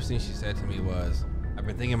the first thing she said to me was, I've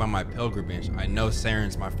been thinking about my pilgrimage. I know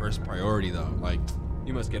Saren's my first priority though. Like,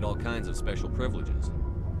 you must get all kinds of special privileges.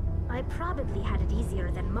 I probably had it easier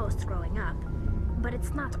than most growing up, but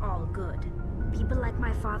it's not all good. People like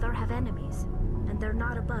my father have enemies, and they're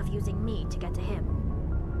not above using me to get to him.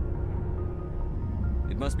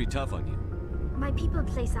 It must be tough on you. My people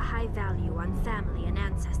place a high value on family and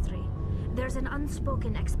ancestry. There's an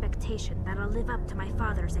unspoken expectation that I'll live up to my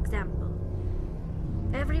father's example.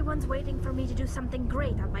 Everyone's waiting for me to do something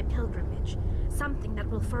great on my pilgrimage, something that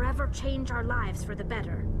will forever change our lives for the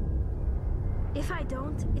better. If I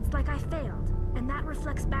don't, it's like I failed, and that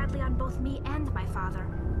reflects badly on both me and my father.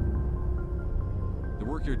 The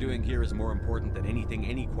work you're doing here is more important than anything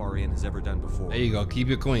any Quarian has ever done before. There you go, keep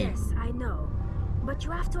it clean. Yes, I know. But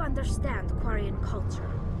you have to understand Quarian culture.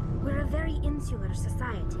 We're a very insular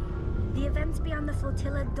society. The events beyond the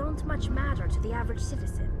flotilla don't much matter to the average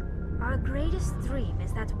citizen. Our greatest dream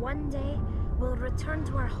is that one day we'll return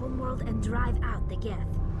to our homeworld and drive out the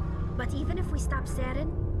Geth. But even if we stop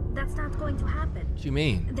Saren, that's not going to happen. What you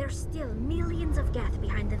mean? There's still millions of Geth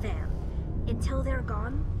behind the veil. Until they're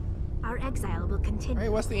gone, our exile will continue. Hey,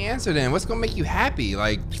 what's the answer then? What's gonna make you happy?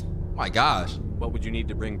 Like, oh my gosh. What would you need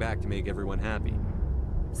to bring back to make everyone happy?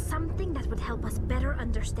 Something that would help us better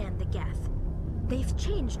understand the Geth. They've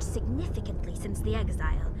changed significantly since the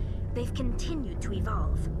exile. They've continued to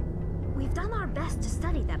evolve. We've done our best to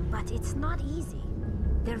study them, but it's not easy.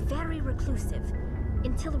 They're very reclusive.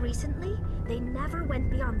 Until recently, they never went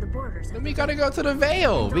beyond the borders. Then we gotta go to the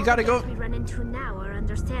Veil. And We gotta go. we run into now are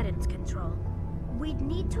under Saren's control. We'd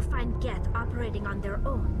need to find Geth operating on their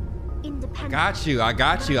own, independent. I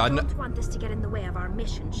got you. I don't want this to get in the way of our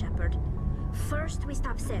mission, Shepard. First, we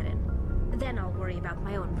stop Saren. Then I'll worry about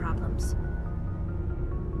my own problems.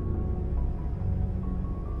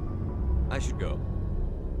 I should go.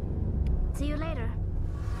 See you later.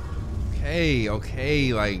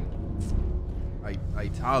 Okay, like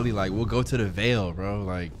Tali, like, we'll go to the Veil, bro.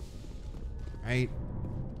 Like, right?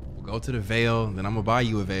 We'll go to the Veil, then I'm gonna buy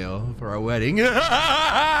you a veil for our wedding.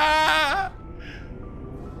 I'm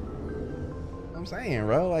saying,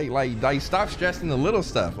 bro, like stop stressing the little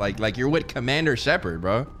stuff. Like you're with Commander Shepard,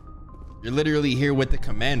 bro. You're literally here with the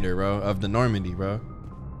commander, bro, of the Normandy, bro.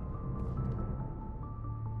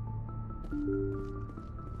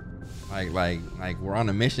 Like we're on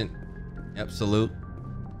a mission. Yep, salute.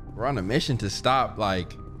 We're on a mission to stop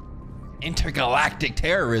like intergalactic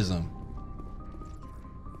terrorism.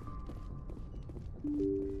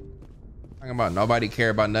 Talking about nobody care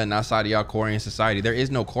about nothing outside of y'all Quarian society. There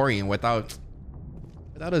is no Quarian without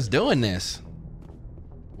us doing this.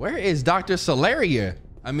 Where is Dr. Solaria?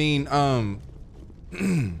 I mean,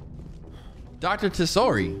 Dr.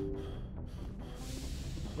 Tesori.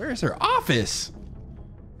 Where is her office?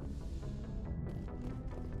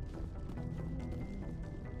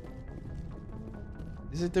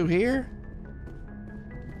 Is it through here?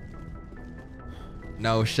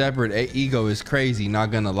 No, Shepard, ego is crazy,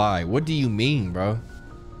 not gonna lie. What do you mean, bro?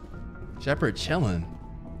 Shepard chilling.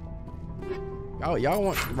 Y'all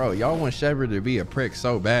want Shepard to be a prick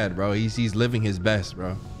so bad, bro. He's living his best,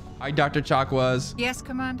 bro. Hi, Dr. Chakwas. Yes,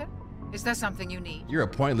 Commander? Is there something you need? You're a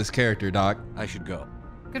pointless character, Doc. I should go.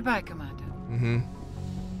 Goodbye, Commander. Mm-hmm.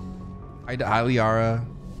 Hi, Liara.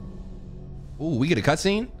 Ooh, we get a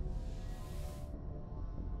cutscene?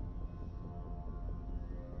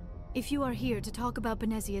 If you are here to talk about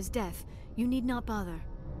Benezia's death, you need not bother.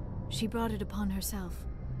 She brought it upon herself.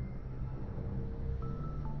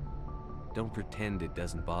 Don't pretend it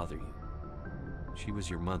doesn't bother you. She was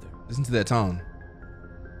your mother. Listen to that tone.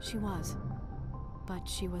 She was, but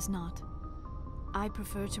she was not. I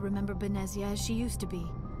prefer to remember Benezia as she used to be,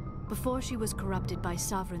 before she was corrupted by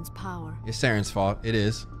Sovereign's power. It's Saren's fault. It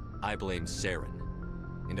is. I blame Saren.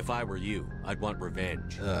 And if I were you, I'd want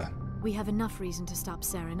revenge. We have enough reason to stop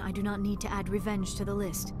Saren. I do not need to add revenge to the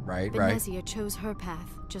list. Right. Benezia chose her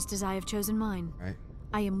path, just as I have chosen mine. Right.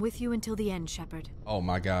 I am with you until the end, Shepard. Oh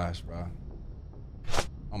my gosh, bro.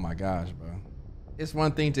 Oh my gosh, bro. It's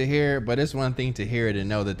one thing to hear, but it's one thing to hear it and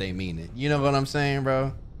know that they mean it. You know what I'm saying,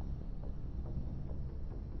 bro?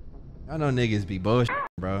 I know niggas be bullshit,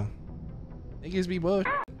 bro. Niggas be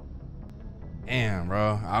bullshit. Damn,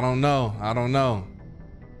 bro. I don't know.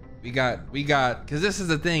 We got, cause this is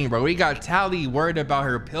the thing, bro. We got Tali worried about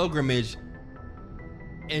her pilgrimage,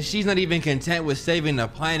 and she's not even content with saving the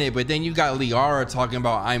planet. But then you got Liara talking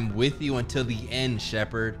about, I'm with you until the end,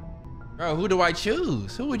 Shepard. Bro, who do I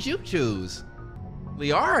choose? Who would you choose?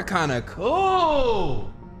 Liara kind of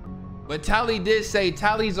cool. But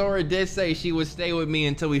Tali Zora did say she would stay with me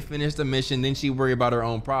until we finish the mission. Then she worry about her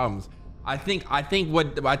own problems. I think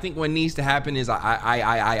what needs to happen is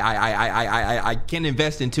I can't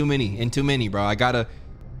invest in too many, bro. I gotta.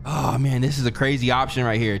 Oh man, this is a crazy option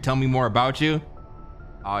right here. Tell me more about you.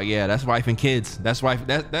 Oh yeah, that's wife and kids. That's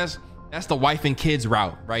the wife and kids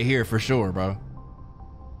route right here for sure, bro.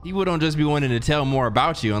 People don't just be wanting to tell more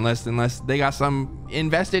about you unless they got some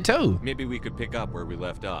invested too. Maybe we could pick up where we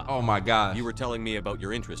left off. Oh my gosh. You were telling me about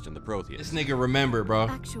your interest in the Protheus. This nigga remember, bro.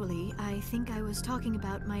 Actually, I think I was talking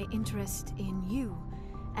about my interest in you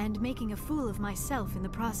and making a fool of myself in the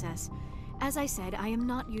process. As I said, I am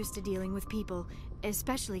not used to dealing with people,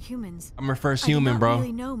 especially humans. I'm her first human, bro. I did not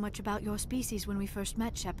really know much about your species when we first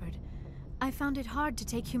met, Shepard. I found it hard to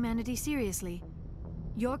take humanity seriously.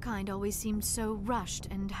 Your kind always seemed so rushed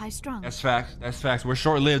and high-strung. That's facts. We're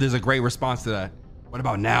short-lived is a great response to that. What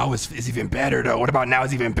about now is even better, though? What about now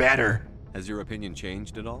is even better? Has your opinion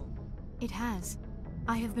changed at all? It has.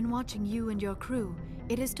 I have been watching you and your crew.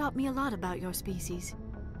 It has taught me a lot about your species.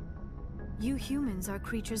 You humans are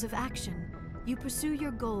creatures of action. You pursue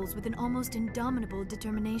your goals with an almost indomitable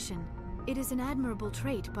determination. It is an admirable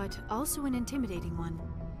trait, but also an intimidating one.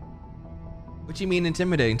 What you mean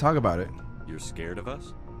intimidating? Talk about it. You're scared of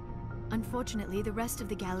us? Unfortunately, the rest of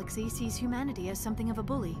the galaxy sees humanity as something of a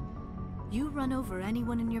bully. You run over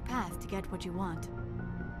anyone in your path to get what you want.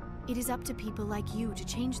 It is up to people like you to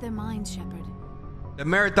change their minds, Shepard. The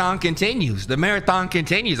marathon continues. The marathon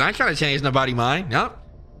continues. I ain't trying to change nobody's mind. Nope.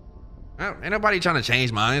 Ain't nobody trying to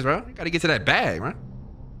change minds, bro. You gotta get to that bag, right?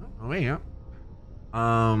 Oh, wait, yeah.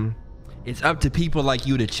 It's up to people like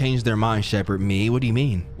you to change their mind, Shepard. Me? What do you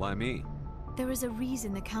mean? Why me? There is a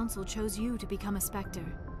reason the Council chose you to become a Spectre.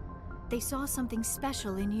 They saw something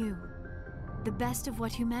special in you. The best of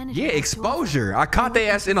what humanity. Yeah, exposure. I caught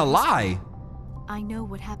their ass in a lie. I know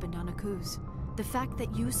what happened on Akuz. The fact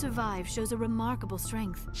that you survived shows a remarkable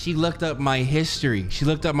strength. She looked up my history. She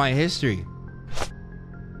looked up my history.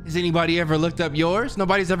 Has anybody ever looked up yours?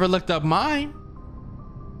 Nobody's ever looked up mine.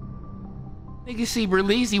 Niggas see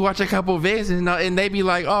Berleezy, watch a couple vids and they be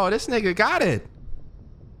like, oh, this nigga got it.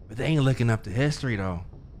 But they ain't looking up the history though.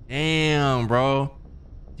 Damn, bro.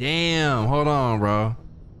 Damn, hold on, bro.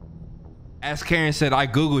 As Karen said, I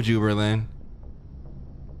Googled you, Berlin.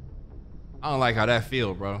 I don't like how that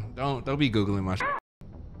feel, bro. Don't be Googling my shit.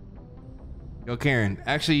 Yo, Karen,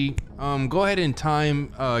 actually, go ahead and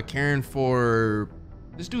time Karen for,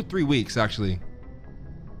 let's do 3 weeks, actually.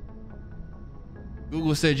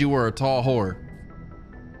 Google said you were a tall whore.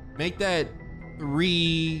 Make that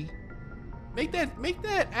 3, make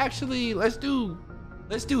that actually, let's do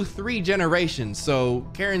 3 generations. So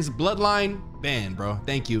Karen's bloodline banned, bro.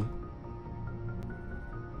 Thank you.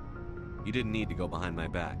 You didn't need to go behind my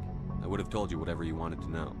back. I would have told you whatever you wanted to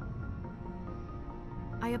know.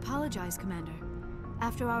 I apologize, Commander.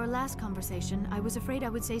 After our last conversation, I was afraid I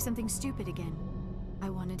would say something stupid again. I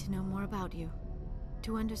wanted to know more about you,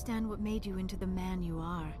 to understand what made you into the man you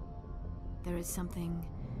are. There is something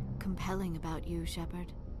compelling about you,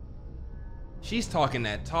 Shepard. She's talking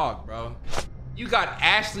that talk, bro. You got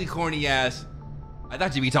Ashley corny ass. I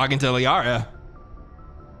thought you'd be talking to Liara.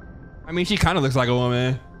 I mean, she kind of looks like a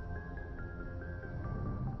woman.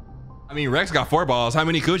 I mean, Rex got 4 balls. How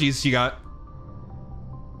many coochies she got?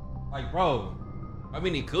 Like, bro, how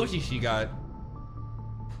many coochies she got?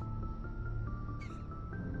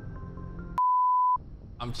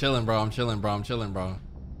 I'm chilling, bro. I'm chilling, bro. I'm chilling, bro.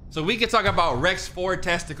 So we can talk about Rex 4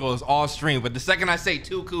 testicles all stream, but the second I say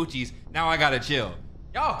 2 coochies, now I gotta chill.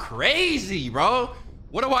 Y'all crazy, bro.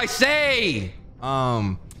 What do I say?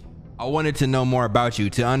 I wanted to know more about you,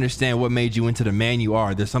 to understand what made you into the man you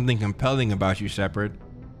are. There's something compelling about you, Shepard.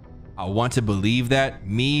 I want to believe that,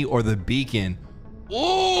 me or the beacon. Ooh,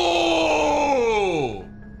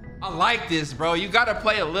 I like this, bro. You gotta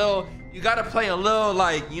play a little,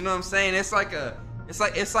 like, you know what I'm saying? It's like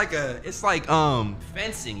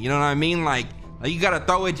fencing, you know what I mean? Like you gotta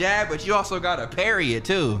throw a jab, but you also gotta parry it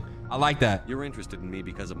too. I like that. You're interested in me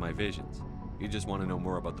because of my visions. You just want to know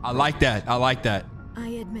more about the I like that. I like that. I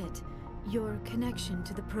admit, your connection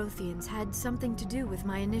to the Protheans had something to do with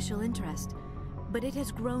my initial interest, but it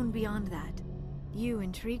has grown beyond that. You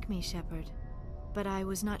intrigue me, Shepard, but I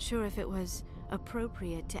was not sure if it was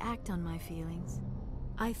appropriate to act on my feelings.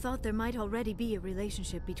 I thought there might already be a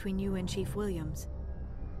relationship between you and Chief Williams.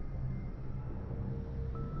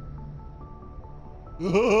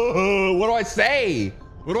 What do I say?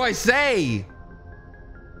 What do I say?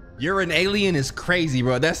 You're an alien is crazy,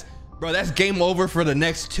 bro. That's game over for the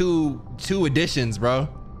next two editions, bro.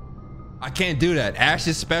 I can't do that. Ash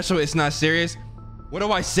is special. It's not serious. What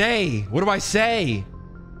do I say? What do I say?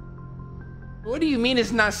 What do you mean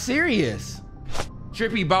it's not serious?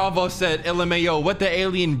 Trippy Balvo said, LMAO, what the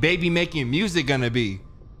alien baby making music gonna be?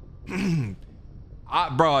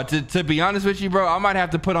 Bro, to be honest with you, bro, I might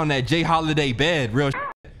have to put on that J Holiday bed. Real shit.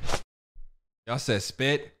 Y'all said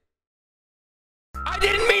spit. I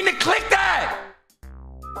didn't mean to click that.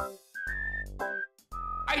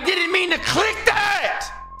 I didn't mean to click that.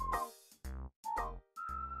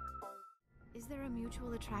 Is there a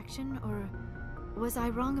mutual attraction, or was I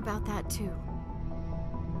wrong about that too?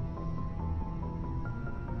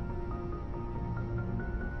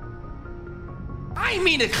 I didn't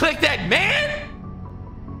mean to click that, man.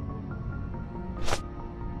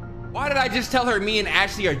 Why did I just tell her me and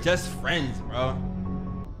Ashley are just friends, bro?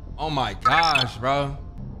 Oh my gosh, bro.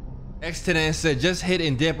 X10 said, just hit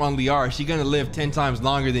and dip on Liara. She gonna live 10 times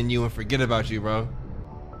longer than you and forget about you, bro.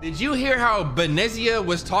 Did you hear how Berleezy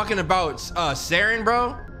was talking about Saren,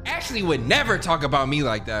 bro? Ashley would never talk about me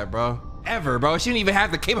like that, bro. Ever, bro. She didn't even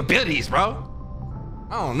have the capabilities, bro.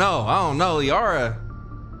 I don't know, Liara.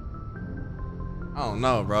 I don't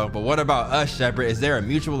know, bro. But what about us, Shepard? Is there a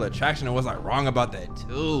mutual attraction, or was I wrong about that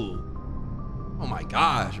too? Oh my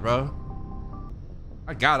gosh, bro.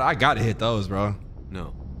 I gotta hit those, bro.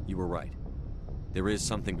 No, you were right. There is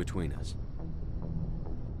something between us.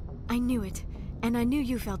 I knew it, and I knew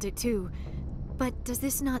you felt it too. But does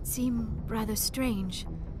this not seem rather strange?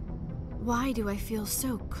 Why do I feel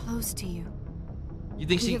so close to you? You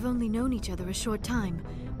think We have only known each other a short time.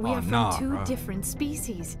 We are from two different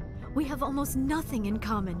species. We have almost nothing in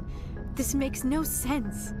common. This makes no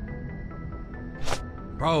sense.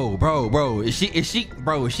 Bro. Is she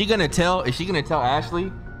gonna tell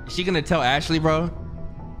Ashley? Is she gonna tell Ashley, bro?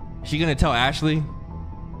 Is she gonna tell Ashley?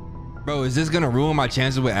 Bro, is this gonna ruin my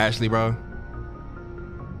chances with Ashley, bro?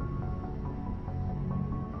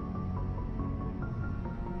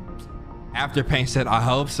 Afterpain said, I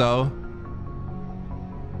hope so.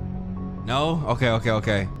 No?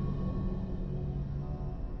 Okay.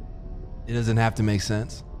 It doesn't have to make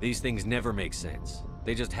sense. These things never make sense.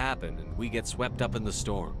 They just happen, and we get swept up in the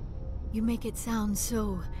storm. You make it sound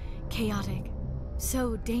so chaotic,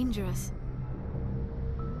 so dangerous.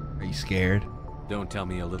 Are you scared? Don't tell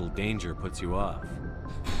me a little danger puts you off.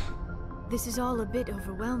 This is all a bit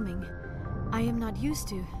overwhelming. I am not used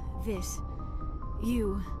to this.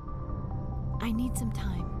 I need some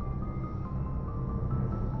time.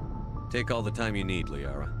 Take all the time you need,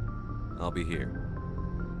 Liara. I'll be here.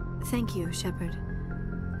 Thank you, Shepard.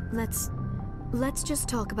 Let's just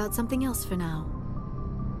talk about something else for now.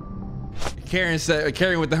 Karen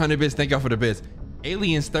with the 100 bits, thank y'all for the bits.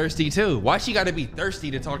 Alien's thirsty too. Why she gotta be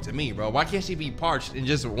thirsty to talk to me, bro? Why can't she be parched and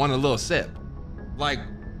just want a little sip? Like,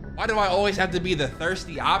 why do I always have to be the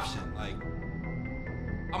thirsty option? Like,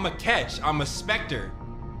 I'm a catch, I'm a specter.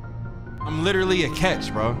 I'm literally a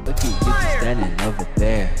catch, bro. Look at you standing over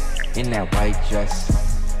there in that white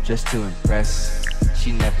dress, just to impress.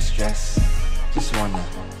 She never stress, just wanna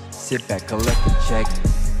sit back, collect a check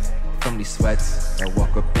from these sweats that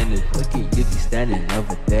walk up in it. Look at you standing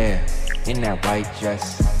over there in that white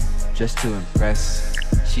dress, just to impress.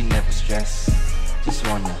 She never stress, just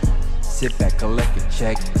wanna sit back, collect a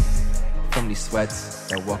check from these sweats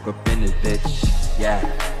that walk up in it, bitch. Yeah.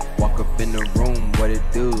 Walk up in the room, what it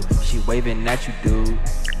do? She waving at you, dude.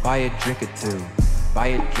 Buy a drink or two, buy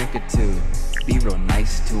a drink or two. Be real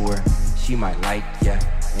nice to her, she might like ya,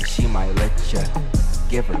 and she might let ya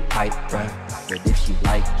give her pipe, bruh. But if she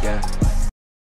like ya,